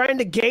anything. You're trying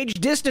to gauge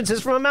distances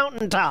from a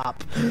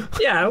mountaintop.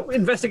 Yeah,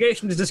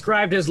 investigation is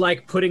described as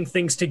like putting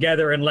things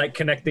together and like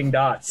connecting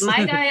dots.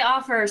 Might I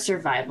offer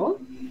survival?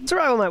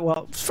 Survival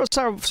might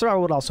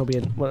survival would also be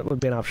would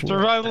be an option.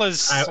 Survival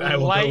is I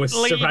will go with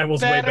slightly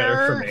survival's way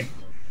better for me.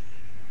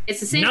 It's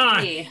the same Nah.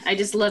 for me. I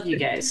just love you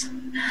guys.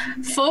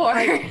 4.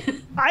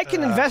 I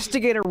can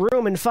investigate a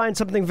room and find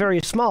something very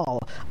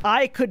small.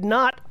 I could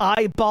not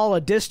eyeball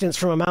a distance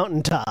from a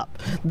mountaintop.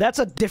 That's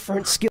a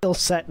different skill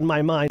set in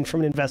my mind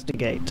from an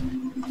investigate.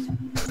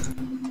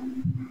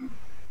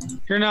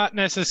 You're not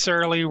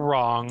necessarily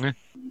wrong.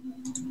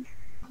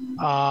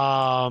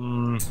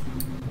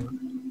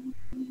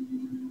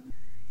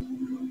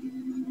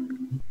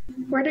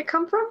 Where'd it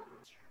come from?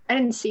 I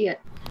didn't see it.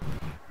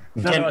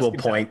 Gent no, will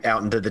it's- point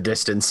out into the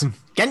distance.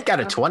 Gent got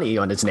a 20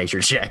 on his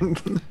nature check.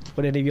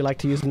 Would any of you like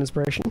to use an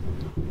inspiration?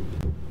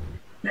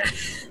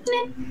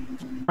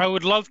 I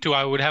would love to.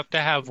 I would have to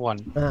have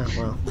one. Ah,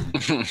 well.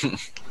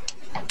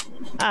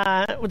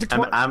 With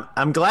the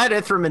I'm glad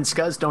Ithram and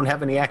Scuzz don't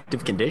have any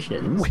active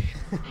conditions.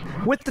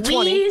 with the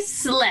 20, We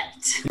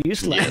slept. you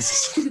slept.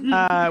 Yes.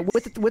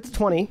 With the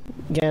 20,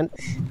 again,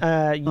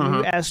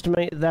 you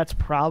estimate that's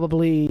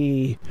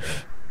probably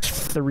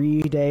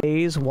 3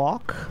 days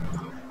walk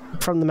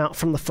from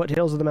the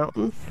foothills of the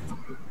mountain.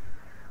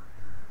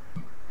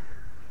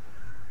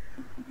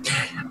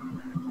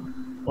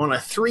 On a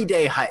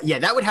 3-day hike, yeah,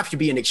 that would have to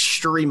be an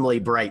extremely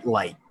bright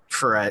light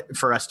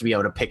for us to be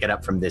able to pick it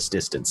up from this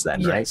distance.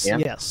 Then, right? Yes, Yeah.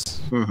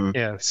 yes.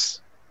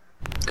 Yes.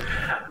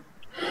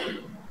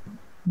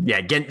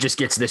 Yeah. Gent just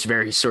gets this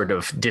very sort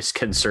of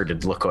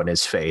disconcerted look on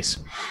his face.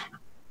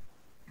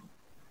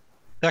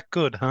 That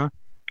good, huh?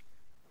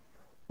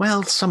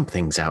 Well,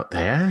 something's out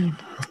there.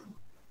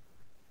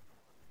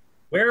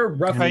 Where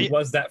roughly Hey.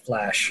 was that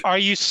flash? Are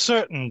you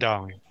certain,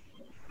 darling?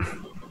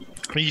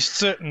 Are you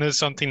certain there's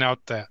something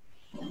out there?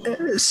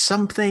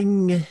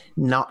 Something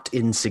not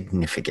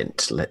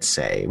insignificant, let's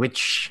say,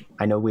 which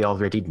I know we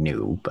already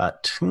knew,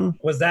 but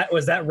Was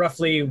that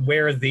roughly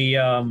where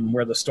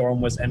the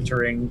storm was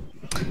entering?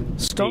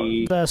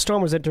 The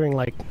storm was entering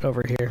like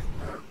over here.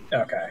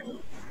 Okay.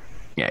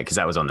 yeah, because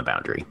that was on the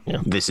boundary.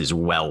 Yeah. This is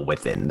well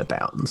within the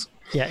bounds.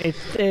 Yeah,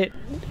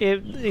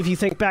 if you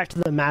think back to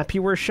the map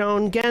you were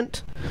shown,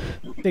 Ghent,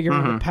 figure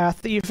the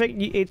path that you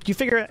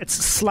figure it's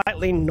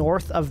slightly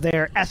north of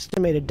their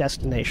estimated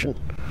destination.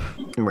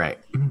 Right.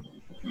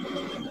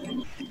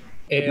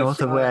 If,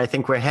 North of where I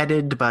think we're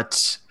headed,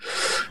 but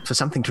for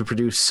something to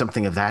produce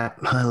something of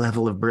that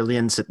level of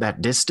brilliance at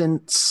that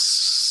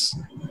distance,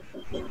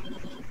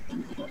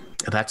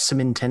 that's some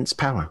intense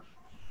power.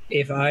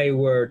 if I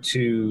were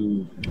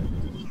to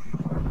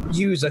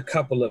use a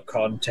couple of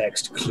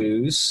context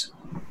clues,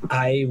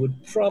 I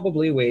would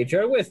probably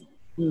wager, with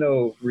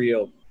no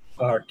real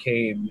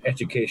arcane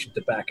education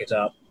to back it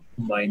up,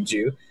 mind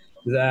you,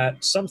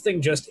 that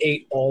something just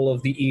ate all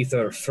of the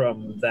ether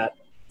from that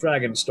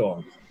dragon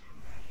storm.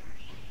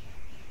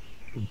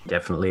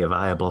 Definitely a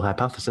viable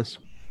hypothesis.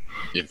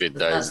 If it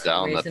dies That's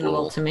down, that reasonable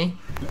will to me.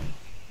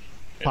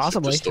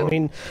 Possibly. I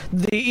mean,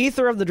 the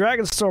ether of the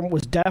dragon storm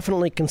was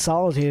definitely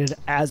consolidated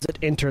as it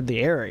entered the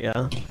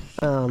area.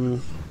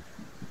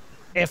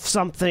 If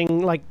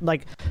something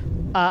like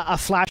a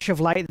flash of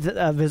light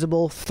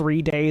visible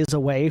 3 days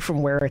away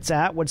from where it's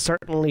at would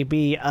certainly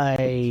be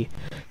a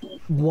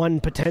one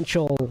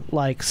potential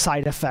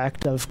side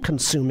effect of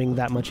consuming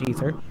that much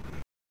ether.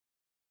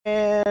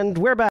 And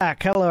we're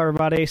back. Hello,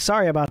 everybody.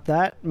 Sorry about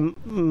that.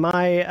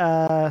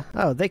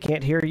 They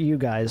can't hear you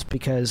guys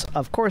because,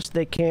 of course,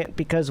 they can't.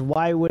 Because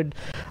why would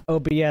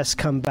OBS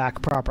come back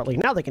properly?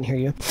 Now they can hear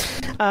you.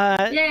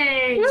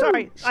 Yay!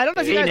 Sorry, I don't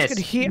know if you guys Venus. could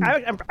hear.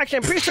 I'm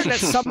pretty certain at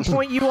some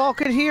point you all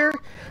could hear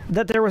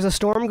that there was a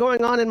storm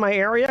going on in my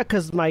area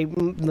because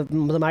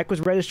the mic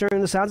was registering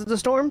the sounds of the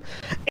storm.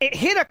 It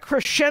hit a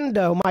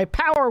crescendo. My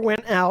power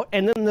went out,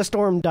 and then the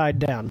storm died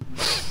down.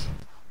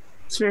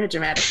 It's very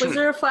dramatic. Was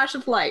there a flash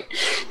of light?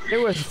 It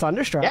was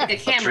thunderstruck. Yeah. Like a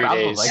camera.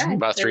 Three days, Yeah,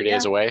 about there 3 we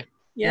days go. away.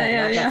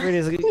 Yeah. 3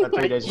 days ago.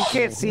 3 days You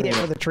can't see it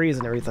with the trees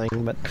and everything,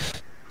 but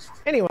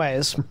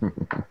anyways,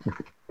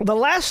 the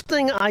last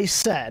thing I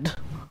said,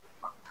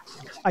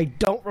 I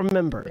don't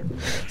remember.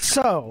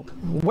 So,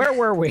 where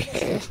were we?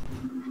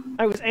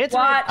 I was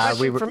answering a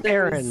question from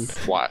Aaron.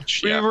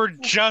 Watch. We Yeah. were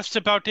just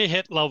about to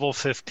hit level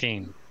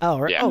 15. Oh,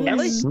 right. Yeah. Oh,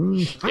 really?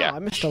 Yeah. Wow, I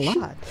missed a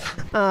lot.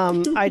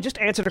 I just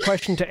answered a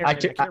question to Aaron. I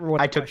can't remember what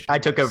the I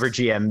question took was. over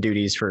GM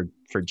duties for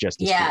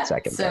just a split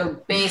second. So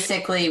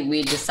basically,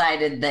 we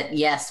decided that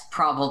yes,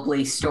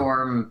 probably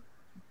Storm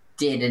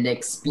did an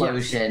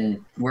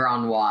explosion. We're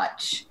on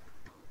watch.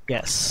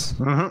 Yes.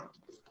 Mhm.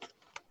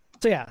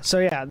 So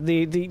yeah,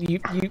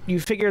 you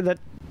figure that,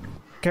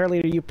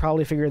 Carolina, you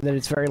probably figured that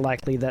it's very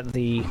likely that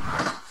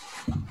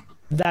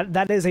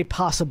that is a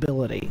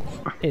possibility.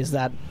 Is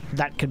that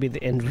could be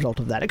the end result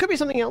of that? It could be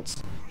something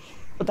else,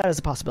 but that is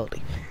a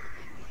possibility.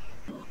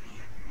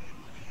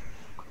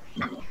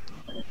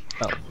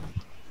 Oh.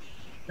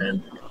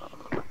 And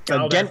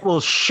Gent will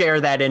share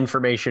that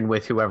information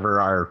with whoever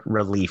our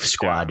relief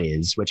squad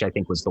is, which I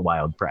think was the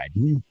Wild Pride.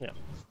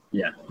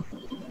 yeah.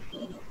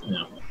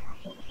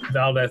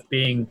 Valdeth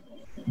being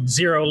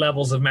 0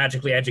 levels of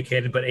magically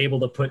educated, but able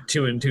to put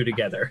 2 and 2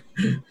 together.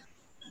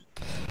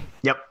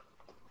 Yep.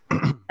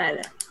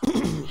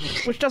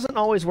 Which doesn't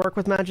always work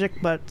with magic,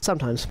 but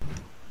sometimes.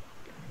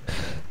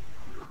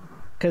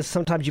 Because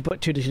sometimes you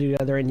put 2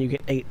 together and you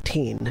get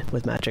 18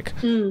 with magic.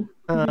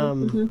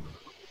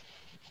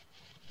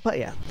 But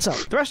yeah, so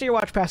the rest of your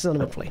watch passes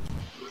uneventfully.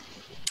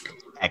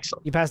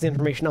 Excellent. You pass the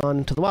information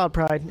on to the Wild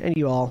Pride, and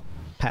you all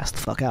pass the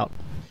fuck out.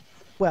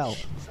 Well,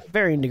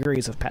 varying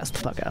degrees of pass the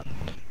fuck out.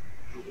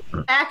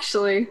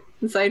 Actually,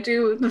 since I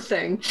do the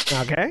thing,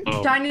 Okay.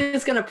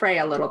 Tanya's gonna pray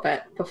a little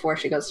bit before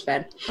she goes to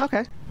bed.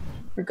 Okay.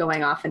 We're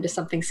going off into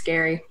something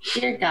scary.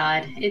 Dear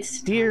God,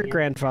 it's Dear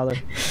grandfather.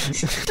 Yeah,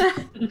 she's Dear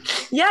gonna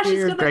go stare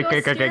at the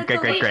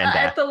great-great-great-great-granddad.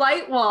 at the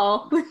light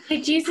wall. Hey,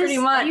 Jesus, Pretty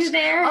much. are you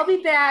there? I'll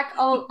be back.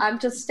 I'm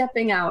just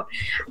stepping out.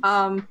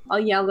 I'll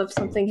yell if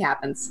something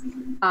happens.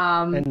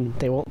 And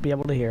they won't be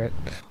able to hear it.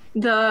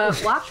 The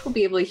watch will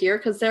be able to hear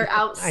because they're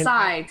outside.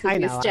 I Because we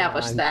know,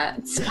 established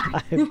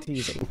that. I'm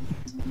teasing.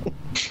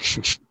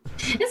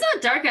 It's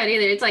not dark out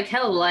either. It's like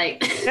hell of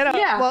light.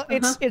 Yeah, Well,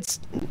 it's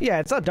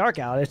not dark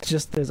out. It's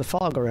just there's a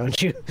fog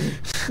around you.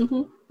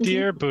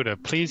 Dear Buddha,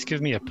 please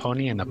give me a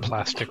pony and a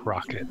plastic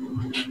rocket.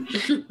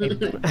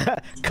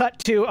 Cut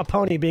to a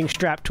pony being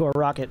strapped to a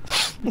rocket.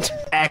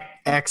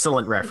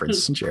 Excellent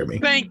reference, Jeremy.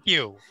 Thank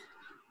you.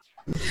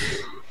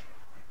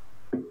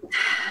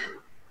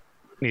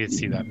 Need to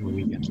see that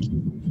movie again.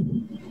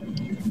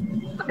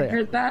 I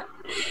heard that.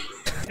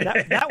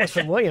 That was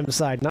from William's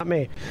side, not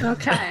me.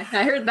 Okay,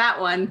 I heard that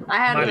one. I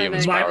had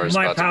William's it. power's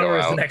My about to go power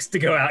is the out. next to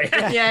go out.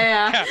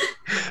 Yeah.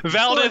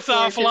 Valdez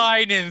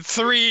offline in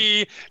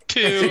 3,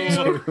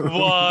 2,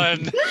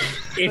 1.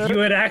 If you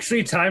had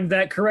actually timed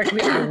that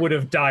correctly, I would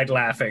have died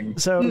laughing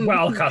So,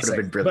 while cussing.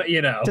 brilliant. But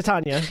you know,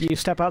 Titania, you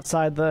step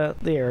outside the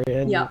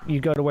area and Yeah. you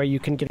go to where you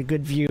can get a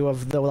good view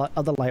of the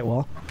light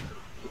wall.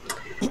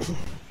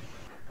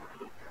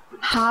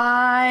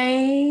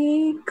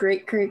 Hi,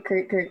 great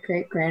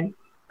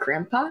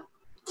grandpa.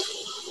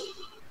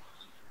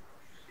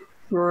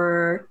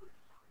 You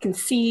can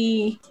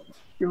see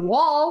your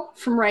wall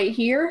from right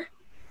here.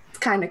 It's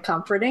kind of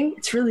comforting.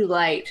 It's really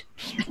light.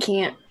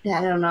 I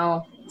don't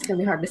know. It's gonna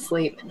be hard to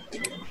sleep.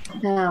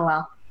 Oh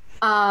well.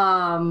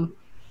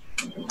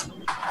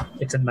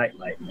 it's a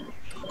nightlight.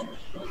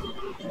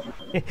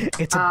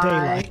 It's a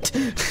daylight.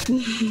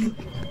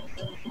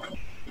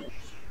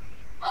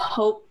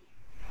 Hope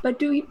but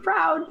do you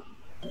proud.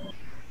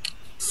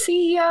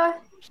 See ya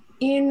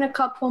in a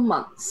couple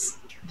months.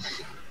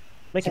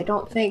 Make I it,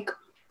 don't think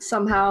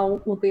somehow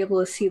we'll be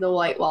able to see the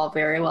white wall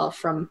very well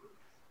from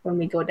when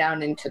we go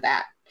down into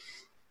that.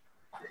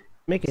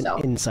 make an so.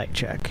 insight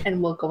check.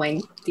 And we're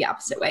going the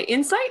opposite way.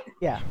 Insight?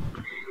 Yeah.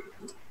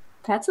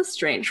 That's a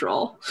strange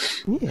roll.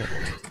 Yeah.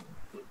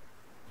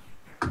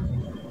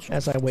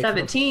 As I wait.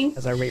 17.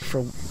 As I wait.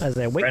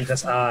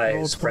 Prentice for eyes.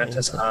 rolls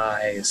Prentice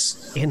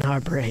eyes. in our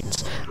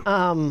brains.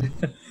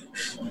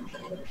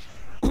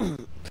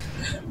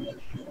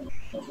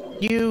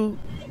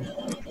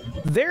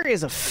 There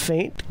is a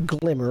faint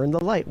glimmer in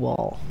the light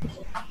wall,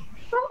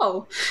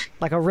 Oh,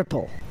 like a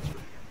ripple.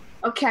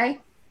 okay.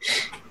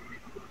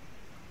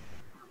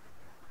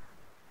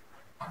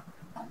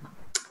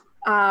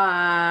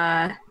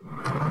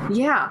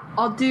 Yeah,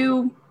 I'll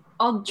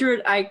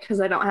druid because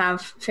I don't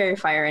have fairy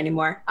fire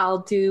anymore. I'll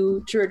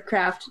do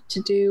druidcraft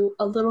to do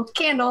a little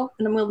candle,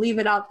 and I'm gonna leave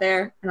it out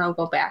there, and I'll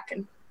go back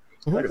and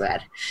go to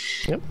bed.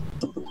 Yep.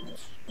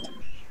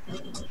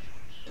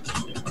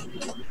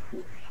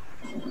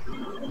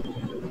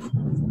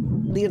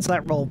 The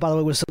insight roll, by the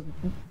way, was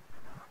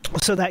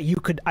so that you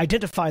could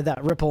identify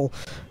that ripple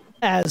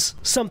as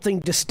something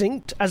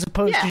distinct as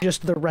opposed to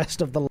just the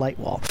rest of the light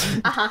wall.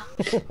 I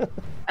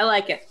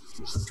like it.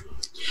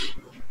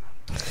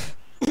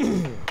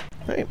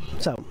 Right.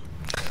 So,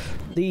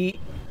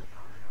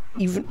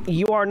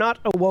 you are not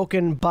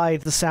awoken by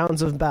the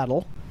sounds of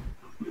battle.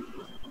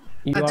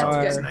 You That's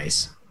are good.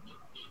 Nice.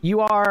 You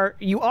are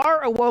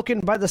awoken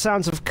by the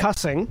sounds of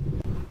cussing.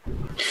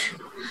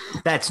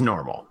 That's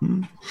normal.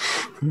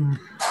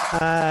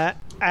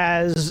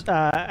 As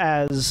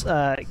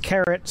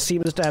Carrot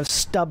seems to have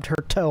stubbed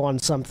her toe on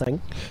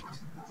something,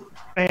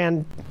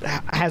 and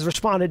has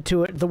responded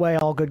to it the way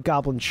all good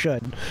goblins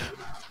should,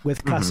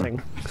 with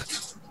cussing.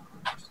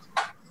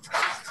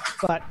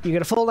 But you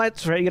get a full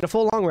night's rest. You get a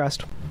full long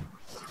rest.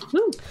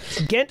 Woo.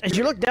 Gent, as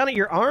you look down at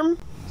your arm,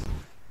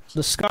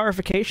 the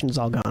scarification's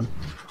all gone.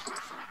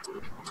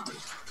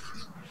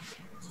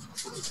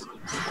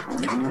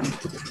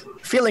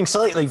 Feeling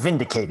slightly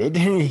vindicated,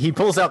 he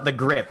pulls out the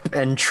grip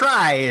and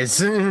tries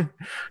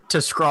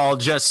to scrawl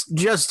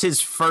just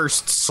his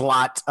first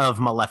slot of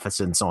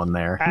maleficence on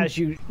there. As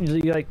you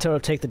like sort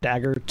of take the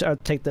dagger,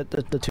 take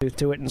the tooth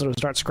to it, and sort of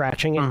start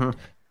scratching it,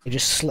 it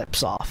just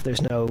slips off. It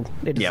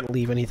doesn't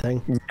leave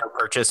anything. No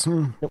purchase.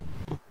 Nope.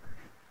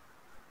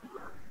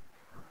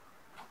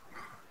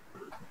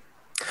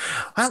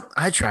 Well,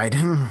 I tried.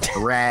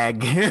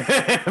 Rag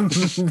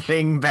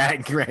thing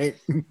back, right?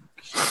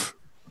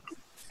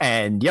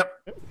 And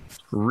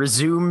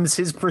resumes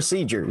his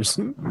procedures.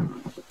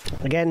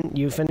 Again,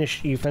 you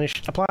finish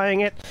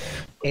applying it.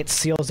 It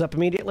seals up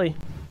immediately.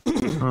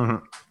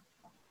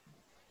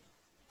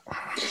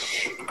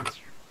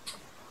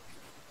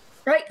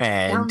 Right.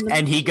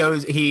 And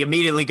he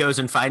immediately goes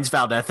and finds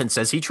Valdeth and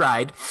says he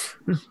tried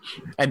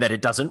and that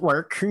it doesn't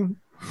work.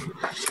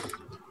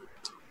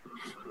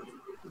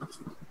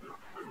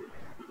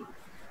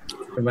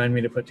 Remind me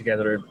to put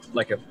together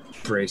like a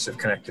brace of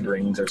connected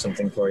rings or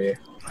something for you.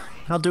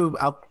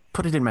 I'll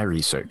put it in my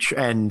research.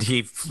 And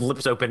he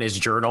flips open his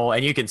journal,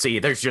 and you can see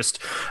there's just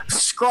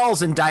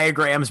scrawls and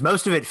diagrams,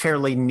 most of it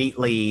fairly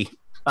neatly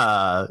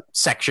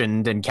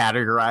sectioned and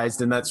categorized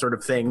and that sort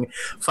of thing.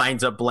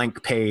 Finds a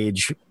blank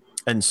page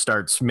and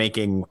starts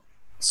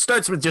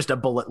with just a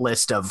bullet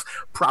list of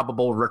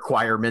probable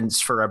requirements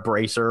for a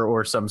bracer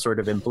or some sort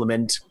of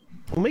implement.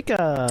 We'll make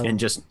an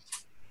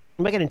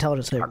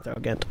intelligence saving throw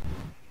again.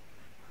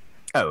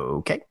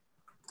 Okay.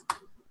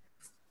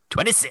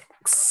 26.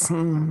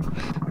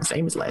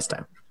 Same as last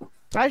time.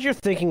 As you're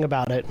thinking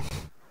about it,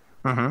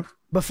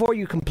 before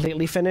you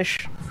completely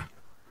finish,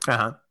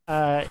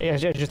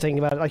 as you're thinking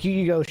about it, like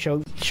you go show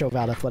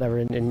Valdeth, whatever,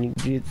 and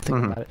you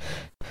think about it.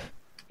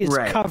 It's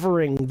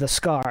covering the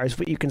scars,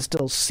 but you can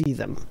still see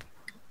them.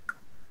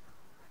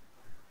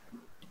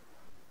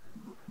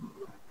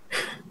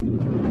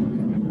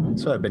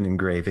 So I've been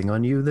engraving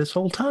on you this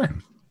whole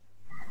time.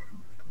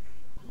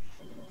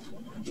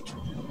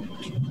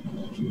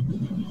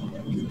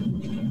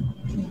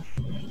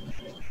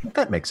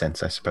 That makes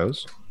sense, I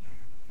suppose.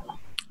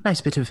 Nice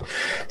bit of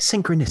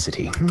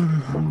synchronicity.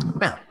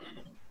 Well.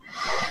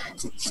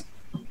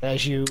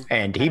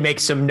 And he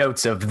makes some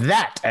notes of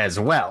that as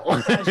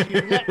well.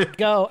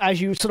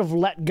 As you sort of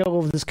let go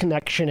of this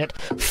connection, it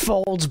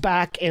folds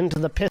back into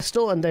the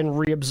pistol and then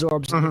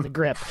reabsorbs into the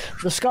grip.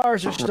 The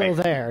scars are still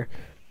there.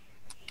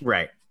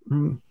 Right.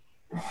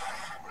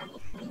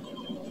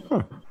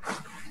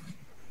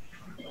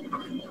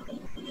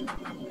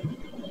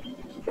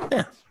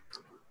 Yeah.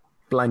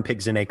 Blind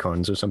pigs and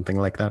acorns or something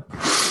like that.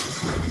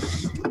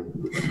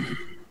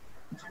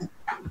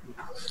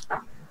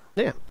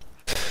 Yeah.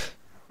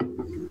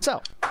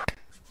 So,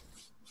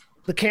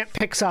 the camp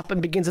picks up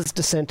and begins its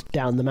descent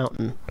down the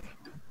mountain.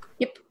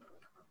 Yep.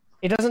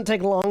 It doesn't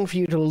take long for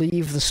you to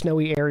leave the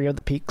snowy area of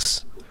the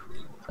peaks.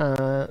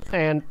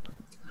 And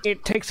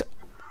it takes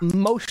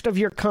most of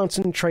your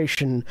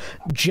concentration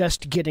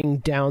just getting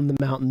down the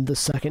mountain the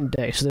second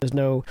day. So there's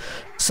no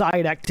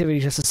side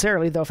activities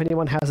necessarily, though if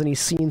anyone has any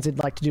scenes they'd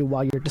like to do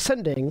while you're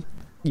descending,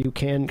 you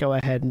can go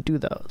ahead and do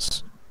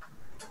those.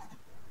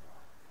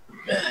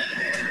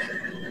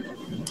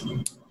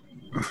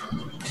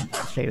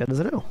 Data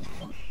doesn't know.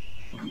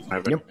 I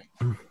have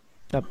anything.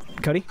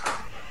 Cody?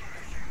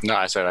 No,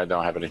 I said I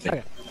don't have anything.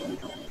 Okay.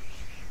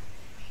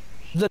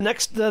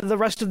 The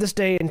rest of this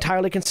day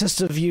entirely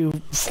consists of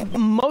you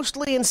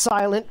mostly in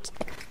silent.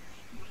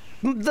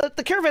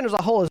 The caravan as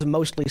a whole is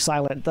mostly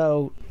silent,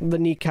 though the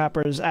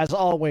kneecappers, as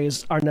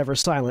always, are never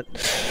silent.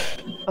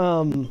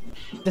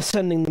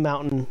 Descending the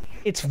mountain,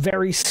 it's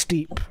very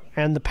steep,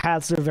 and the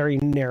paths are very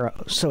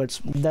narrow. So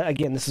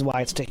again, this is why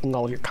it's taking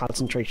all of your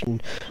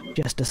concentration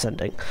just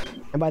descending.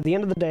 And by the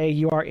end of the day,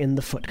 you are in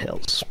the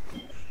foothills.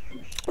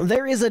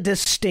 There is a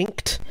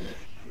distinct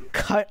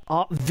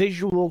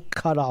visual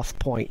cutoff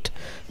point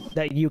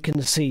that you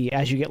can see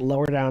as you get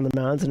lower down the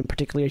mountains, and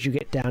particularly as you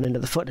get down into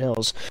the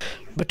foothills,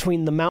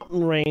 between the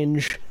mountain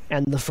range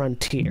and the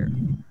frontier.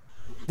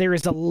 There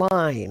is a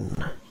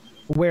line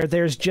where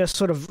there's just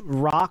sort of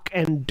rock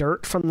and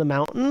dirt from the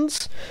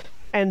mountains,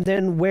 and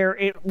then where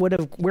it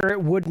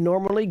would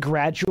normally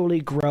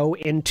gradually grow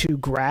into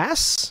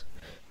grass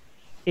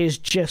is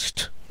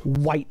just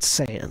white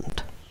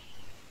sand.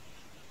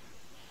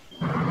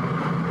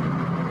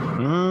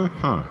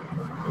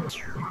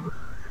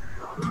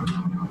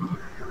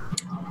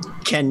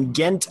 Can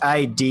Gent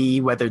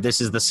ID whether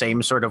this is the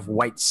same sort of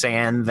white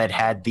sand that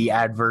had the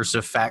adverse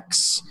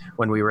effects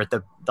when we were at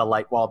the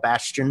Lightwall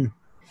Bastion?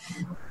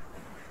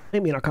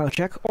 Maybe an Arcana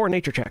check or a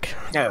Nature check.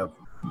 Oh.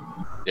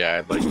 Yeah,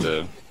 I'd like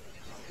to.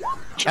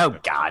 Oh,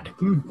 God.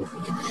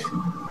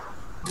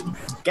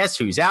 Guess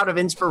who's out of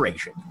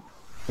inspiration?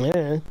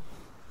 Yeah.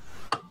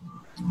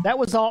 That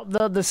was all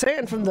the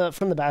sand from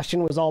the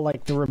bastion was all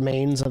like the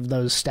remains of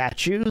those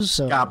statues.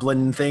 So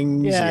Goblin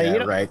things. Yeah,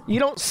 right. You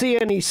don't see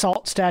any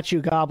salt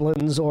statue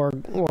goblins or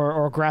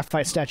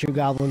graphite statue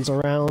goblins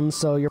around,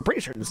 so you're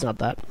pretty sure it's not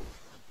that.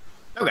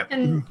 Okay,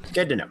 And-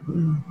 good to know.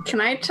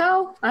 Can I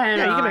tell? I don't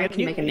know. I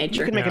can make a You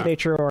nature. can make a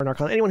nature or an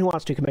Arcana. Anyone who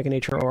wants to can make a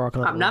nature or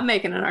Arcana. I'm not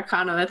making an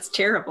Arcana. That's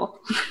terrible.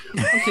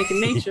 I'll make a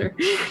nature.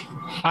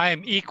 I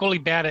am equally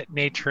bad at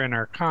nature and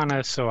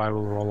arcana, so I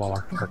will roll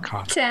all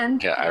arcana. 10.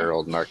 Yeah, I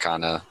rolled an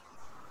Arcana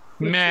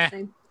Meh.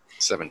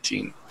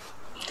 17.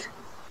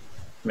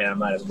 Man, I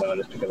might as well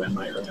just because I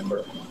might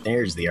remember.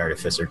 There's the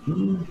artificer.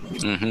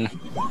 Mm-hmm.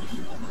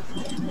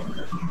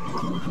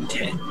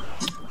 10.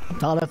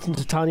 Valdeth and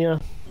Titania.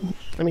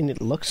 I mean,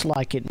 it looks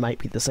like it might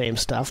be the same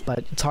stuff, but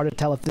it's hard to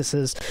tell if this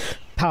is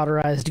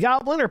powderized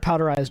goblin or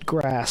powderized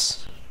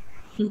grass.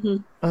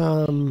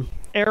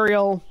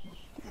 Ariel,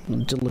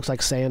 it looks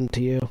like sand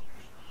to you.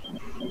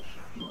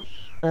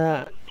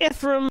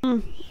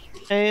 Ithram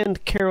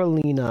and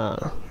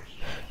Carolina,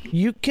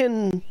 you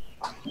can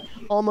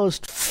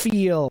almost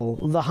feel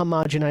the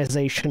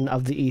homogenization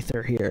of the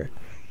ether here.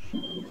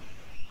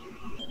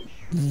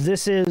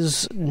 This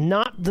is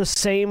not the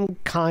same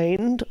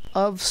kind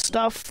of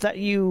stuff that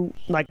you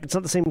like. It's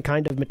not the same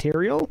kind of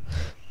material,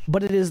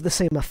 but it is the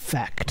same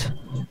effect.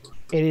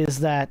 It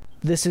is that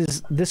this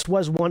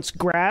was once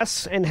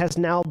grass and has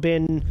now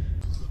been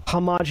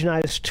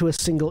homogenized to a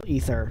single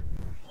ether.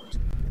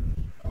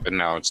 And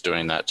now it's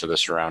doing that to the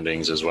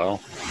surroundings as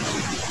well.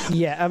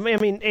 Yeah, I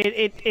mean,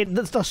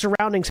 the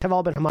surroundings have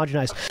all been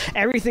homogenized.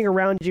 Everything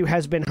around you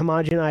has been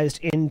homogenized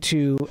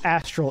into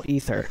astral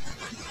ether.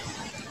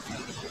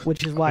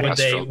 Which is why Would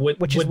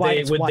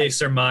they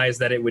surmise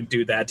that it would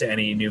do that to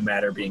any new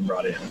matter being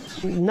brought in?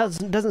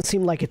 doesn't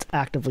seem like it's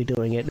actively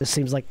doing it. It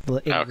seems like the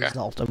end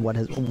result of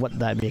what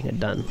that being had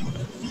done.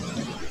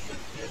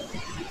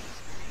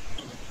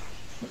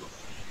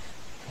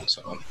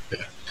 So,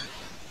 yeah.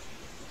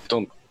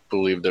 Don't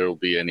believe there will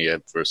be any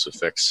adverse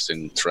effects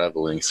in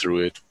traveling through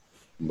it,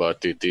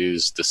 but it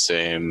is the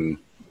same.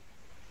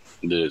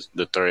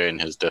 The terrain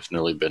has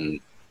definitely been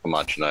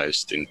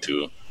homogenized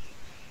into.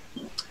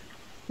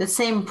 The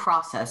same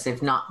process,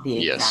 if not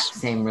the exact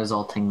same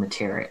resulting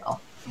material.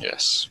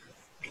 Yes.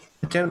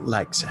 I don't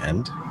like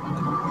sand.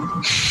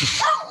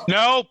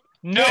 Nope.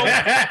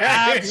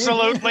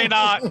 Absolutely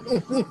not.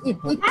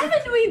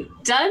 Haven't we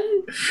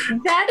done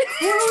that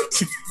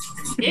out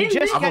in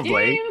the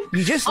Probably. game?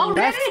 You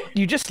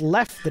just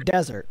left the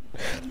desert.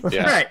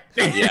 Yeah. Right.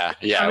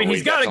 Yeah. I mean, we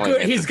he's got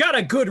definitely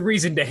a good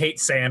reason to hate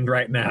sand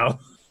right now.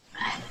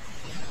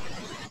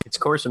 It's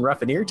coarse and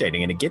rough and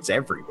irritating, and it gets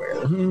everywhere.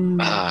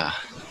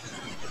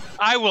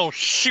 I will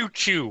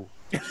shoot you.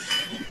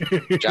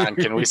 John,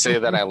 can we say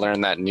that I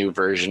learned that new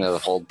version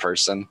of Hold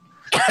Person?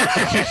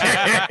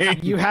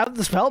 You have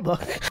the spell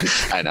book.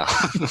 I know.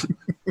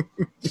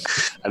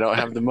 I don't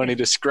have the money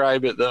to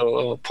scribe it, though.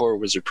 Oh, poor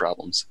wizard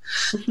problems.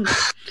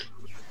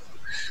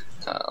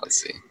 Let's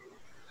see.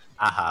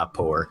 Aha,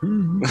 poor.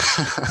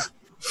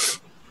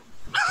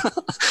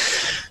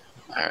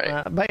 All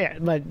right.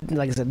 But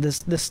like I said,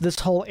 this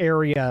whole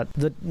area,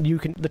 the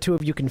two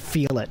of you can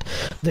feel it.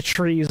 The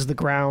trees, the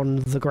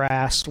ground, the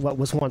grass, what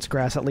was once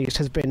grass at least,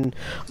 has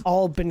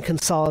all been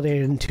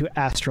consolidated into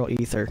astral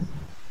ether.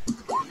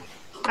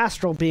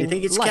 Astral being You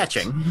think it's light.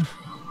 catching?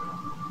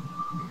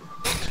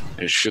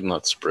 It should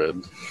not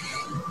spread.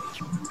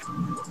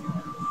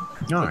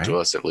 All right. To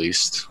us, at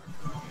least.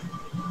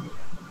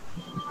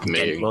 And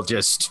Maybe. we'll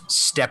just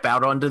step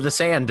out onto the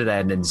sand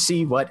then and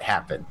see what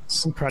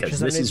happens. Crunches Because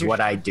this underneath is your- what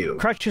I do.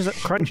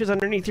 Crunches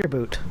underneath your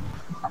boot.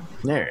 All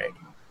right.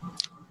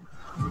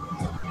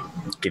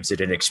 Gives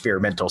it an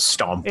experimental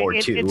stomp or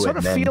two. It sort and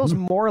of then feels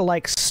more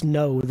like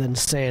snow than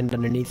sand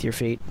underneath your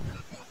feet.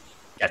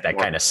 got that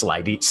kind of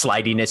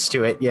slidiness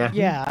to it. Yeah.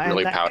 Yeah, and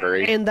Really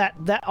powdery. and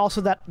that also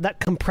that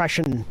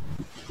compression,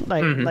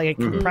 like it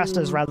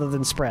compresses rather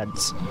than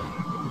spreads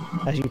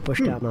as you push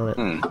down on it.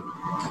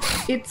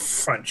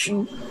 It's Crunch.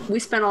 we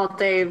spent all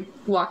day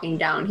walking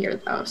down here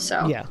though,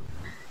 so Yeah.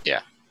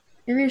 Yeah.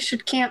 maybe we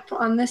should camp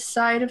on this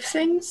side of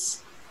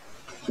things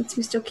since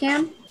we still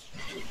can.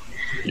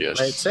 Yes.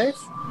 Play it safe.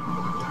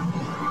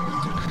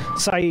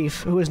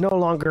 Saif, who is no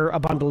longer a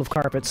bundle of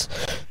carpets,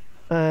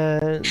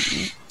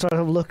 sort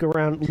of looks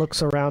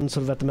around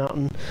sort of at the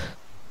mountain.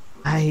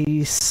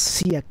 I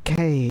see a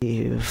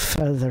cave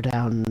further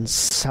down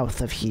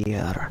south of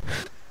here.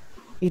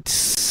 It's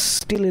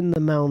still in the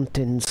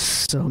mountains,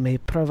 so may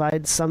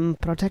provide some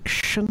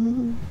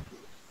protection.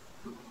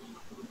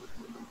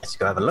 Let's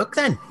go have a look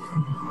then.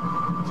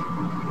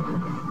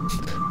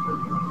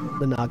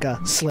 The Naga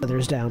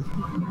slithers down.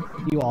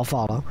 You all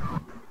follow.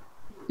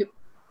 Yep.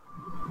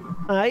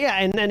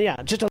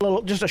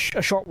 Just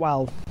a short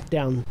while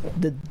down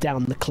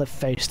the cliff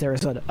face, there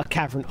is a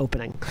cavern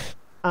opening.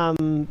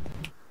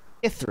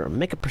 Ithram,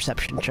 make a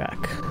perception check.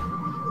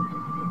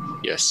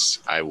 Yes,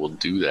 I will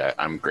do that.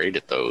 I'm great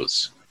at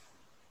those.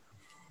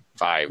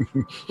 5.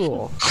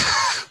 Cool.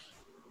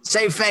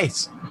 Save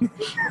face.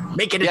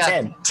 Make it a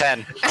 10.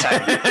 10.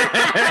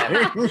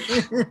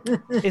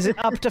 Is it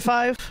up to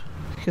 5?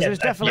 Because there's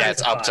definitely Yeah,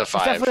 it's up to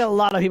 5. definitely a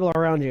lot of people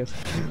around you.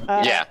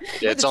 Yeah,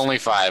 it's only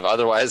 5.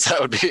 Otherwise, that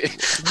would be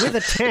With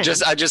a 10.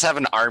 I just have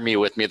an army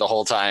with me the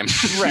whole time.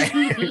 Right.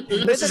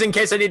 This is in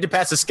case I need to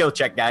pass a skill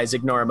check, guys.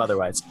 Ignore him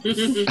otherwise.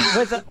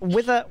 with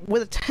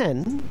a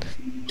 10,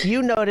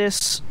 you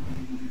notice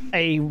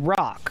a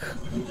rock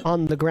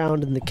on the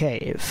ground in the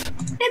cave.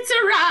 It's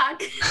a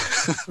rock.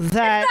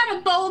 That It's not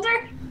a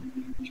boulder.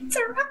 It's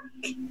a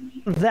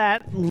rock.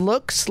 that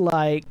looks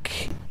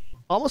like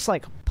almost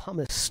like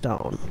pumice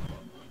stone,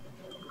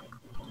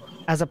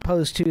 as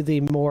opposed to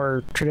the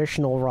more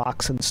traditional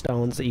rocks and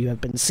stones that you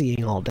have been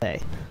seeing all day.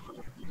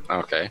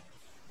 Okay.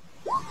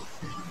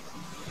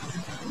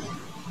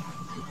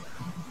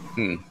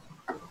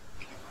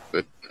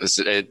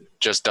 It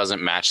just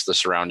doesn't match the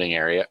surrounding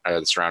area,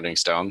 the surrounding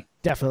stone.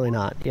 Definitely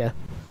not. Yeah.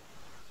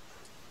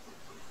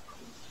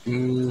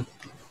 Can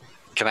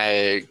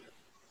I?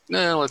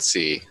 No, let's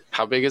see.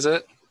 How big is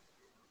it?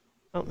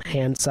 Oh,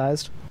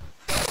 hand-sized.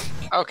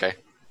 Okay.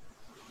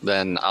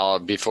 Then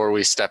before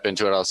we step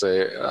into it, I'll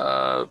say,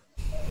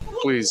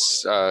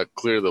 please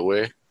clear the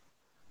way.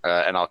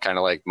 And I'll kind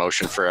of like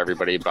motion for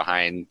everybody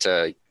behind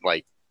to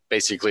like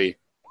basically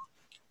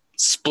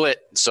split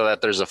so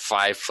that there's a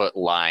 5-foot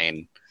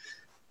line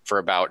for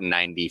about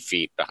 90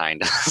 feet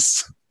behind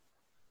us.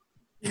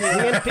 The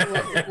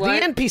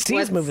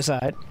NPCs move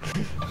aside.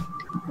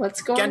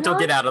 What's going Gent on? will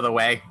get out of the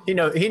way. He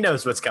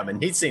knows what's coming.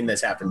 He's seen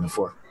this happen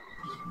before.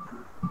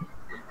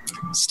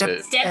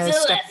 Step Step to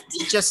the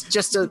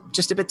left.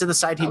 Just a bit to the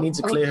side. He needs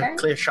a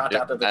clear shot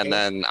out of the And cave.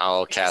 then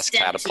I'll cast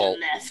Step catapult.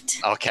 to the left.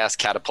 I'll cast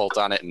catapult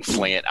on it and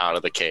fling it out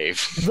of the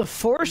cave. The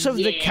force of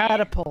the Yeah.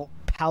 catapult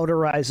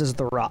powderizes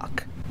the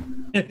rock.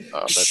 That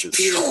is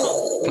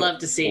Beautiful. Love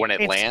to see. when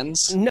it It's-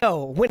 lands.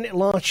 No, when it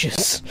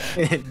launches.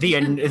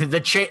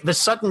 the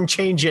sudden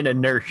change in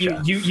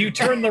inertia. You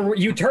turn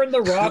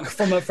the rock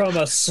from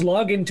a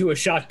slug into a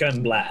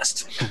shotgun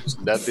blast.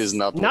 That is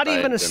not what Not I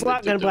even a intended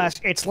shotgun to do. blast.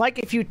 It's like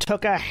if you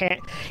took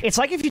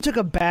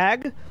a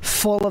bag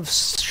full of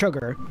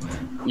sugar,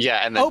 Yeah,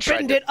 and then tried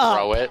opened to it up,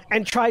 throw it.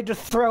 and tried to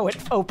throw it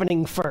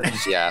opening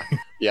first. Yeah.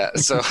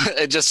 So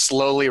it just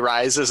slowly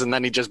rises, and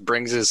then he just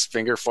brings his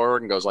finger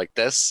forward and goes like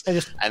this,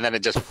 and then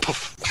it just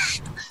poof.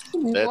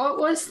 What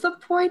was the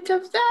point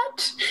of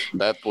that?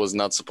 That was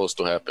not supposed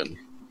to happen.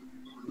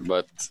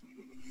 But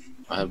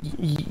I've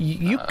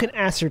You can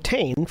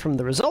ascertain from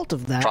the result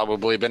of that.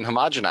 probably been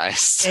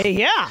homogenized.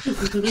 Yeah.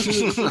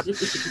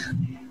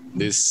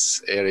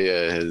 This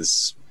area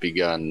has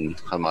begun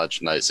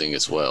homogenizing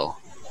as well.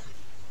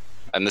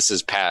 And this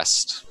is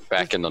past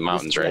back in the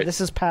mountains, Yeah, right?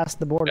 this is past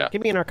the border. Yeah.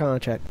 Give me an Arcana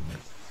check.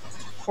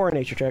 Or a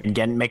nature check.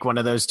 Again, make one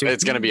of those two.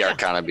 It's going to be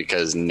Arcana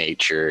because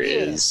nature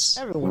is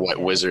everyone what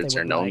can if wizards they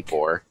are would known like.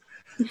 for.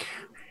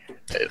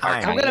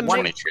 I'm gonna is make-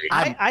 23.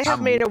 I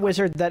have made a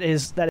wizard that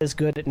is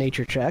good at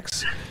nature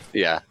checks.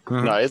 Yeah.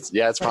 No,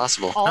 it's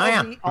possible.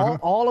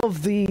 All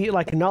of the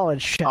like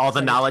knowledge checks. all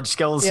the knowledge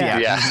skills. Yeah.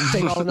 Yeah.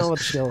 Take all the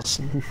knowledge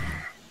skills.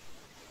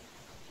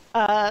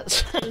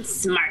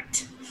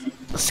 Smart.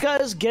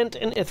 Skuz, Gent,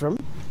 and Ithram.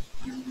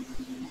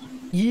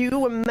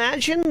 You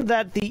imagine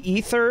that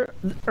the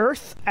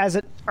Earth as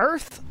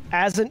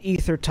an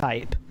ether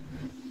type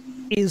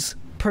is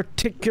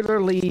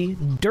particularly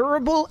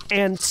durable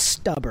and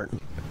stubborn.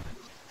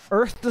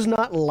 Earth does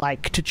not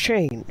like to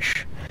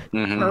change.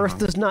 Earth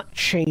does not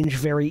change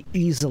very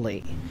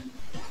easily.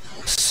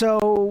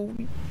 So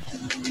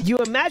you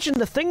imagine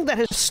the thing that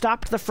has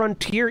stopped the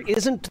frontier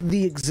isn't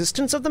the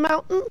existence of the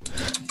mountain,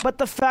 but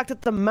the fact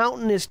that the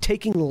mountain is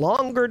taking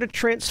longer to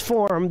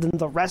transform than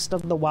the rest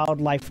of the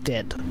wildlife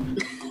did.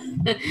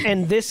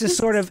 And this is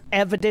sort of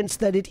evidence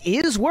that it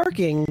is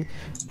working,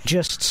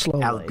 just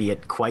slowly.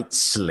 Albeit quite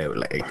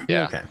slowly.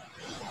 Yeah. Okay.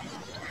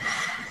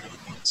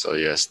 So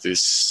yes,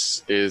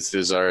 this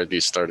is already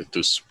started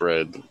to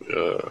spread.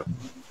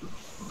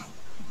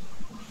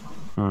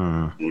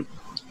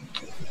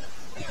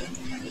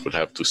 Would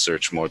have to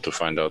search more to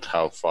find out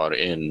how far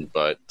in,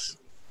 but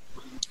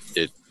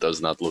it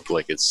does not look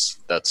like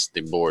that's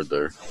the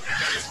border,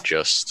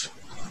 just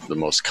the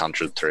most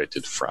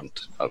concentrated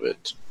front of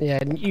it. Yeah,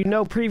 and you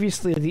know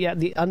previously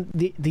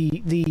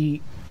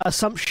the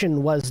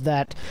assumption was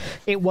that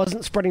it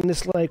wasn't spreading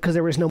this way because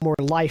there was no more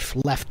life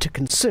left to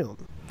consume.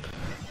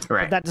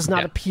 Right. That does not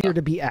Yeah. appear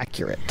to be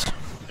accurate.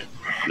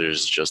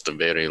 There's just a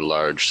very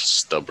large,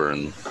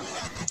 stubborn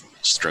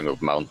string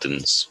of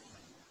mountains.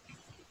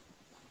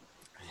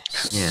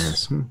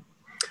 Yes.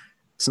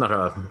 It's not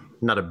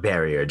a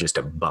barrier, just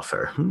a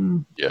buffer.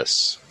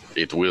 Yes,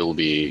 it will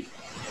be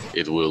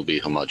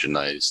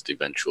homogenized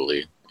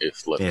eventually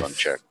if left If-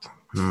 unchecked.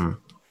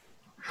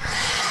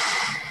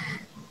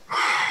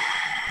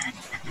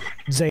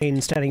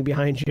 Zane standing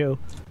behind you.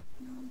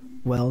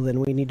 Well, then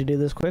we need to do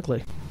this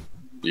quickly.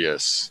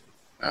 Yes.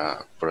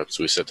 Perhaps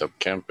we set up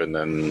camp and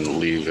then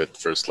leave at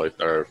first light,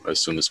 or as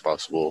soon as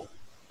possible,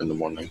 in the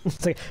morning.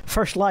 It's like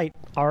first light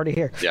already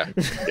here. Yeah,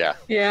 yeah.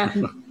 Yeah.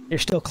 You're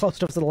still close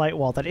enough to the light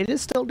wall that it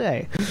is still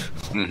day.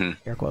 Mm-hmm.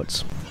 Air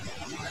quotes.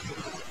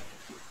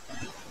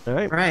 All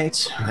right.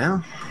 Right.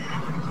 Well,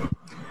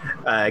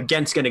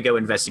 Gent's going to go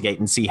investigate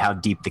and see how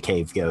deep the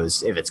cave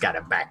goes, if it's got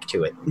a back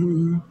to it.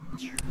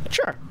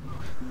 Sure.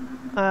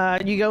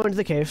 You go into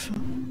the cave.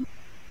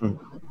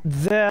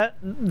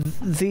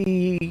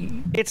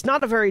 It's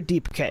not a very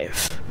deep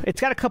cave. It's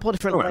got a couple of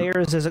different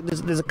layers. There's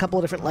a couple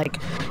of different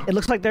it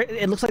looks like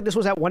this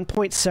was at one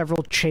point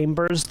several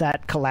chambers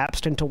that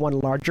collapsed into one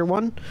larger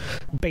one,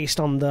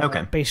 based on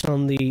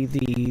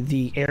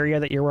the area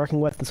that you're working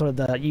with, and sort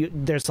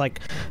of there's like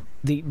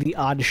the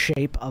odd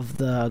shape of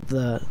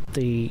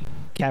the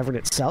cavern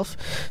itself.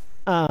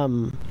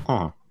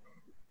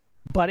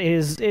 But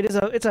it's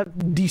a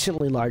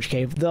decently large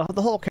cave. The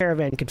whole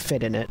caravan could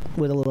fit in it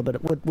with a little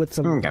bit with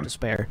some room to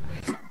spare.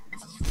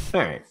 All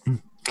right.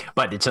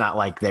 But it's not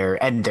like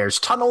there's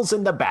tunnels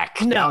in the back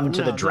down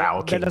to the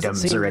Drow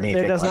kingdoms or anything.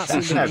 There does not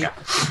seem to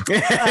be.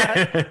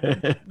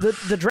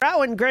 The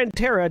Drow in Gran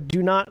Terra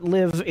do not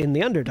live in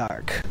the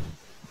Underdark.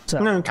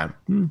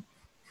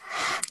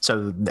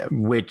 So,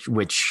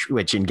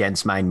 which in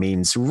Gent's mind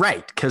means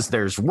right, because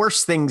there's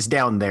worse things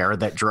down there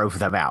that drove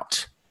them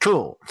out.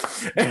 Cool.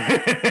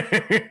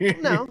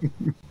 No.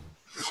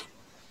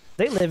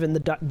 They live in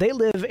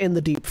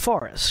the deep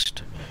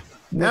forest,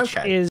 which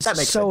is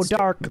so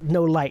dark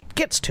no light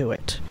gets to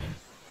it.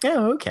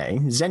 Oh, okay.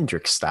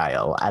 Zendrick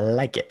style. I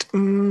like it.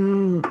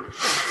 No,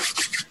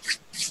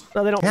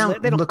 they don't. Yeah,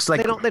 They don't. looks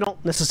like- They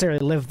don't necessarily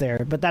live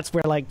there, but that's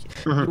where you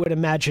would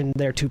imagine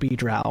there to be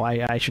Drow.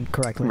 I should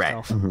correct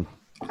myself. Right.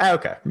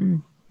 Okay.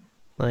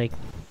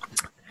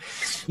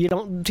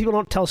 People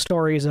don't tell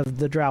stories of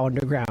the Drow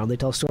underground. They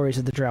tell stories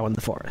of the Drow in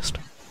the forest.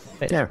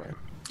 Yeah.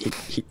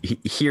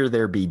 Here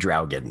there be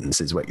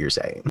Drowgans, is what you're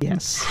saying.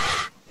 Yes.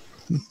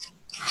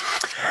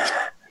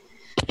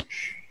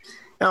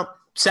 Well,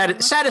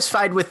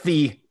 satisfied with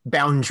the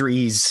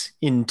boundaries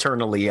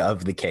internally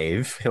of the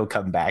cave, he'll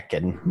come back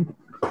and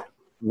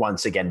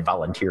once again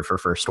volunteer for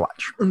first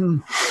watch.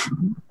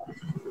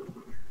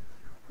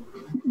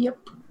 Yep.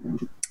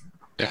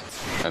 Yeah,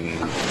 and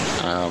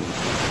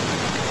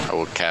I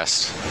will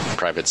cast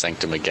Private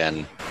Sanctum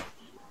again.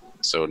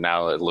 So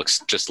now it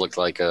looks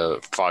like a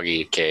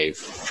foggy cave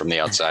from the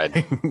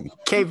outside.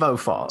 Cave-o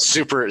Falls.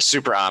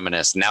 Super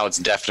ominous. Now it's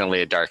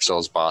definitely a Dark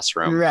Souls boss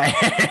room. Right.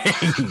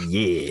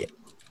 Yeah.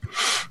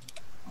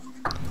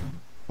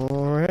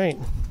 All right.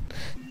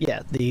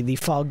 Yeah, the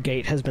fog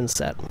gate has been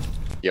set.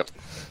 Yep.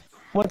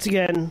 Once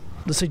again,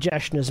 the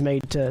suggestion is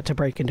made to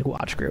break into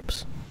watch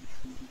groups.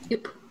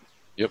 Yep.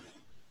 Yep.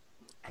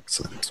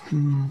 Excellent.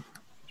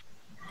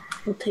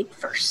 We'll take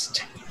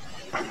first.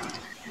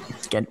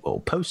 Gent will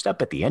post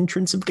up at the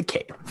entrance of the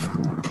cave.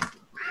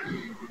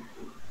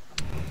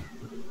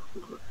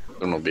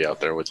 Then we'll be out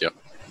there with you.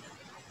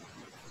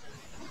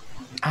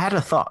 I had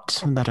a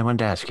thought that I wanted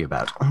to ask you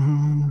about.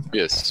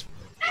 Yes.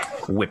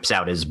 Whips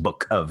out his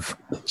book of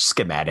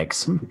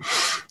schematics,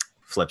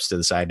 flips to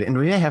the side, and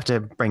we may have to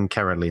bring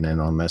Carolina in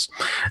on this.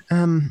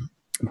 And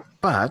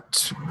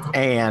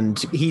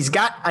he's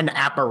got an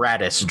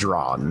apparatus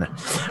drawn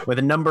with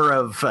a number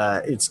of,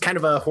 it's kind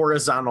of a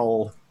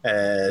horizontal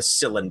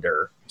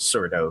cylinder,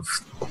 sort of,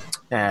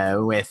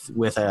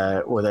 with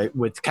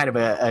kind of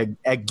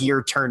a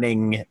gear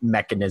turning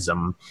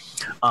mechanism,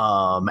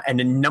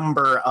 and a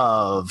number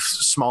of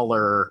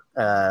smaller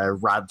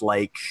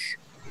rod-like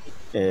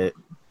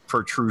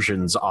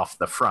protrusions off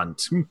the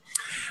front,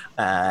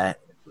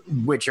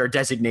 which are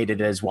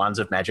designated as wands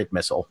of magic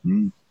missile.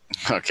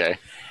 Okay.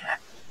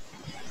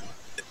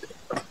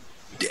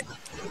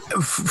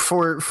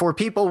 For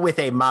people with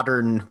a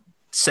modern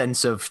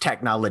sense of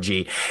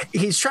technology,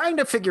 he's trying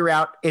to figure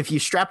out if you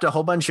strapped a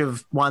whole bunch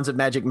of wands of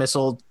magic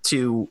missile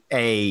to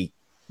a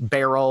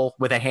barrel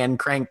with a hand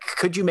crank,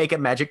 could you make a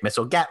magic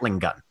missile Gatling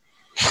gun?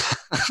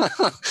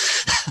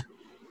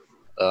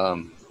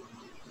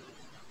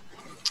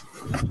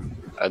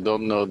 I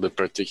don't know the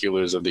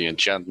particulars of the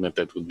enchantment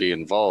that would be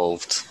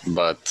involved,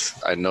 but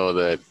I know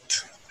that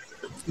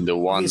the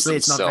wands Obviously,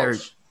 it's not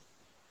themselves.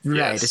 Right,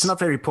 Yes. it's not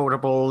very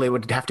portable. It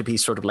would have to be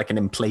sort of like an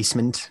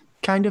emplacement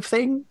kind of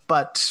thing,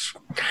 but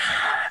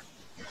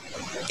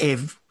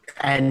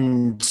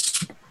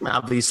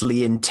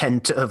obviously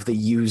intent of the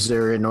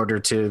user in order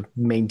to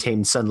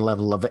maintain some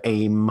level of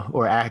aim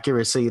or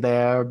accuracy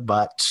there,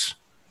 but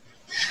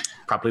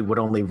probably would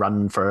only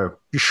run for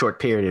a short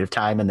period of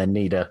time and then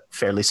need a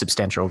fairly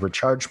substantial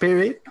recharge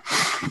period.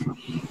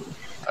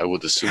 I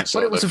would assume so.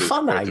 But it was a That is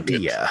fun quite bit.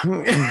 idea.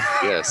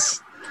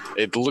 Yes.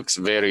 It looks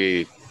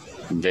very,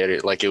 very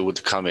like it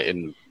would come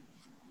in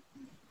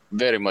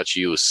very much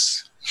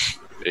use,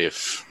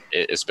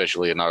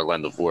 especially in our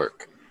land of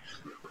work.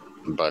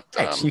 But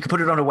Right, you could put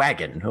it on a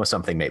wagon or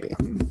something, maybe.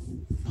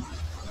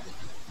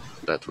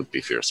 that would be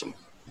fearsome.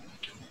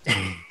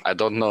 I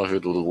don't know if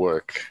it would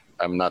work.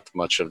 I'm not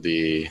much of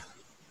the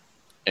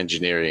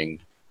engineering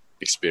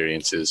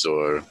experiences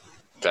or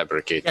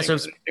fabricating Yeah, so or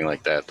anything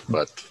like that.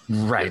 But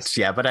Right. yes.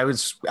 Yeah, but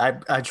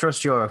I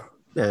trust your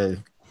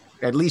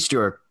at least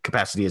your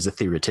capacity as a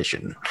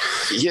theoretician.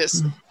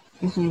 Yes.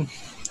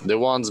 The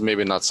wands,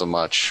 maybe not so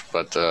much,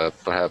 but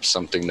perhaps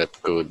something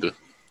that could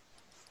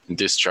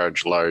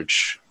discharge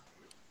large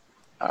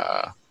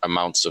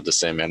amounts of the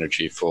same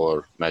energy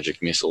for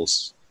magic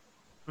missiles.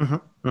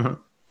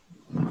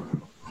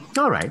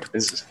 All right.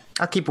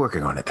 I'll keep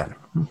working on it then.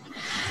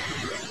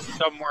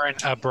 Somewhere in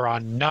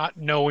Eberron, not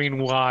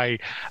knowing why,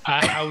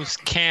 a House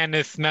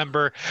Canis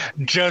member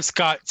just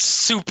got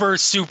super,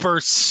 super,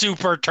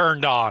 super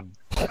turned on.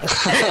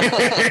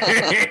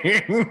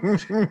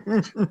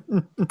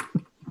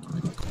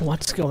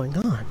 What's going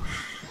on?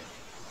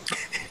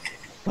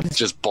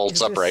 Just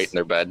bolts upright in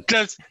their bed.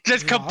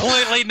 Just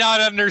completely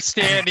not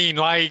understanding,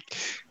 like...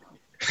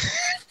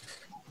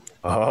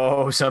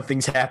 Oh,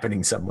 something's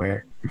happening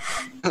somewhere.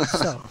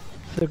 So,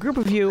 the group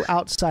of you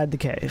outside the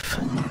cave,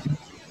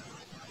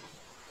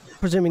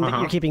 presuming that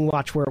you're keeping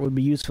watch where it would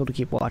be useful to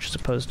keep watch as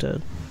opposed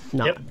to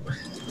not. Yep.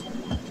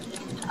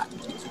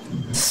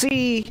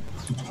 See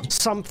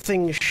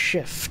something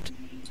shift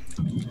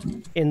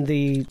in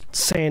the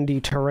sandy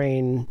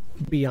terrain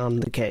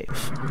beyond the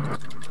cave.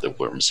 The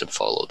worms have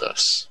followed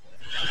us.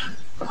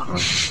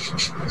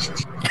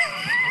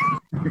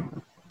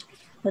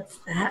 What's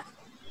that?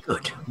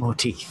 Good. More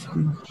teeth.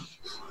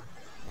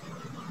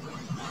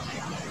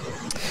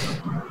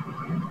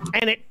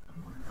 And it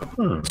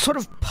sort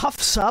of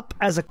puffs up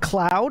as a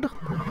cloud.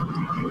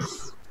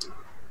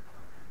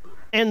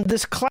 And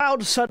this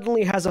cloud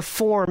suddenly has a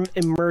form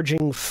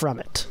emerging from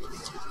it.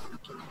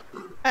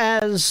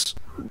 As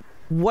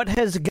what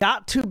has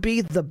got to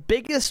be the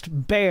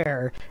biggest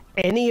bear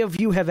any of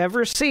you have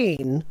ever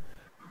seen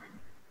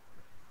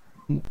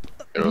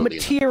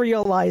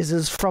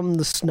materializes from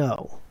the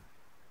snow.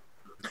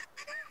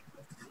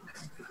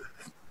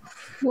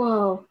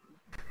 Whoa.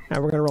 Now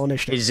we're going to roll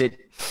initiative. Is it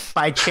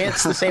by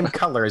chance the same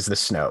color as the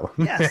snow?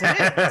 Yes,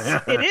 it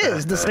is. It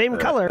is the same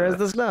color as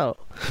the snow.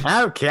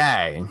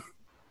 Okay.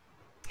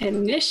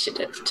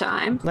 Initiative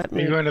time.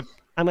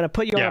 I'm going to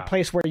put you on a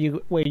place where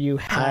you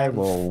have... I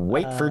will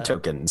wait for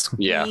tokens.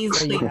 Yeah. Please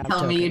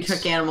tell me you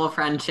took animal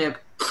friendship.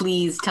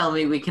 Please tell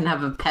me we can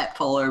have a pet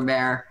polar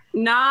bear.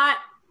 Not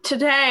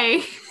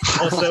today.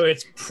 Also,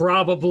 it's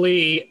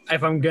probably,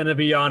 if I'm going to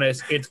be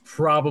honest, it's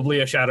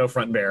probably a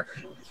Shadowfront bear.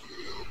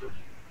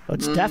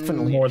 It's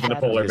definitely more than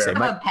a polar bear.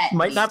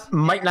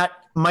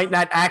 Might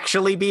not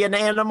actually be an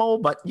animal,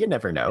 but you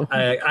never know.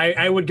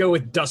 I would go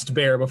with dust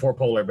bear before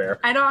polar bear.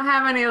 I don't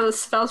have any of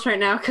those spells right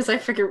now because I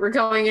figured we're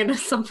going into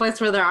some place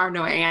where there are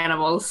no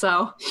animals,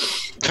 so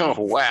Oh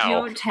wow!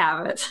 don't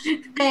have it.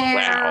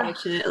 Fair.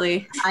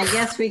 Unfortunately. I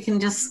guess we can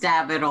just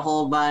stab it a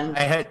whole bunch.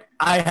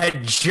 I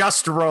had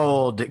just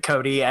rolled,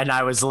 Cody, and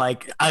I was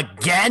like,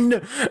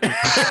 again?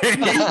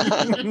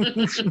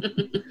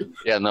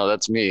 Yeah, no,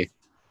 that's me.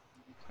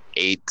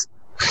 8.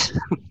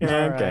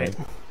 Okay.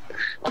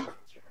 Right.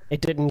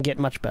 It didn't get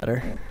much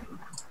better.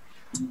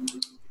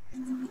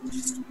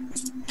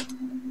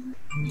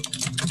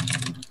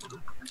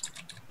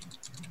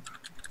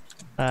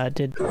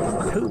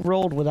 Who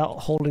rolled without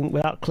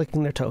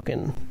clicking their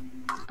token?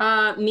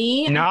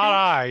 Me? Not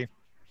I.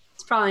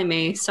 It's probably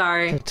me.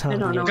 Sorry. Titania. I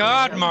don't know.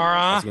 God, I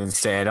Mara. was going to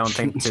say, I don't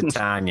think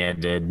Titania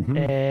did.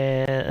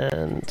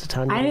 And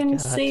Titania I didn't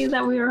got see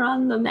that we were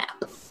on the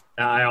map.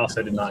 I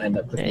also did not end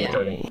up clicking the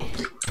token.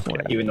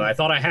 20. Even though I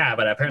thought I had,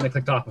 but I apparently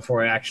clicked off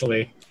before I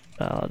actually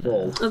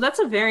rolled. Oh, that's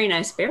a very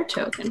nice bear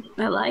token.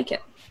 I like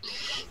it.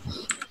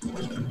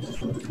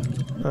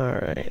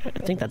 Alright, I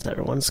think that's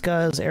everyone.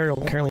 Scuzz, Ariel,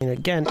 Carolina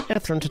again,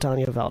 Ethron,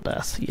 Titania,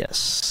 Valdeth.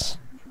 Yes.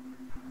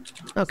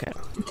 Okay.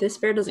 If this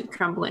bear doesn't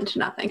crumble into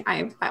nothing,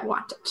 I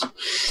want it.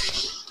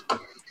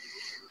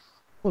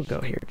 We'll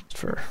go here just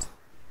for...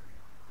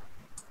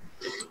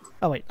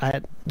 Oh wait,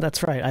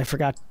 that's right. I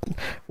forgot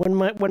when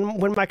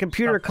my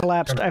computer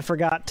collapsed. I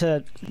forgot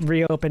to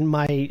reopen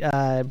my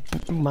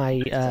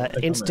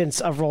instance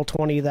of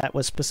Roll20 that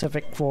was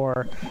specific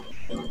for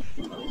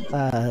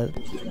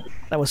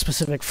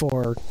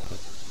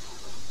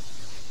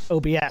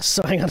OBS.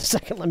 So hang on a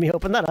second. Let me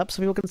open that up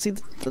so people can see.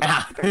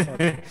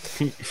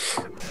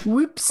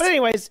 Whoops. But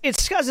anyways,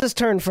 it's Scuzz's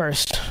turn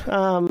first.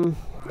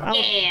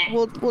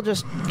 We'll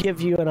just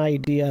give you an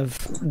idea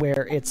of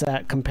where it's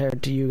at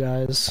compared to you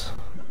guys.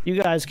 You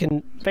guys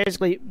can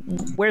basically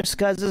where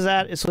Scuzz is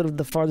at is sort of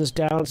the farthest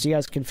down, so you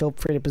guys can feel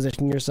free to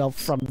position yourself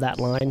from that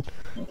line.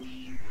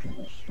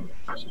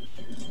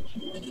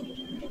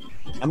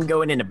 I'm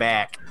going in the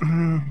back.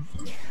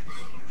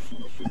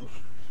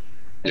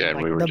 Yeah,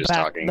 and we were just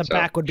talking. The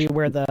back would be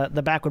where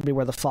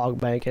the fog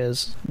bank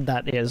is.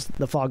 That is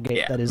the fog gate.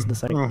 Yeah. That is the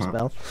second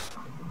spell.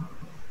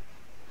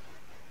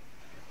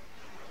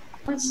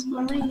 What's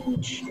my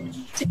range?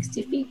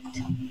 60 feet.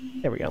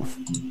 There we go.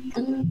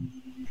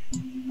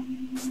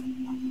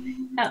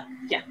 Oh,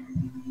 yeah.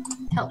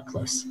 Hella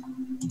close.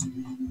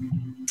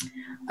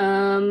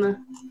 Yeah,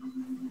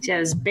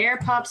 this bear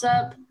pops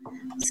up.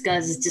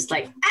 Scuzz is just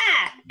like,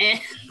 ah! And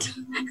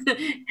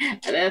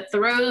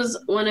throws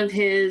one of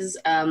his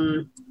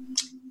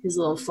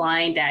little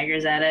flying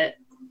daggers at it.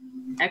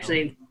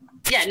 Actually,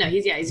 yeah, no,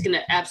 he's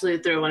gonna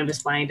absolutely throw one of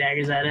his flying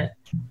daggers at it.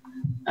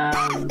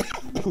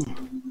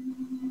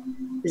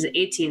 Is it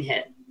 18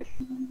 hit?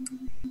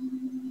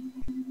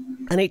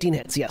 An 18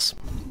 hits, yes.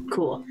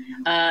 Cool.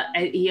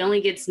 He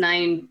only gets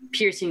 9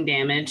 piercing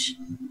damage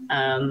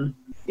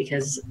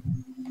because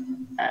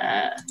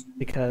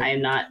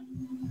I'm not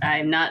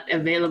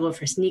available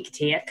for sneak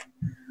attack.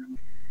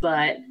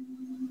 But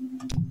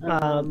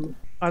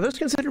are those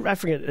considered? I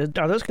forget.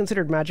 Are those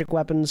considered magic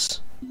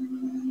weapons?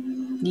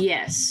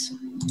 yes,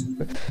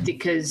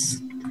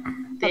 because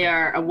they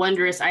are a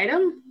wondrous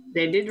item.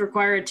 They did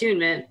require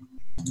attunement.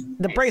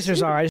 The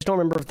bracers are. I just don't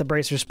remember if the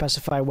bracers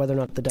specify whether or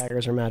not the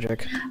daggers are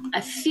magic.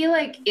 I feel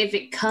like if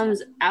it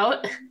comes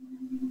out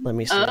Let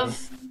me see.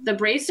 of the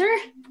bracer,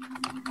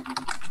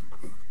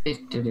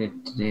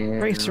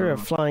 Bracer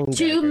of flying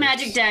 2 daggers.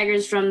 magic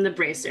daggers from the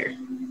bracer.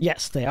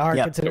 Yes, they are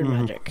Yep. considered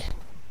magic.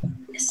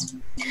 Yes.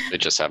 They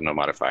just have no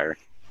modifier.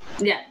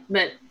 Yeah,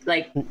 but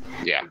like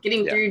Yeah.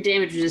 getting yeah. through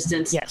damage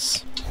resistance.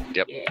 Yes.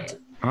 Yep. Yeah.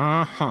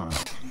 Uh-huh.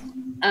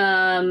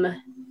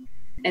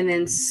 And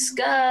then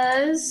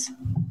Scuzz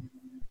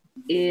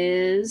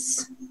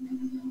is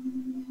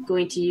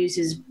going to use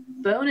his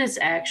bonus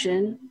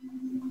action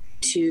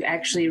to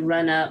actually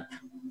run up.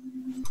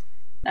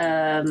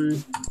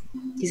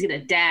 He's gonna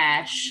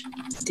dash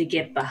to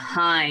get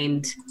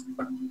behind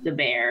the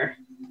bear.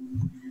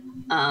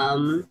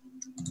 And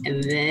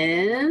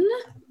then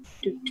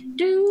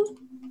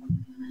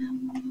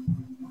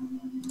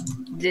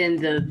then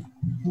the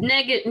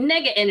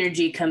nega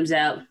energy comes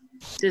out.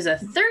 There's a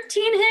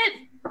 13 hit.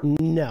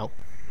 No.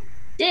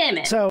 Damn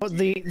it. So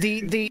the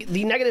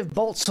negative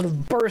bolts sort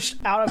of burst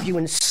out of you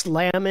and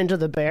slam into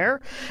the bear,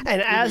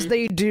 and as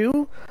they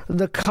do,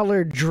 the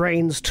color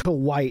drains to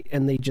white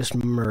and they just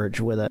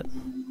merge with it.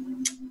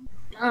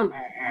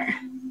 Bummer.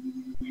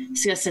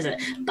 Scuzz says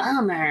it.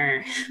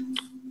 Bummer.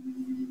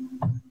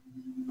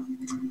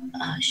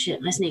 Oh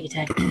shit, my sneak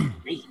attack.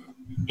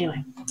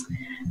 Anyway.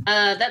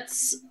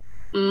 That's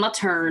my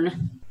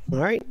turn. All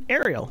right,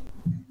 Ariel.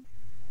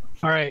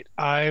 All right,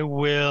 I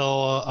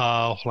will.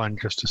 Hold on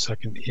just a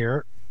second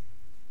here.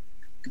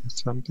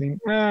 Something.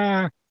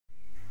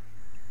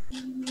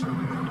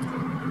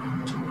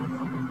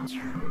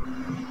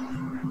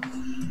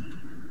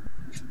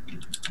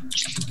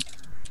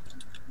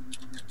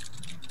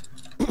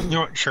 You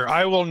know what? Sure,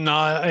 I will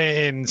not.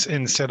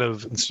 Instead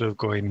of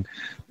going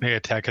mega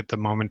attack at the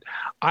moment,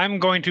 I'm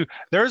going to.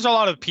 There's a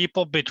lot of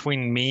people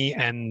between me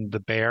and the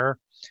bear,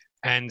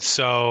 and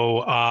so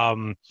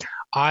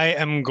I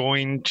am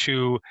going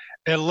to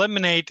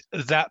eliminate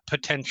that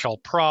potential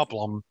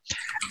problem,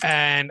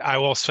 and I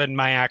will spend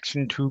my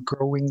action to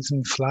grow wings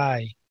and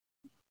fly.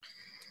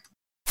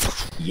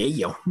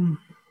 Yeah.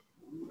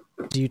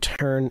 Do you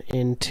turn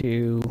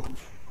into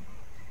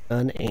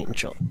an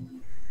angel?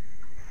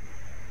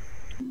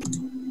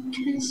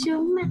 'Cause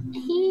you're my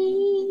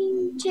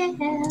angel.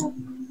 There.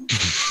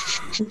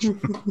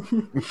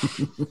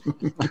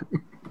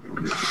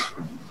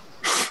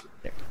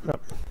 Oh,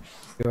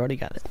 you already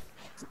got it.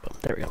 Boom,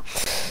 there we go.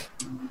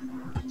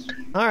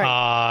 All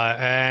right.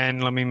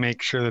 And let me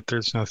make sure that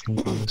there's nothing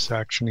bonus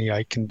action-y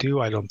I can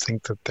do. I don't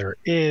think that there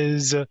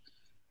is.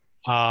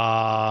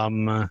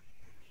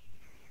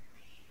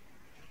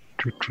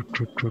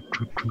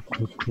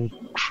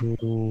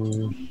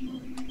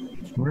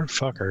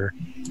 Motherfucker.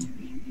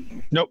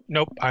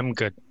 Nope, I'm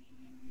good.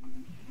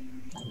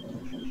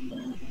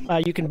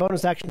 You can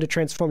bonus action to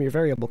transform your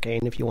variable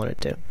cane if you wanted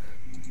to.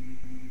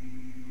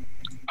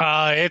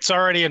 It's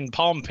already in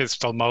palm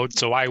pistol mode,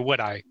 so why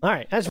would I? All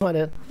right, I just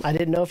wanted. I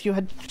didn't know if you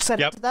had set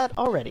it to that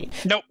already.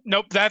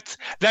 Nope.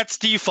 That's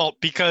default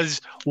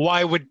because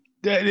why would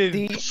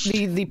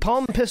the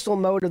palm pistol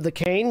mode of the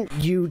cane?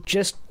 You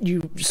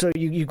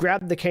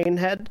grab the cane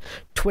head,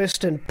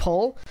 twist and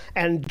pull,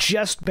 and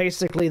just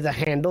basically the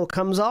handle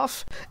comes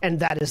off, and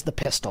that is the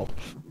pistol.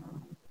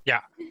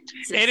 Yeah,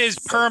 it is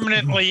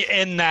permanently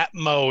in that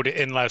mode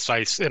unless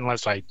I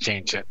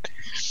change it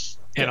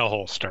in a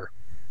holster.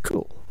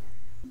 Cool.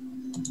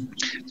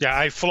 Yeah,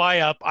 I fly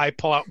up, I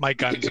pull out my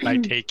guns, and I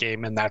take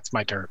aim, and that's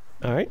my turn.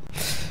 All right.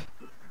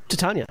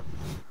 Titania.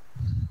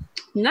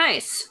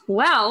 Nice.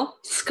 Well,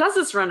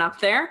 Scuzz run up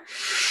there.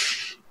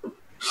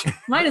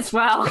 Might as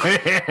well.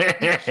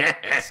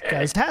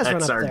 Guys has run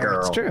That's up our there. girl.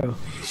 It's true.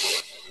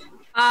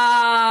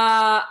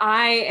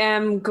 I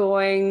am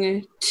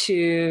going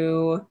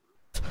to.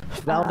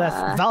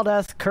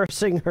 Valdeth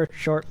cursing her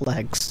short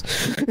legs.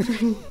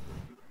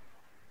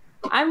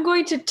 I'm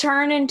going to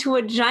turn into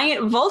a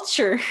giant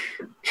vulture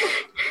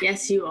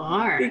Yes, you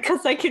are.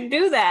 because I can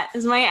do that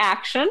as my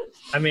action.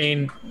 I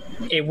mean,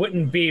 it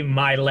wouldn't be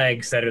my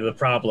legs that are the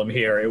problem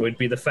here. It would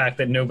be the fact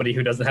that nobody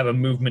who doesn't have a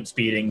movement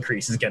speed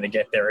increase is going to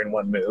get there in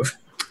one move.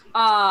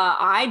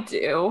 I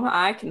do.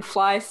 I can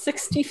fly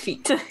 60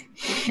 feet.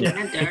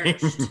 Yeah.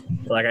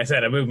 Like I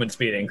said, a movement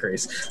speed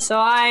increase. So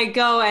I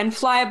go and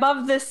fly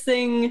above this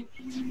thing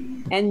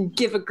and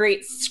give a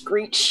great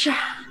screech.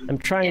 I'm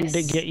trying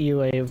to Yes. get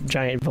you a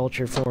giant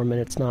vulture form,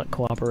 and it's not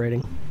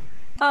cooperating.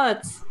 Oh,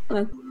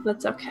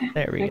 that's okay.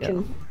 There we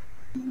go.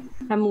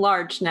 I'm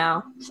large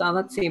now, so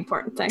that's the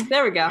important thing.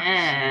 There we go.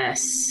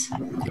 Yes.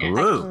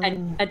 Ooh.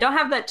 I don't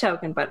have that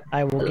token, but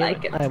I will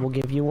like give, it. I will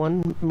give you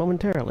one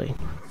momentarily.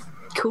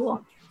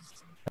 Cool.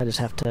 I just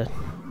have to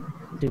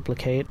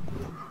duplicate.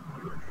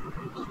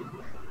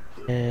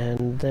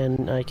 And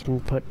then I can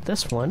put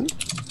this one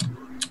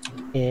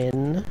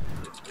in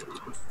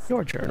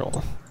your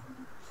journal.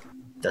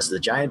 Does the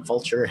giant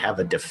vulture have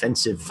a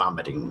defensive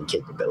vomiting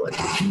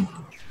capability?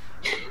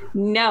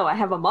 No, I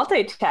have a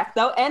multi-attack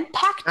though, and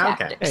pack Okay.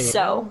 tactics, There you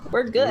so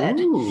we're good.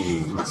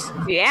 Ooh.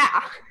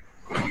 Yeah.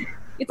 It's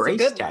a Brace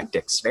good one.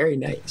 tactics. Very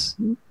nice.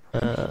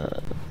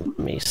 Let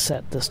me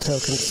set this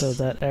token so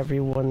that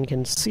everyone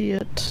can see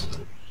it.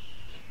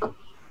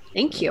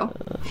 Thank you.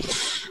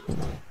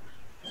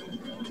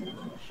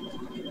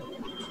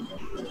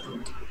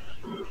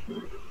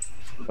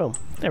 Boom.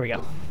 There we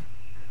go.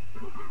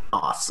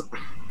 Awesome.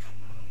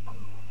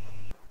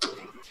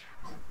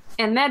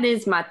 And that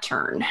is my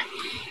turn.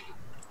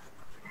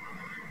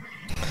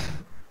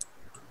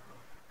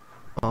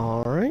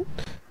 All right.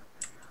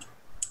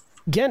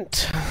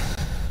 Ghent.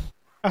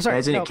 Oh, sorry.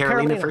 Isn't it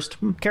Carolina first?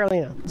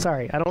 Carolina.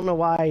 Sorry. I don't know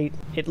why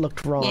it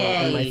looked wrong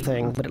in my Yay.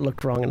 thing, but it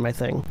looked wrong in my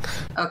thing.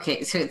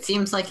 Okay, so it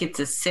seems like it's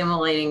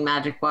assimilating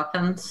magic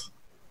weapons.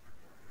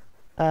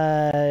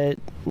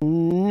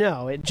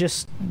 No, it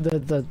just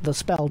the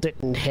spell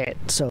didn't hit,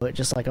 so it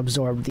just like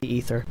absorbed the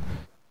ether.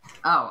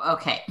 Oh,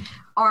 okay.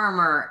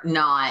 Armor,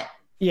 not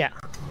Yeah,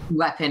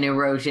 weapon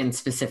erosion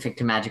specific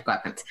to magic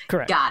weapons.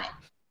 correct. Got it.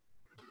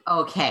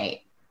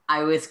 Okay,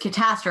 I was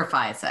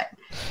catastrophizing.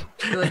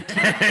 Good.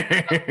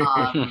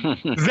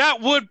 That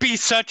would be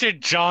such a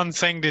John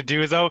thing to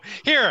do, though.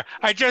 Here,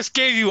 I just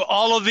gave you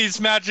all of these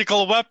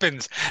magical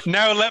weapons.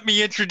 Now let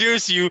me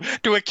introduce you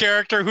to a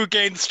character who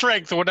gains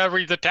strength whenever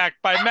he's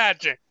attacked by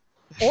magic.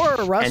 Or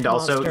a rust And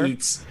also monster.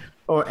 eats,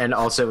 and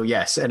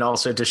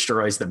also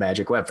destroys the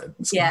magic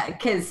weapons. Yeah,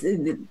 because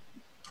I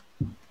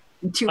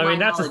mean,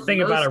 that's the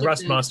thing about a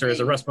rust monster is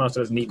a rust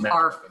monster doesn't eat magic.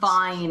 are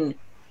fine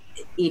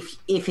if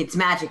it's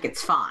magic,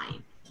 it's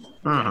fine.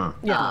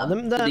 Mm-hmm.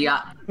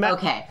 Yeah,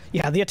 Okay.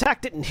 Yeah, the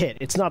attack didn't hit.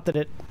 It's not that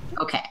it.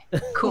 Okay,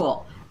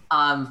 cool.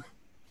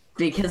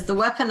 Because the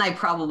weapon I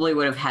probably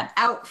would have had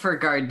out for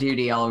guard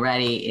duty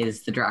already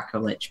is the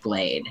Dracolich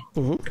Blade.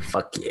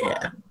 Fuck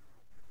yeah.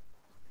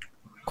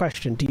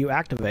 Question: do you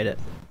activate it?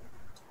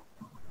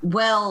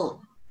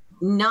 Well,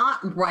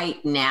 not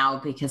right now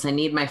because I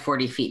need my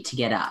 40 feet to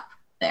get up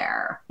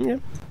there. Yeah,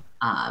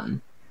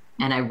 And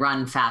I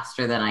run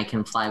faster than I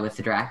can fly with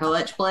the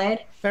Dracolich Blade.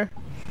 fair.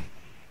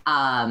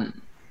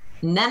 And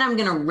then I'm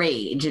going to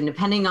rage, and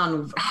depending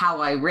on how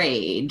I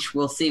rage,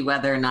 we'll see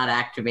whether or not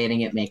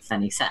activating it makes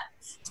any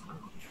sense.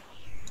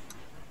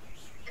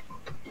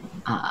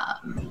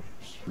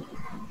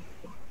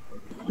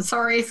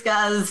 Sorry,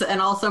 Skuz,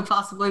 and also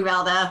possibly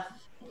Valdeth.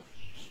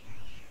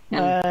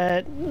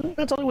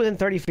 That's only within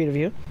 30 feet of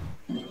you.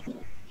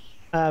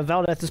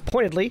 Valdeth is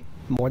pointedly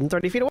more than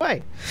 30 feet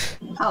away.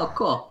 Oh,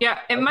 cool. Yeah,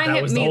 it might That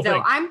hit was the me whole though.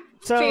 thing. I'm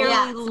So- fairly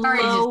Yeah,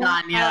 sorry, low. just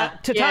gone. Yeah.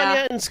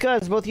 Titania and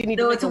Scuzz, both you need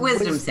No, to make it's a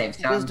wisdom save.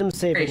 So wisdom I'm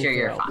saving pretty sure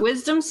you're throw. fine.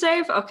 Wisdom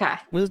save? Okay.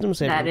 Wisdom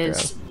saving That throw.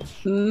 is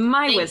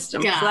my Thank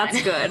wisdom, God. so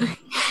that's good.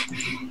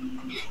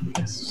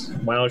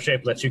 Wild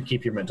shape lets you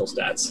keep your mental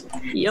stats.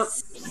 Yep.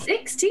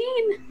 16.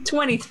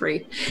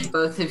 23.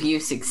 Both of you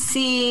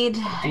succeed.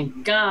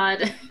 Thank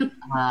God.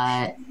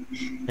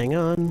 Hang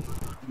on.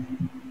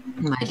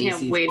 My I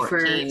can't DC wait 14.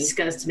 for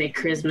Scuzz to make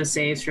charisma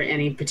saves for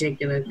any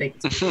particular thing.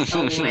 It's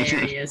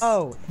hilarious.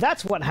 Oh,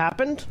 that's what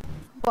happened?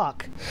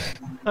 Fuck.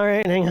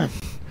 Alright, hang on.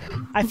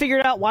 I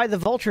figured out why the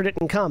vulture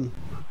didn't come.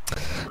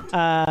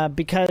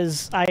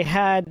 Because I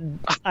had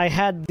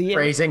the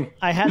Phrasing.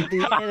 I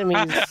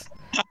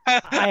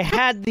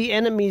had the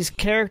enemy's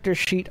character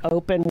sheet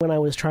open when I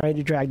was trying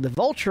to drag the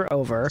vulture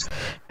over,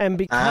 and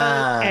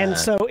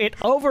so it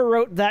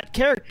overwrote that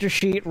character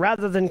sheet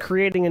rather than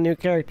creating a new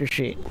character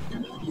sheet.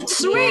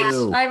 Sweet!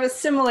 Ew. I've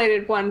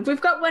assimilated one.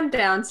 We've got one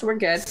down, so we're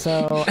good.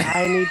 So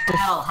I need to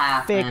That'll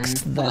happen.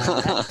 fix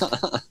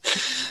that.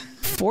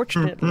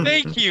 Fortunately,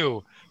 Thank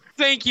you.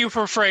 Thank you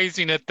for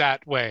phrasing it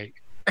that way.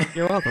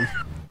 you're welcome.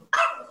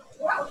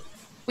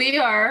 We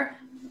are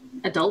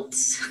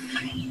adults.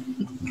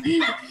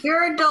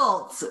 You're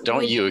adults. Don't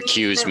which you means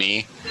accuse that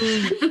me.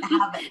 We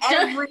have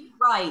every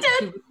right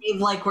to behave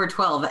like we're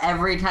 12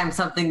 every time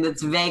something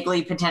that's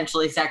vaguely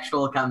potentially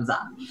sexual comes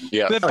up.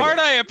 Yeah. The part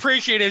I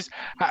appreciate is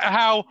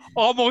how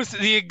almost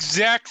the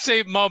exact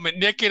same moment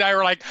Nikki and I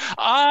were like,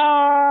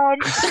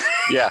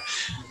 Yeah.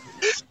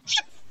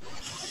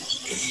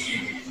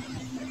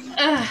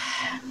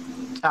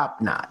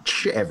 Top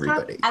notch,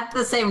 everybody. At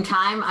the same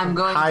time, I'm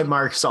going High to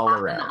marks all have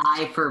an around.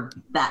 eye for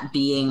that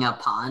being a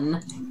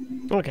pun.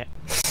 Okay.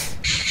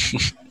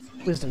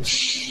 Wisdom.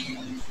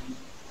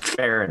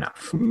 Fair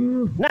enough.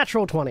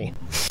 Natural 20.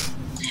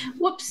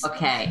 Whoops.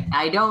 Okay,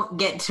 I don't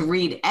get to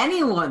read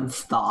anyone's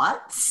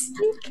thoughts.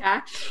 Okay.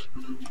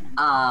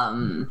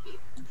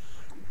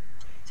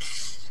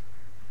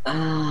 You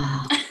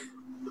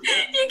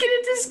get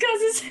to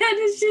discuss his head.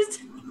 It's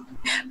just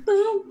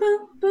Boom,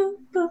 boom, boom,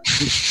 boom.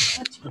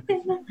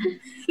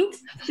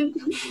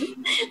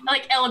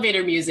 Like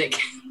elevator music,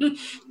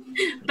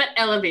 but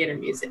elevator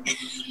music.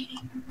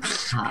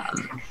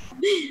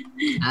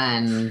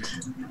 And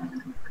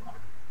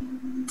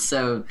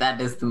so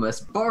that is the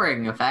most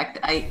boring effect.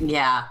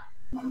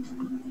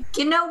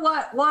 You know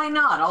what? Why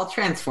not? I'll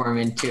transform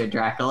into a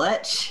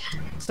Dracolich.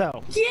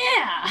 So,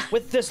 Yeah.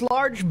 with this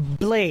large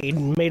blade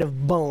made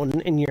of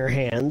bone in your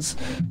hands,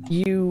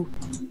 you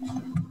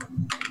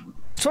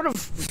sort of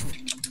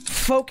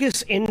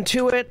focus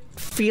into it,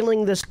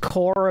 feeling this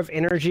core of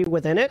energy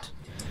within it,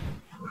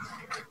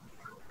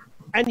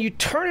 and you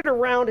turn it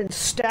around and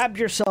stab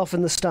yourself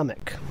in the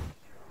stomach.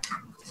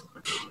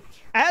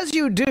 As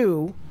you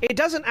do, it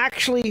doesn't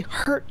actually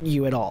hurt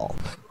you at all.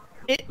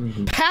 It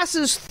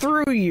passes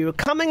through you,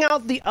 coming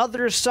out the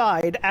other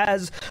side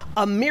as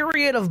a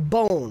myriad of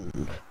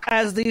bone,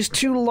 as these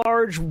two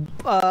large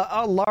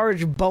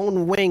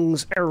bone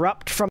wings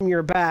erupt from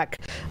your back,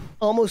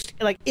 almost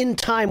like in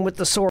time with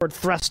the sword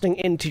thrusting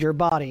into your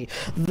body.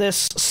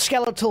 This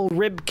skeletal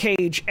rib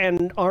cage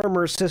and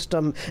armor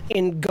system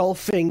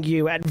engulfing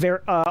you at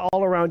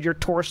all around your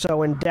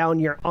torso and down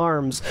your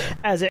arms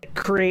as it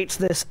creates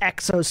this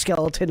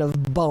exoskeleton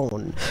of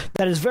bone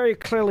that is very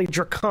clearly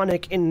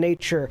draconic in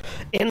nature,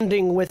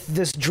 ending with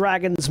this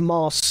dragon's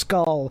maw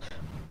skull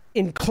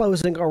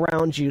enclosing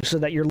around you so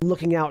that you're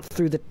looking out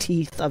through the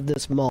teeth of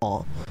this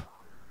maw.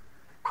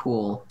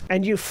 Cool.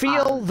 And you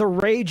feel the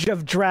rage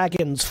of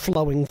dragons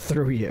flowing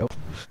through you.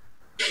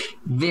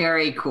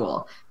 Very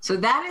cool. So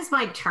that is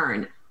my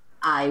turn.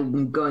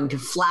 I'm going to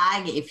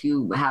flag if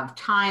you have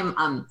time.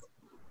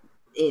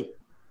 In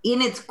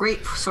its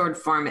great sword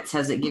form, it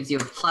says it gives you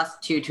a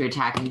 +2 to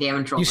attack and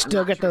damage rolls. You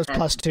still get those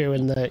 +2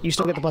 in the. You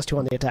still get the +2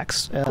 on the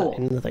attacks Cool.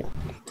 in the thing.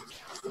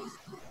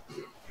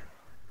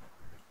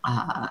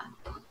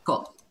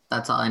 Cool.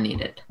 That's all I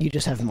needed. You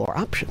just have more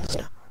options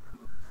now.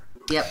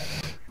 Yep.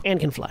 And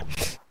can fly.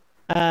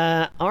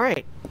 All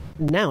right.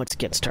 Now it's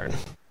Git's turn.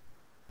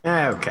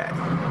 Okay.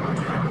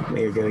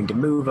 We're going to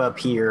move up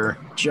here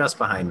just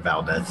behind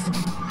Valdeth.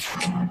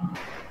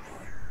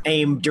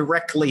 Aim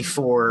directly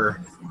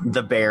for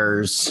the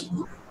bears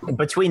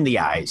between the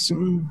eyes.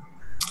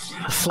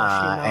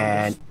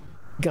 And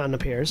gun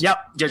appears. Yep,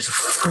 just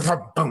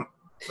boom,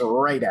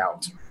 right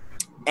out.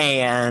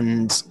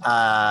 And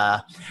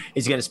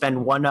he's going to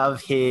spend one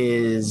of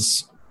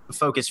his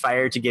focus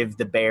fire to give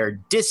the bear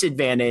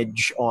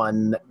disadvantage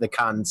on the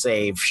con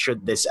save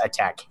should this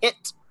attack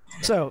hit.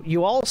 So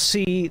you all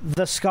see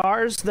the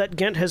scars that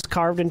Gent has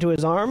carved into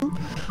his arm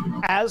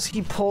as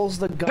he pulls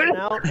the gun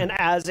out and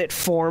as it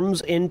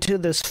forms into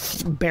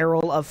this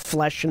barrel of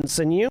flesh and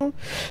sinew.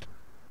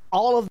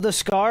 All of the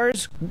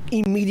scars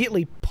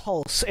immediately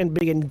pulse and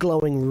begin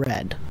glowing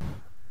red.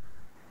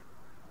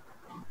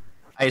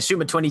 I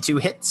assume a 22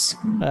 hits.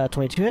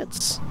 22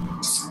 hits.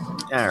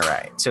 All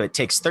right, so it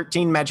takes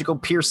 13 magical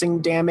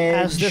piercing damage.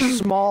 As this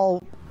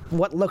small,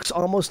 what looks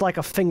almost like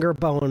a finger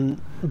bone,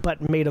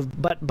 but made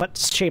of but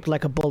shaped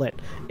like a bullet,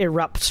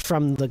 erupts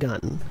from the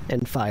gun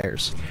and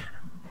fires.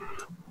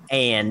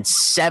 And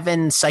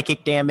 7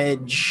 psychic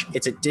damage.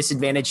 It's a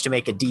disadvantage to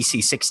make a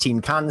DC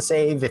 16 con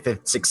save. If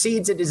it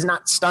succeeds, it is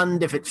not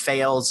stunned. If it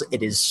fails,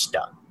 it is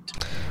stunned.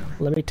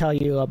 Let me tell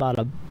you about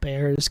a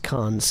bear's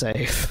con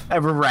save.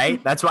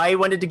 Right. That's why he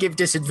wanted to give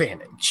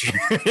disadvantage.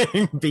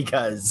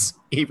 Because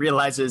he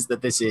realizes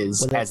that this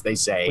is, as they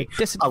say,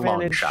 a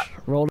long shot.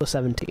 Roll a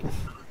 17.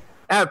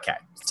 Okay.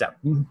 So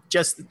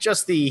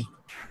just the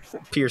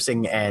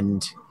piercing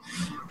and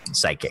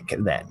psychic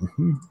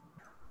then.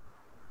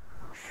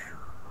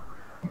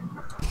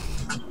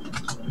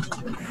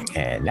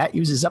 And that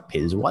uses up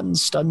his 1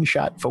 stun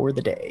shot for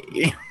the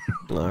day.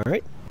 All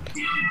right.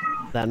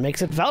 That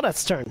makes it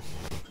Valdeth's turn.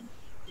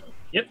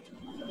 Yep.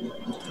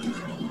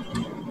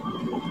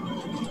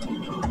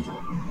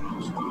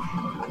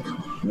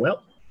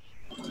 Well,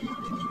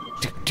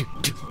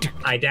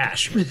 I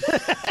dash. You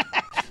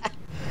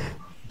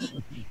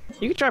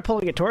can try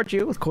pulling it towards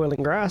you with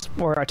coiling grasp,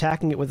 or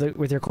attacking it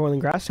with your coiling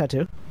grasp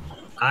tattoo.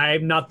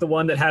 I'm not the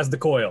one that has the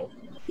coil.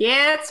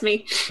 Yeah, it's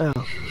me. Oh.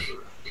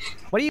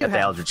 What do you have? The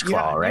Eldritch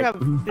Claw, right?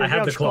 I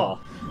have the claw.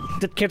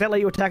 Can't that let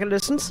you attack at a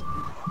distance?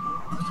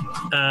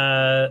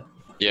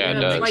 Yeah,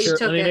 it That's why does. you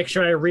took Let me it. make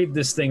sure I read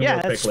this thing real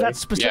quickly. That's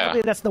specifically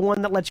Yeah. that's the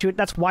one that lets you.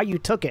 That's why you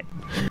took it,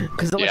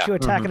 because it lets Yeah. you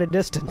attack at a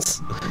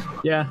distance.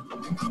 Yeah.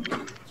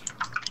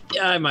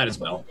 Yeah, I might as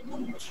well.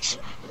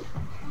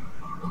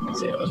 Let's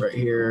see, it was right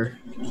here.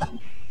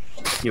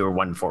 You were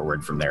 1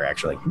 forward from there,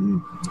 actually,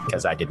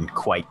 because I didn't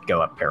quite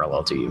go up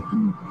parallel to you.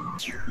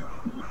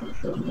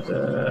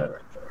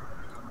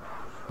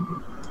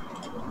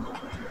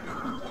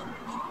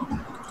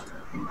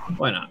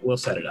 Why not? We'll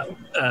set it up.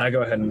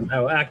 Go ahead and I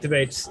will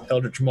activate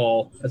Eldritch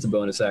Maul. That's a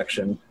bonus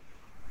action.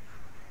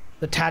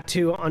 The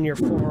tattoo on your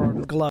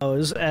forearm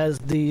glows as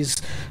these,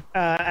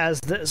 as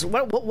this.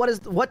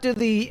 What do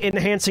the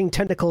enhancing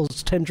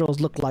tendrils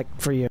look like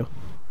for you?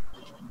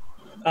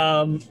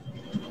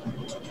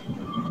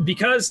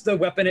 because the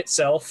weapon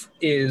itself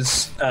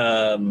is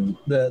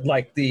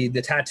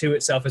the tattoo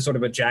itself is sort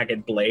of a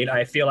jagged blade.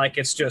 I feel like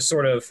it's just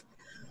sort of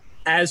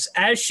as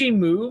she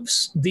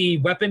moves, the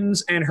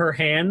weapons and her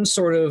hands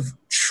sort of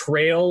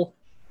trail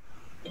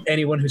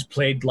anyone who's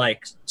played,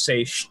 like,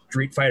 say,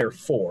 Street Fighter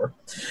 4.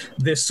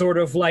 This sort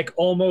of like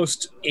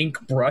almost ink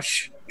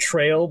brush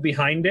trail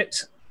behind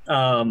it.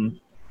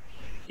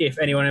 If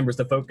anyone remembers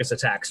the focus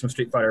attacks from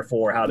Street Fighter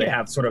 4, how they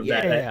have sort of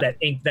that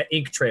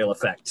ink trail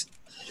effect.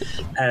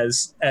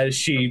 As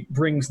she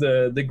brings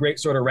the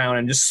greatsword around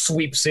and just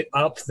sweeps it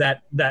up,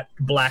 that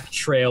black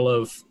trail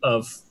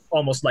of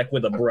almost like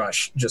with a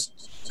brush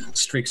just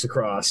streaks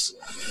across.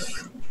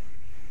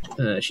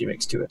 She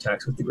makes 2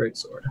 attacks with the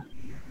greatsword.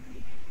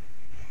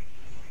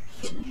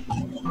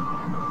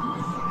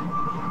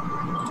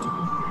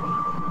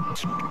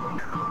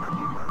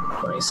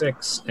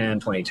 26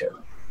 and 22.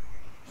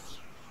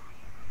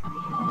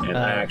 And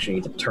I actually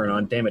need to turn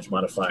on damage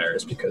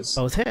modifiers because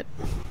Both hit.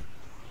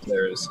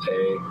 there's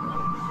a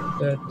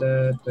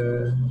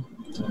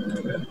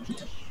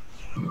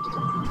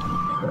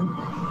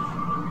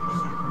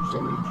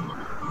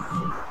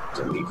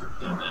delete.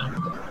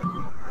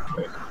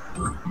 Wait.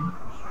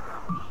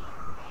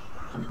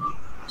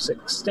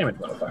 6 damage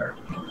modifier.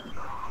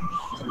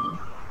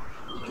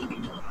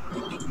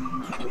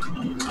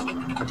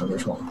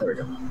 Which one? There we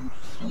go.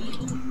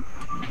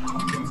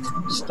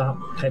 Stop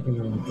typing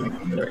the wrong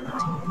thing. There we go.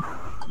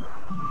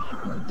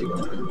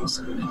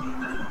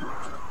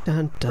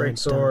 Dun, dun, Great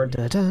sword.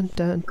 Dun, dun,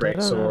 dun, Great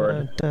dun,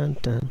 sword. Dun,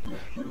 dun.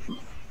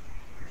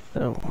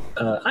 Oh,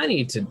 I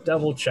need to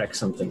double check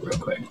something real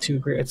quick. 2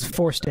 great. it's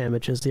force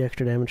damage is the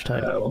extra damage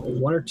type.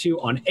 1 or 2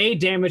 on a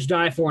damage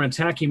die for an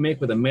attack you make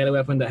with a melee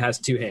weapon that has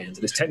 2 hands.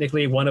 It is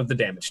technically one of the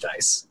damage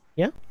dice.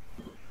 Yeah.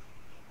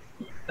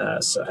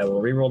 So I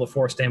will reroll the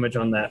force damage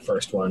on that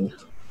first one.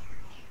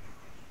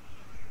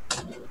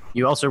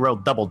 You also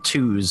rolled double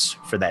 2s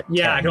for that.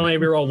 Yeah, 10. I can only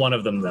reroll one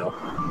of them though.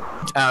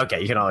 Oh, okay,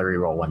 you can only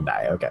reroll 1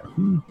 die. Okay.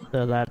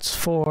 So that's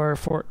 4,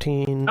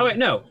 14. Oh wait,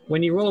 no.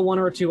 When you roll a 1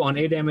 or a 2 on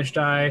a damage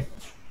die,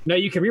 no,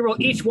 you can reroll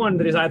each one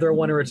that is either a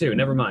 1 or a 2.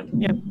 Never mind.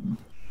 Yep.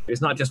 It's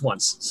not just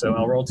once. So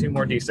I'll roll 2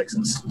 more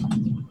d6s.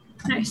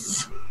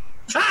 Nice.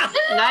 Ah!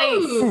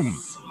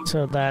 Nice.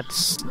 So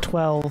that's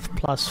 12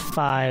 plus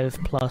 5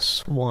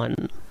 plus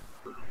 1.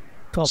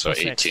 12 So plus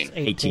 6, 18.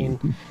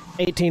 18.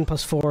 18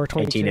 plus 4,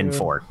 22. 18 and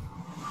 4.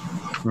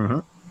 Mm-hmm.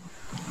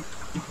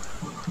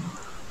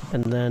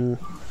 And then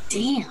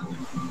Damn.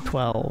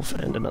 12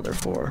 and another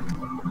 4.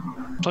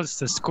 Plus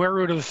the square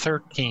root of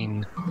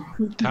 13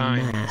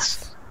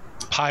 times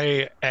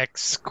pi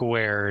x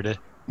squared.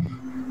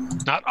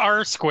 Not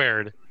r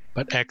squared,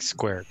 but x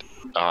squared.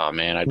 Oh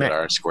man, I did Matt.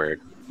 R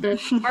squared. But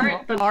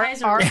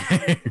pies R-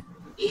 are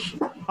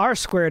R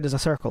squared is a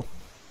circle.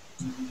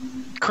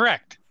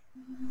 Correct.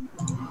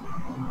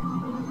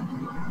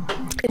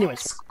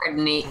 Anyways, Squared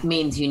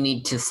means you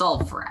need to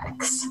solve for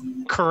x.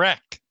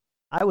 Correct.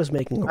 I was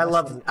making I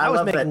love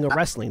making that. a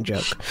wrestling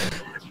joke.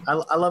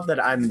 I love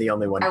that I'm the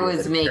only one. I here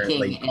was that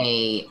making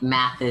apparently- a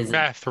math is a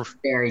Math.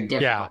 very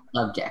difficult Yeah.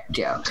 subject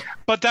joke.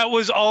 But that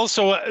was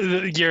also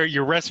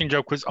your wrestling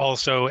joke was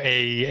also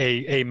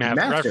a math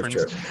reference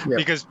joke. Yep.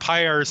 because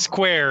pi r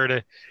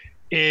squared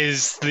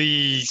is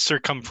the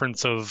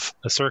circumference of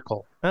a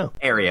circle.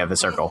 area of a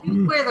circle.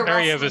 Where the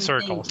Area of a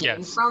wrestling circle, thing came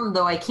yes. from,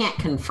 though I can't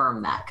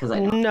confirm that because I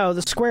don't. No,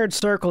 the squared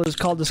circle is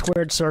called the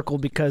squared circle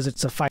because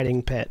it's a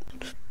fighting pit.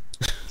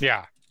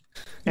 Yeah.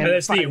 And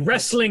it's the fighting pit-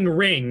 wrestling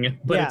ring,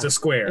 but Yeah. it's a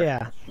square.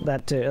 Yeah,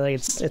 that too. Like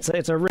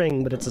it's a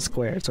ring, but it's a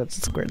square, so it's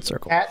a squared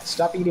circle. Cat,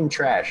 stop eating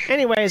trash.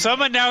 Anyways,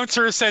 Some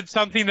announcer said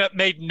something that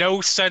made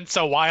no sense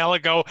a while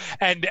ago,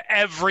 and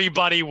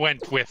everybody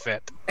went with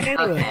it. Okay,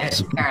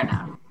 anyways, fair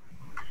enough.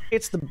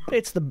 it's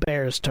the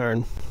bear's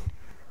turn.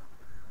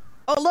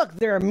 Oh look,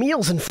 there are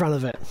meals in front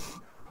of it.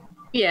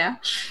 Yeah.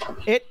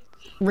 It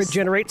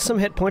regenerates some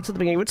hit points at the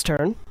beginning of its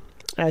turn,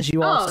 as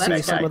you all Oh, see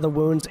that's some good. of the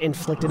wounds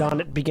inflicted on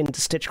it begin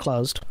to stitch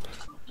closed.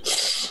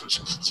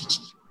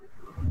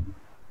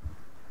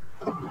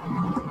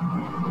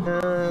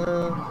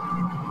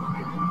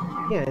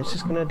 Yeah, it's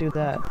just gonna do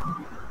that.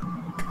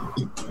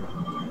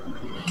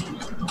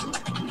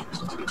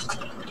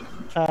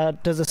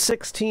 Does a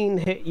 16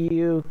 hit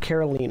you,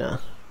 Carolina?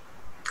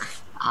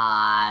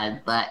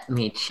 Let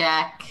me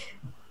check.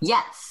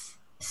 Yes.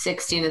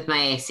 16 is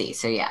my AC,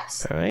 so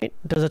yes. All right.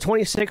 Does a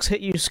 26 hit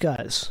you,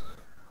 Scuzz?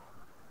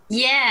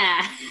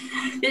 Yeah,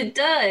 it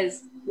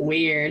does.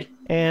 Weird.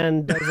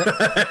 And does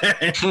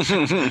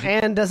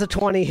a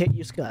 20 hit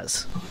you,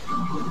 Scuzz?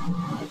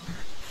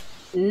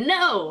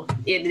 No,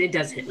 it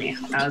does hit me.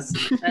 That was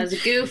a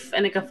goof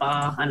and a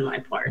guffaw on my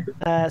part.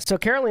 So,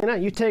 Carolina,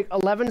 you take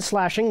 11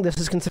 slashing. This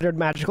is considered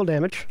magical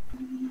damage.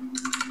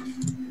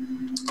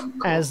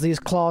 As these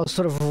claws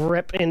sort of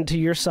rip into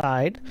your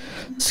side.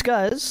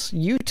 Scuzz,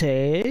 you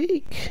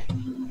take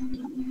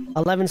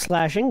 11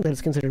 slashing. That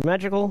is considered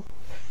magical.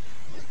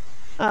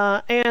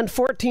 And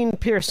 14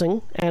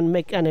 piercing. And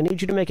I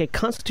need you to make a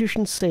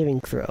Constitution saving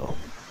throw.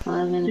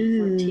 11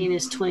 and 14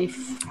 is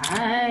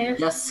 25.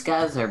 Just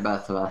Scuzz or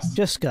both of us?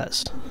 Just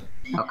Scuzz.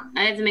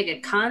 I have to make a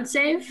con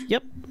save?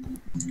 Yep.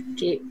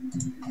 Okay.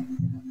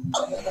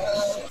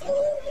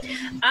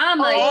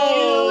 I'm I'm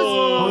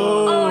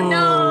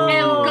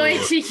going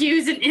to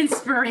use an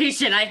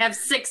inspiration. I have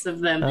 6 of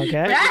them.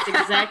 Okay. For this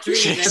exact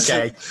reason.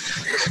 Okay.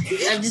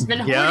 I've just been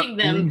hoarding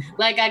them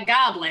like a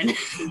goblin.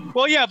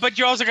 Well, yeah, but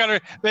you also got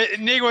to.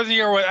 Nick wasn't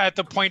here at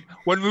the point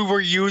when we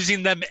were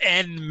using them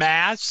en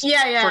masse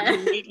Yeah. for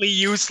completely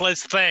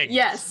useless things.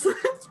 Yes.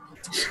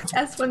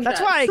 That's That's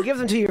why I give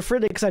them to you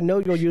freely, because I know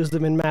you'll use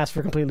them in mass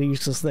for completely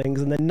useless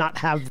things, and then not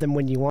have them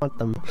when you want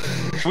them.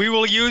 We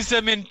will use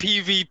them in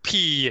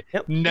PvP,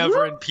 Yep.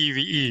 never in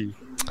PvE.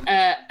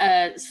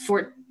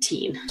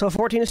 14. So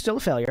 14 is still a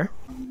failure.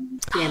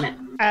 Damn it.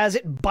 As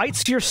it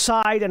bites your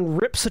side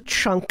and rips a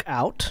chunk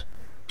out,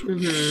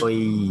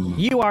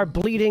 you are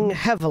bleeding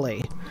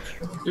heavily,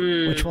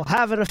 which will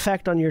have an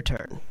effect on your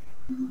turn.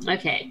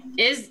 Okay.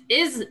 Is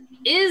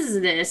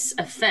this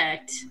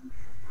effect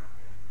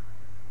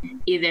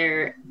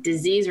either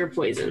disease or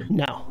poison?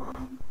 No.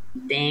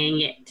 Dang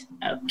it.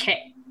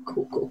 Okay.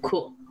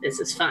 Cool. This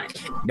is fine.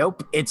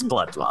 Nope, it's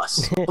blood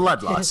loss.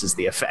 Blood loss is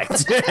the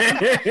effect.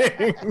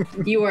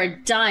 You are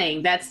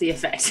dying. That's the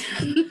effect.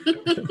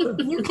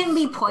 You can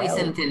be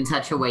poisoned in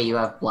such a way you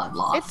have blood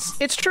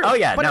loss. It's true. Oh,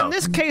 yeah, but no. in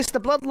this case,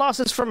 the blood loss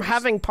is from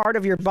having part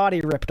of your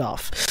body ripped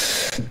off.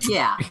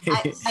 Yeah,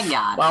 I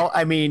got it. Well,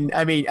 I mean,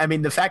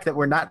 the fact that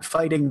we're not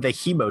fighting the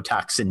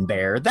hemotoxin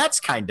bear, that's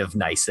kind of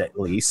nice at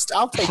least.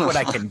 I'll take what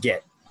I can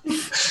get.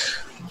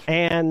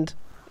 And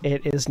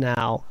it is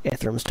now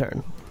Ithram's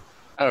turn.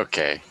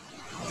 Okay.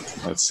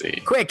 Let's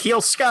see. Quick,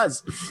 heal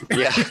Scuzz.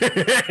 Yeah.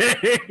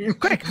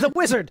 Quick, the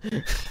wizard!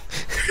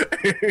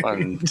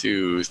 1,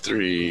 2,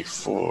 3,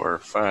 4,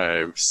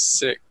 5,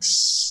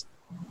 6.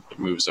 It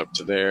moves up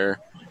to there.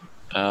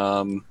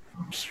 And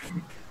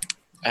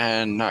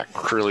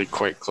not really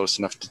quite close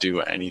enough to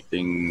do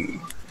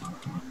anything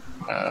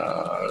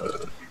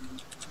to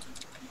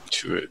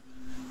it.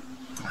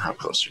 How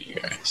close are you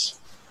guys?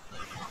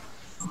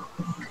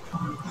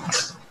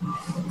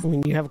 I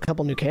mean, you have a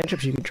couple new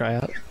cantrips you can try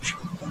out.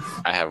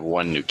 I have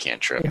one new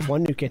cantrip. You have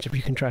one new cantrip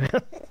you can try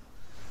out.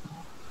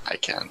 I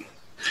can.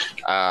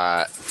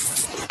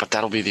 But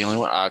that'll be the only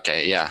one.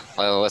 Okay, yeah.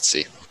 Well, let's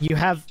see. You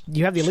have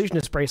the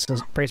illusionist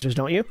bracers,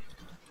 don't you?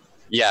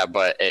 Yeah,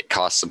 but it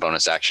costs a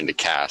bonus action to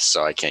cast,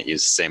 so I can't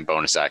use the same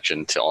bonus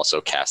action to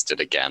also cast it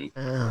again.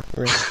 Ah,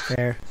 right,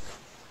 fair.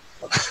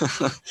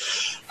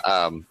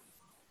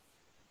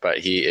 But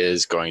he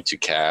is going to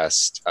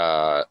cast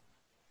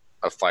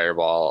a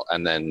fireball,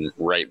 and then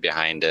right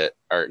behind it,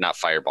 or not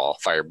fireball,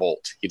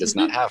 firebolt. He does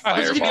not have I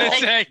was fireball. going to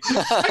say,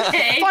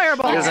 Okay.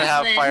 Fireball! He doesn't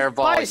have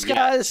fireball. Bye, yet.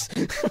 guys!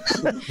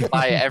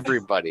 By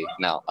everybody.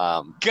 No.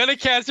 gonna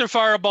cast a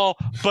fireball,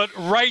 but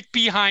right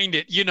behind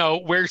it,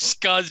 where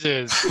Scuzz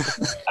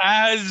is,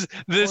 as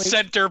the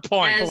center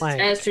point.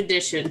 As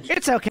tradition.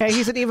 It's okay,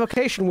 he's an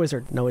evocation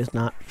wizard. No, he's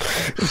not.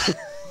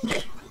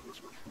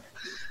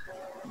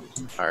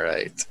 All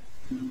right.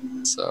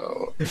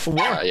 So,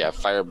 War. yeah,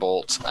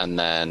 firebolt, and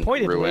then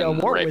Pointedly, a ruin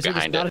war right wizard is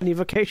behind not it. an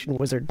evocation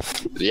wizard.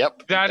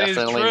 Yep, That is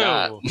definitely true.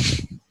 not.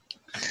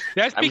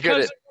 That's I'm good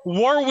because at-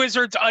 war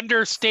wizards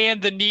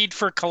understand the need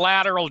for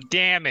collateral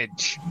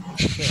damage.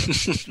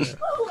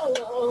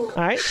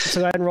 Alright, so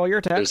go ahead and roll your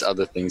attack. There's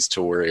other things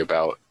to worry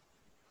about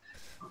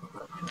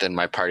than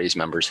my party's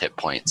members' hit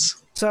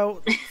points.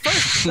 So,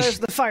 first there's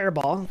the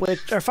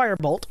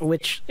firebolt,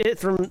 which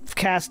Ithram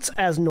casts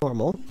as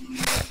normal.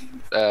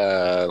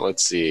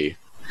 Let's see.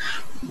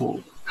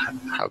 Ooh,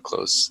 how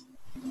close?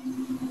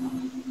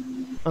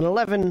 An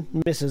 11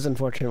 misses,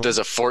 unfortunately. Does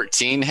a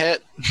 14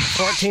 hit?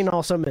 14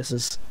 also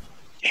misses.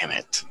 Damn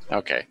it.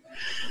 Okay.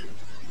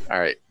 All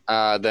right.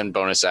 Then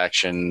bonus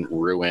action,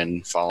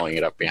 ruin, following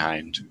it up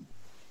behind.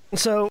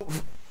 So,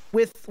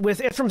 with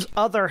Ithram's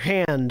other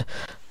hand,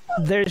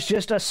 there's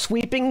just a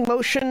sweeping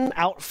motion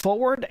out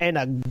forward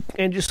and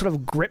just sort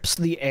of grips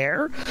the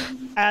air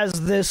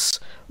as this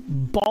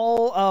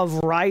ball of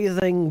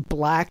writhing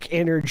black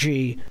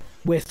energy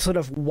with sort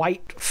of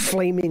white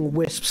flaming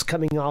wisps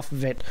coming off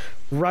of it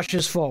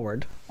rushes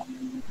forward.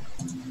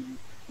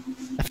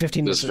 A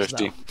 15 Does misses,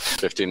 15?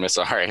 15 miss.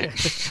 All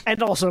right.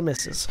 and also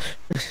misses.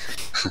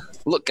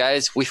 Look,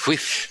 guys.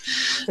 Whiff.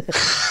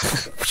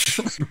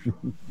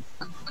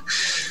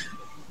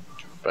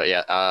 But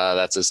yeah,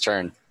 that's his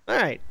turn. All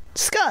right,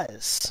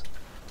 Scuzz.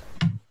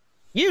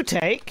 You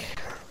take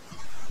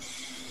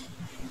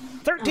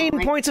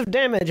 13 points of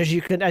damage as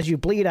you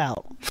bleed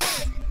out.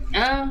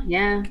 Oh,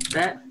 yeah.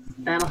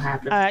 That'll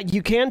happen.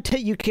 You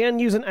can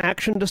use an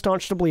action to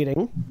staunch the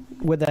bleeding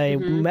with a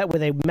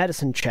with a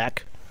medicine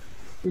check,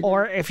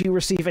 or if you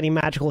receive any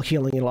magical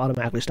healing, it'll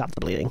automatically stop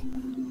the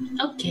bleeding.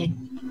 Okay.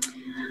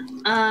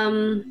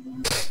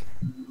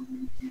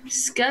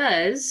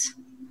 Scuzz,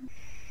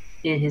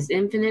 in his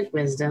infinite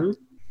wisdom,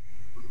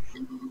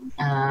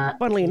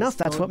 Funnily enough,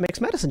 that's what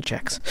makes medicine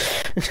checks.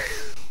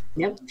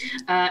 Yep.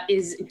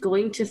 Is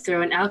going to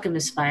throw an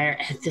alchemist fire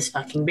at this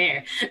fucking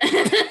bear.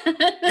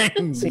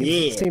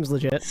 Seems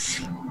legit.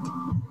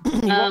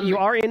 You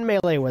are in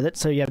melee with it,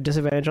 so you have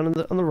disadvantage on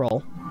the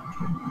roll.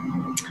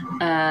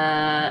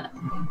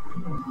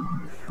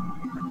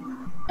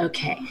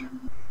 Okay.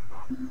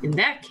 In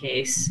that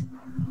case,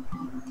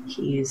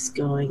 he's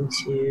going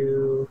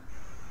to.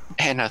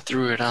 And I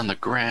threw it on the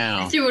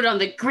ground. Threw it on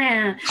the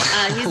ground.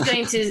 He's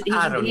going to.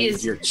 I don't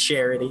need your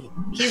charity.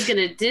 He's going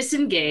to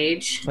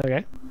disengage.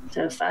 Okay.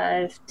 So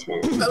 5,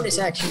 10. Bonus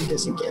action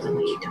disengage.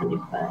 20,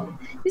 25.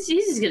 He's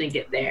just going to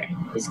get there.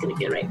 He's going to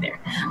get right there.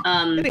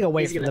 Getting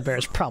away from the bear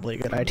is probably a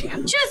good idea.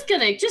 Just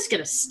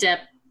gonna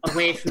step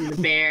away from the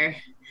bear,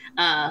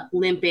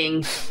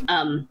 limping.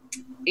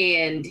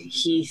 And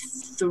he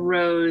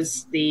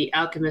throws the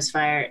alchemist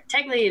fire.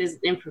 Technically, it is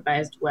an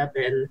improvised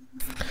weapon.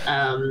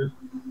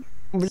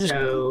 It's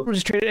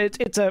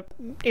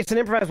an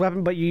improvised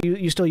weapon, but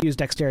you still use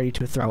dexterity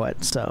to throw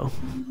it. So,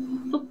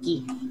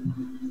 okay.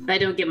 I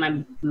don't get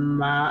my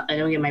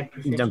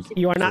proficiency.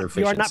 You are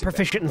not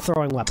proficient in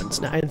throwing weapons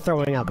now, in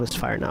throwing alchemist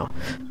fire now.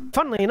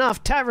 Funnily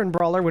enough, Tavern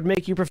Brawler would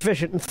make you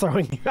proficient in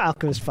throwing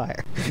alchemist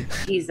fire.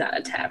 He's not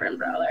a Tavern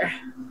Brawler.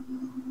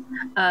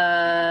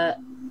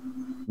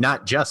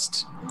 Not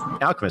just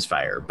alchemist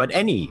fire, but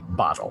any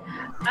bottle.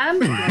 I'm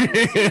going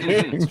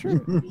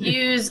to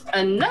use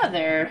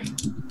another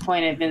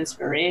point of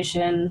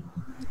inspiration.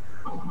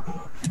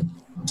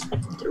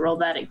 To roll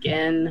that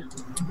again.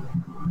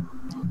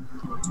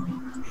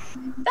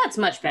 That's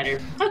much better.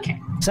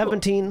 Okay.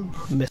 17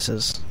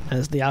 misses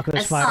as the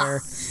alchemist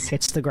fire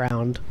hits the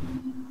ground.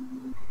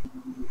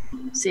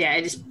 So yeah,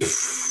 I just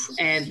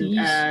and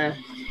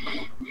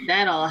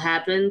that all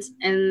happens,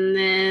 and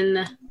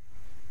then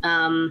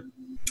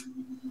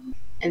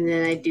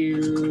I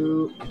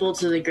do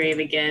Bolts of the Grave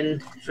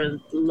again for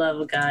the love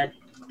of God,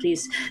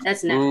 please.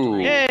 That's natural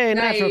 20. Hey,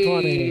 natural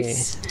 20.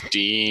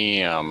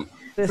 Damn.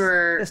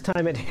 This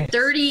time it hits.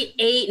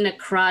 38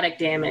 necrotic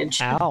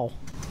damage. Ow.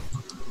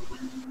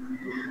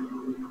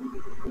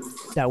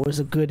 That was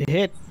a good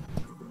hit.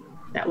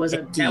 That was a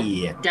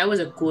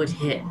good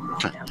hit.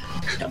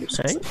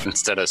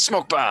 Instead of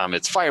smoke bomb,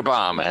 it's fire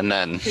bomb, and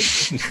then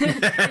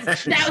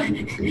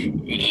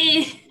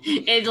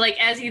and like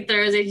as he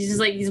throws it,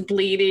 he's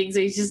bleeding,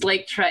 so he's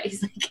trying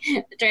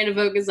to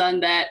focus on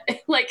that.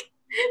 Like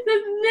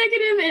the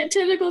negative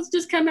tentacles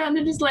just come out and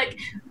they're just like,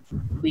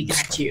 we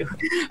got you.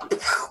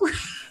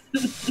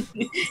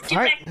 All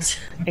right.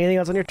 Anything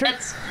else on your turn?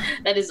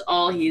 That is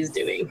all he's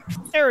doing.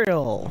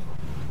 Ariel.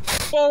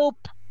 Boop.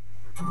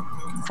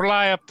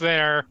 Fly up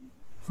there.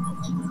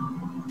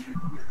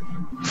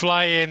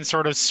 Fly in,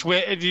 sort of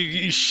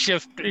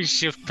shift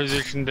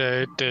position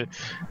to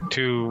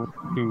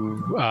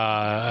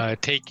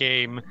take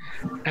aim,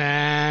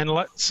 and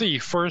let's see.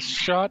 First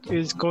shot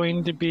is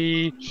going to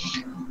be.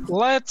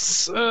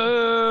 Let's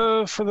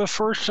for the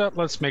first shot.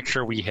 Let's make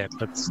sure we hit.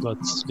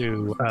 Let's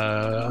do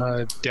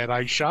a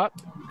Deadeye shot.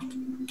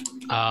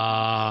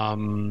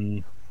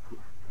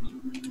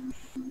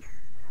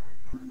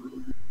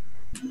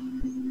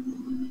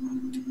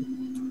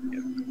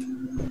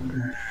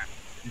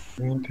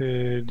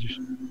 Advantage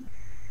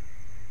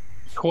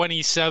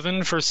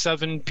 27 for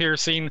 7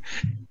 piercing,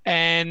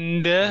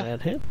 and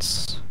that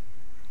hits.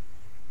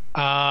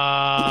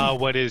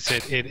 What is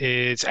it? It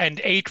is and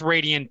 8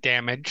 radiant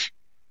damage.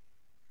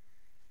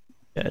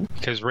 Good.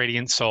 Because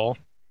radiant soul.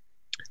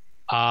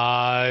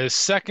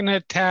 Second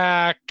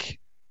attack.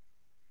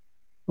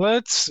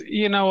 Let's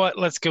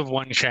give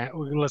one chance.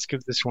 Let's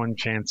give this one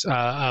chance.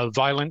 A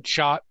violent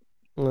shot.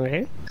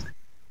 Okay.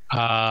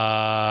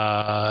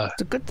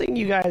 It's a good thing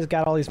you guys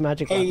got all these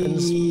magic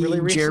weapons really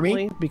recently,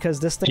 Jeremy?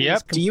 because this thing.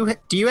 Yep. Do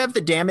you have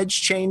the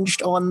damage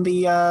changed on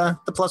the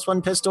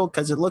 +1 pistol?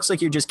 Because it looks like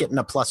you're just getting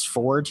a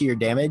 +4 to your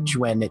damage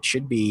when it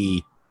should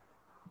be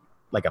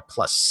like a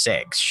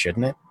 +6,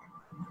 shouldn't it?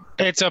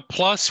 It's a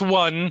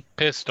 +1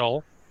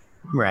 pistol.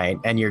 Right,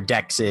 and your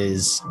dex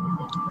is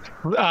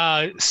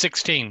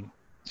 16.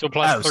 So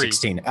 +3.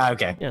 16.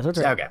 Okay. Yeah, that's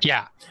right. Okay.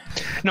 Yeah.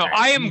 No, Right.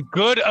 I am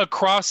good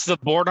across the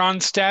board on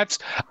stats.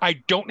 I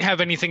don't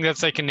have anything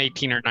that's like an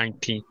 18 or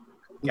 19.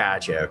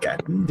 Gotcha. Okay.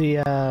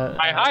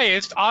 My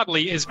highest,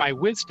 oddly, is my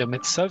wisdom.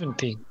 It's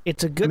 17.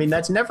 It's a good. I mean,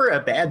 that's never a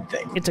bad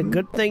thing. It's a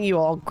good thing you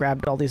all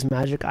grabbed all these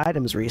magic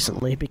items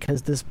recently,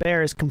 because this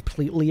bear is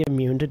completely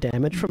immune to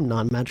damage from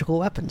non-magical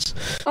weapons.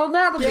 Oh,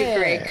 that'll be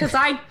great, because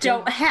I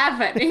don't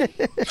have any.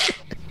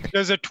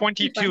 Does a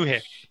 22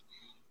 hit?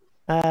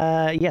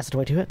 Yes,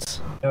 22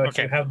 hits. No, if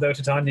Okay. you have though,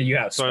 Titania, you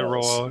have So I spells.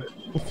 roll.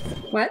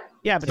 What?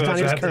 Yeah, but So if you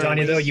Titania's have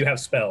Titania, though, currently. you have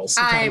spells.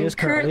 I'm is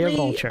currently currently a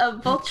vulture. a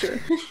vulture.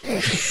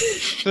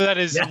 So that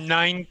is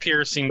 9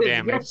 piercing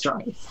damage.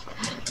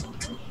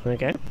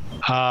 Okay.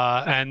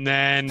 And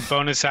then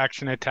bonus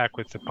action attack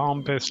with the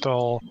palm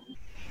pistol.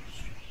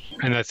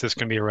 And that's just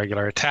going to be a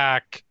regular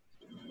attack.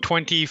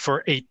 20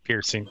 for 8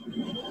 piercing.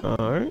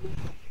 All right.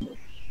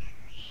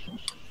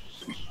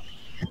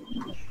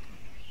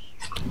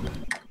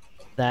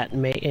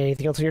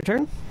 Anything else on your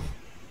turn?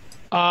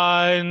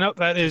 No,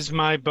 that is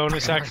my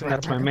bonus action.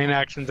 That's my main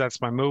action. That's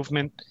my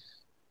movement.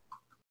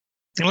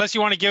 Unless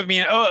you want to give me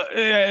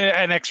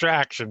an extra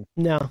action.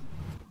 No.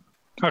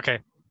 Okay.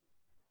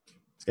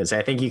 Because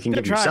I think you can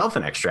give try. yourself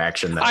an extra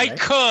action, though. I right?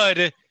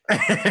 could,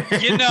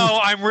 You know,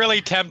 I'm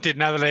really tempted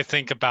now that I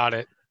think about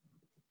it.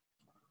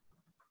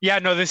 Yeah,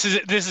 no, this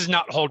is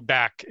not hold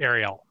back,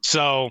 Ariel.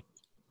 So,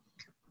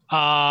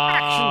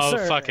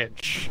 Action fuck it.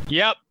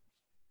 Yep.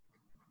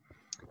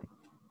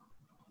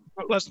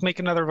 Let's make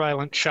another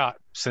violent shot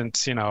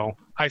since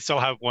I still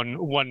have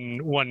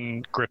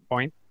one grip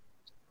point.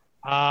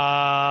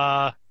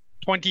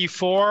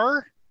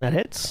 24 That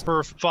hits.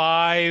 for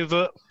 5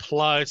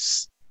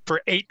 plus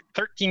for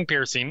 13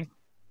 piercing.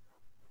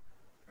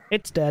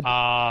 It's dead.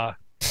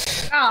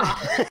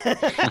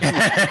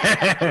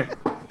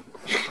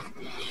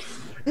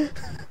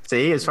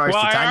 See, as far as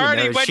Well, the I timing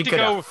already goes, went she to could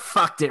go- have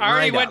fucked it I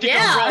already right went up. to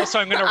go roll, so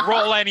I'm going to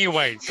roll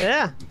anyways.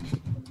 Yeah.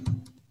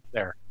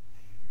 There.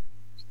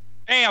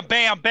 Bam,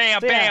 bam,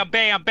 bam, Yeah.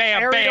 bam, bam,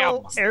 bam,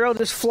 Ariel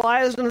just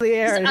flies into the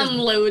air and just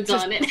Unloads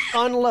on it.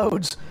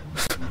 unloads.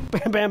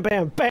 Bam, bam,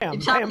 bam, bam, bam,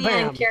 Talia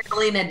bam. and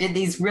Carolina did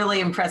these really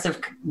impressive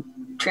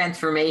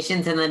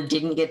transformations and then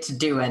didn't get to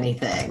do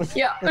anything.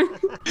 Yeah.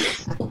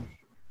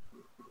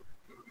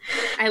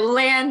 I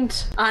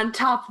land on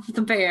top of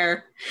the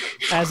bear.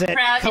 As it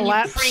Proud and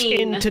collapses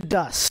preen. into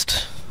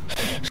dust.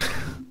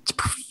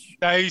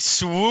 I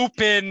swoop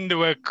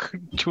into a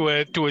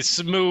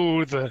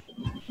smooth,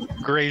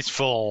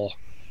 graceful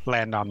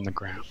land on the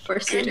ground. Of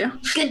course you do.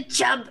 Good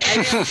job.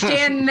 I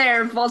stand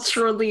there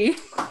vulturally.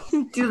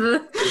 Do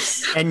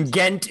the And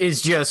Gent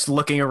is just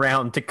looking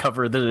around to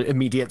cover the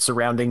immediate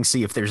surroundings,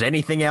 see if there's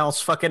anything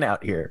else fucking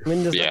out here. I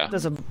mean, Yeah.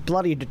 there's a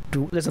bloody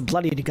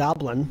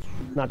goblin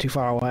not too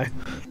far away.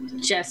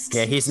 Just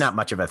Yeah, he's not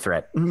much of a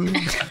threat. no,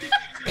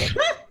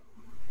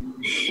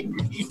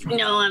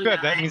 I'm Good.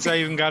 not. That means I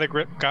even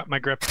got my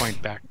grip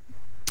point back.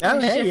 Oh,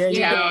 hey, yeah,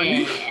 yeah.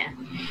 Yeah.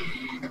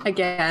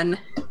 again.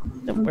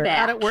 We're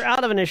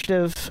out of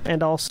initiative,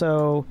 and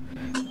also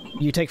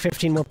you take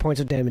 15 more points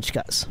of damage,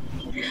 guys.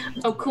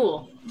 Oh,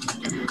 cool.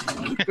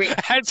 Great.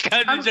 That's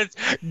kind of just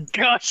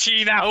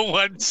gushing out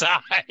one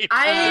side.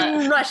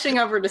 I'm rushing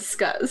over to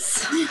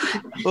Scuzz.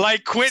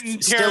 Like Quentin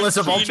Still as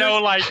a vulture?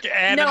 Tarantino, like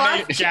anime No,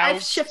 I've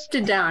joust.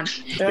 shifted down.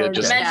 Yeah,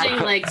 just-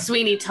 Imagining like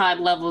Sweeney Todd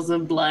levels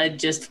of blood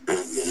just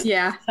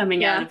Yeah.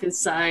 coming Yeah. out of his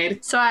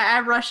side. So I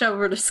rush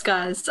over to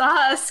Scuzz.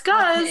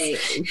 Scuzz! Okay,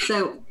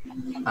 so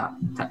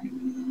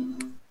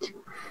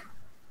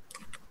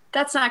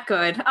That's not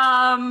good.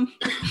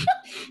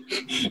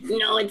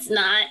 No, it's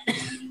not.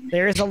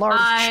 There is a large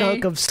I-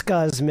 chunk of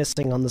scuzz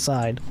missing on the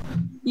side.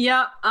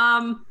 Yeah,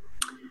 I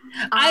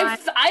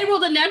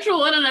rolled a natural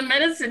one on a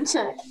medicine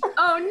check.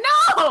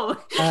 Oh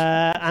no!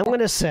 I'm going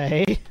to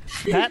say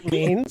that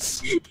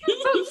means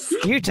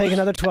you take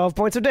another 12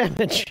 points of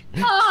damage.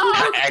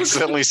 Oh,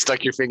 Accidentally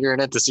stuck your finger in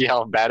it to see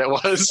how bad it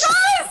was.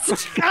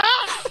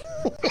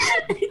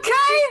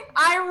 okay,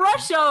 I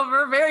rush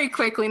over very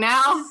quickly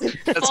now.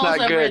 That's Falls not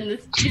over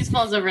good. she just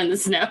falls over in the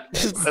snow.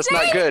 That's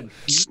not good.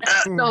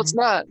 No, it's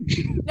not.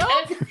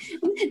 Nope.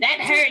 That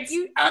hurts.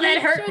 That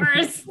hurt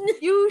first.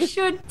 You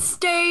should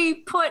stay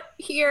put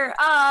here.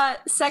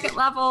 Second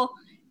level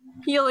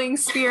healing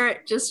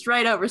spirit just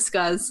right over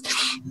Scuzz.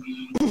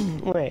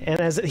 Wait, and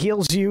as it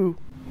heals you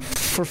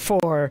for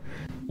 4,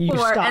 you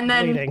 4, stop and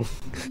then- bleeding.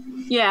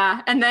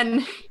 Yeah, and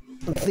then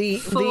The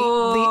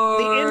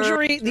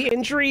For-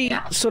 injury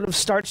sort of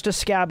starts to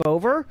scab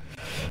over,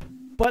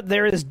 but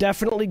there is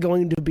definitely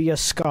going to be a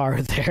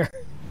scar there.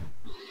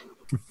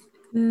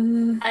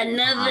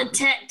 Another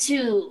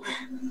tattoo.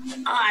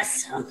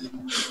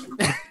 Awesome.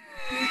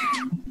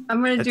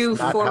 I'm gonna do not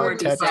how forward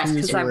tattoos steps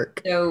because I'm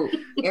work. so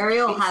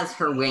Ariel has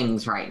her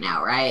wings right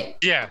now, right?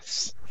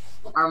 Yes.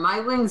 Are my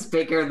wings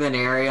bigger than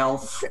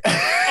Ariel's?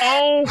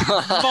 Oh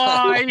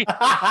my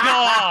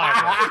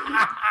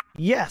god!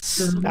 Yes,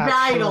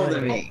 Vital to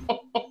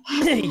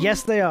actually. me.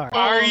 Yes, they are.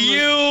 Are you?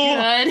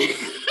 Good.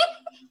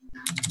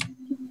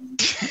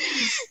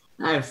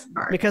 I'm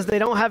sorry. Because they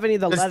don't have any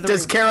of the leather.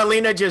 Does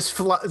Carolina just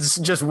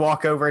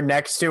walk over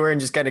next to her and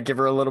just kind of give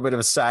her a little bit of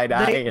a side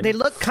eye? They, and- they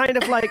look kind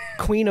of like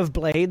Queen of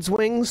Blades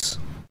wings,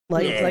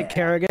 like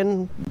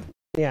Kerrigan.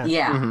 Yeah.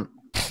 Yeah.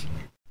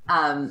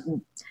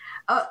 Mhm.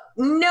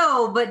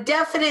 No, but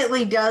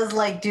definitely does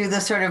like do the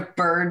sort of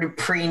bird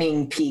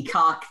preening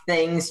peacock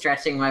thing,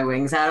 stretching my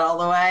wings out all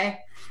the way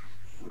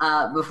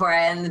before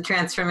I end the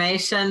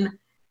transformation.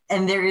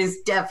 And there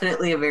is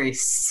definitely a very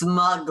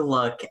smug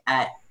look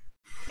at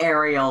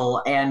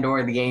Ariel and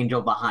or the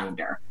angel behind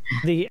her.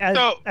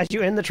 As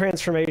you end the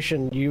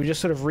transformation, you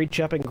just sort of reach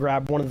up and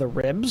grab one of the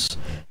ribs,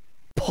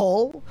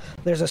 pull.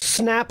 There's a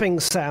snapping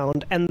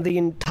sound, and the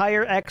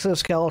entire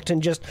exoskeleton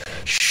just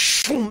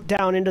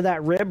down into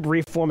that rib,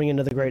 reforming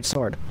into the great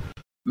sword.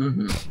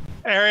 Mm-hmm.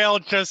 Ariel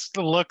just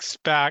looks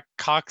back,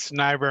 cocks an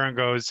eyebrow, and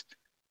goes,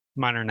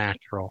 "Mine are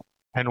natural,"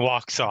 and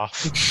walks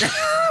off.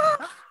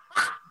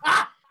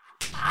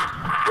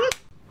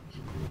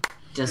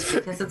 Just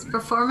because it's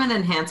performance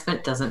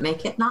enhancement doesn't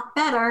make it not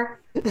better.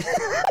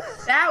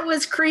 That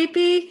was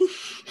creepy.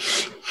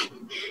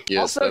 Yes,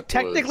 Also, that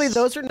technically, was-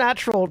 those are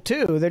natural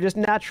too. They're just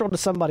natural to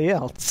somebody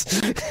else.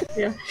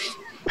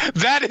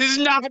 That is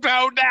not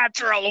how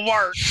natural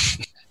works.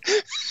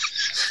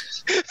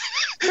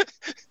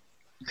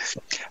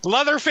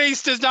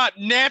 Leatherface does not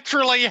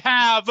naturally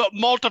have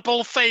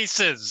multiple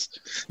faces.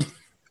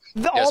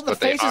 All the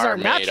faces are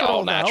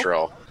natural,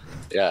 natural.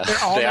 Yeah, They're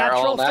all they are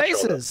natural all natural.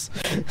 faces.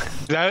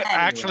 That's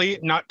actually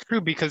not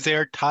true because they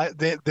are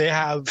they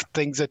have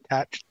things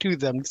attached to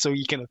them, so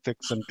you can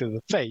affix them to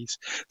the face.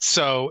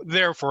 So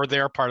therefore, they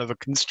are part of a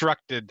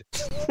constructed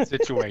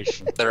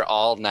situation. They're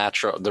all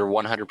natural. They're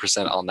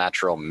 100% all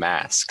natural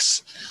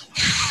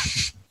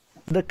masks.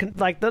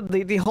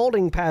 The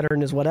holding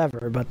pattern is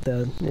whatever, but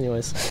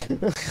anyways.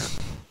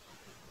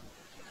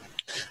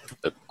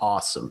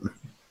 Awesome.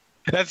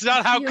 That's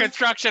not how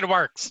construction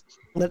works.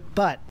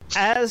 But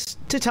as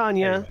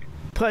Titania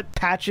put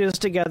patches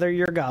together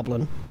your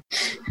goblin,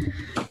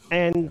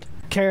 and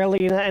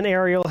Carolina and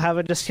Ariel have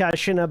a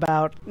discussion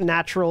about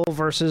natural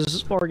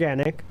versus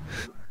organic.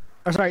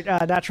 Or sorry,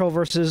 natural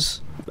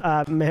versus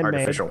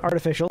man-made.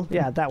 Artificial.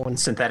 Yeah, that one.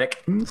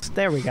 Synthetic.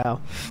 There we go.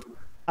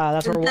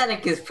 That's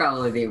Synthetic is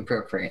probably the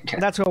appropriate term.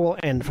 That's where we'll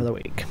end for the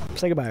week.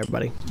 Say goodbye,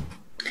 everybody.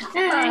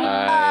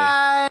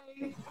 Bye.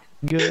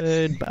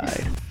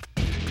 Goodbye.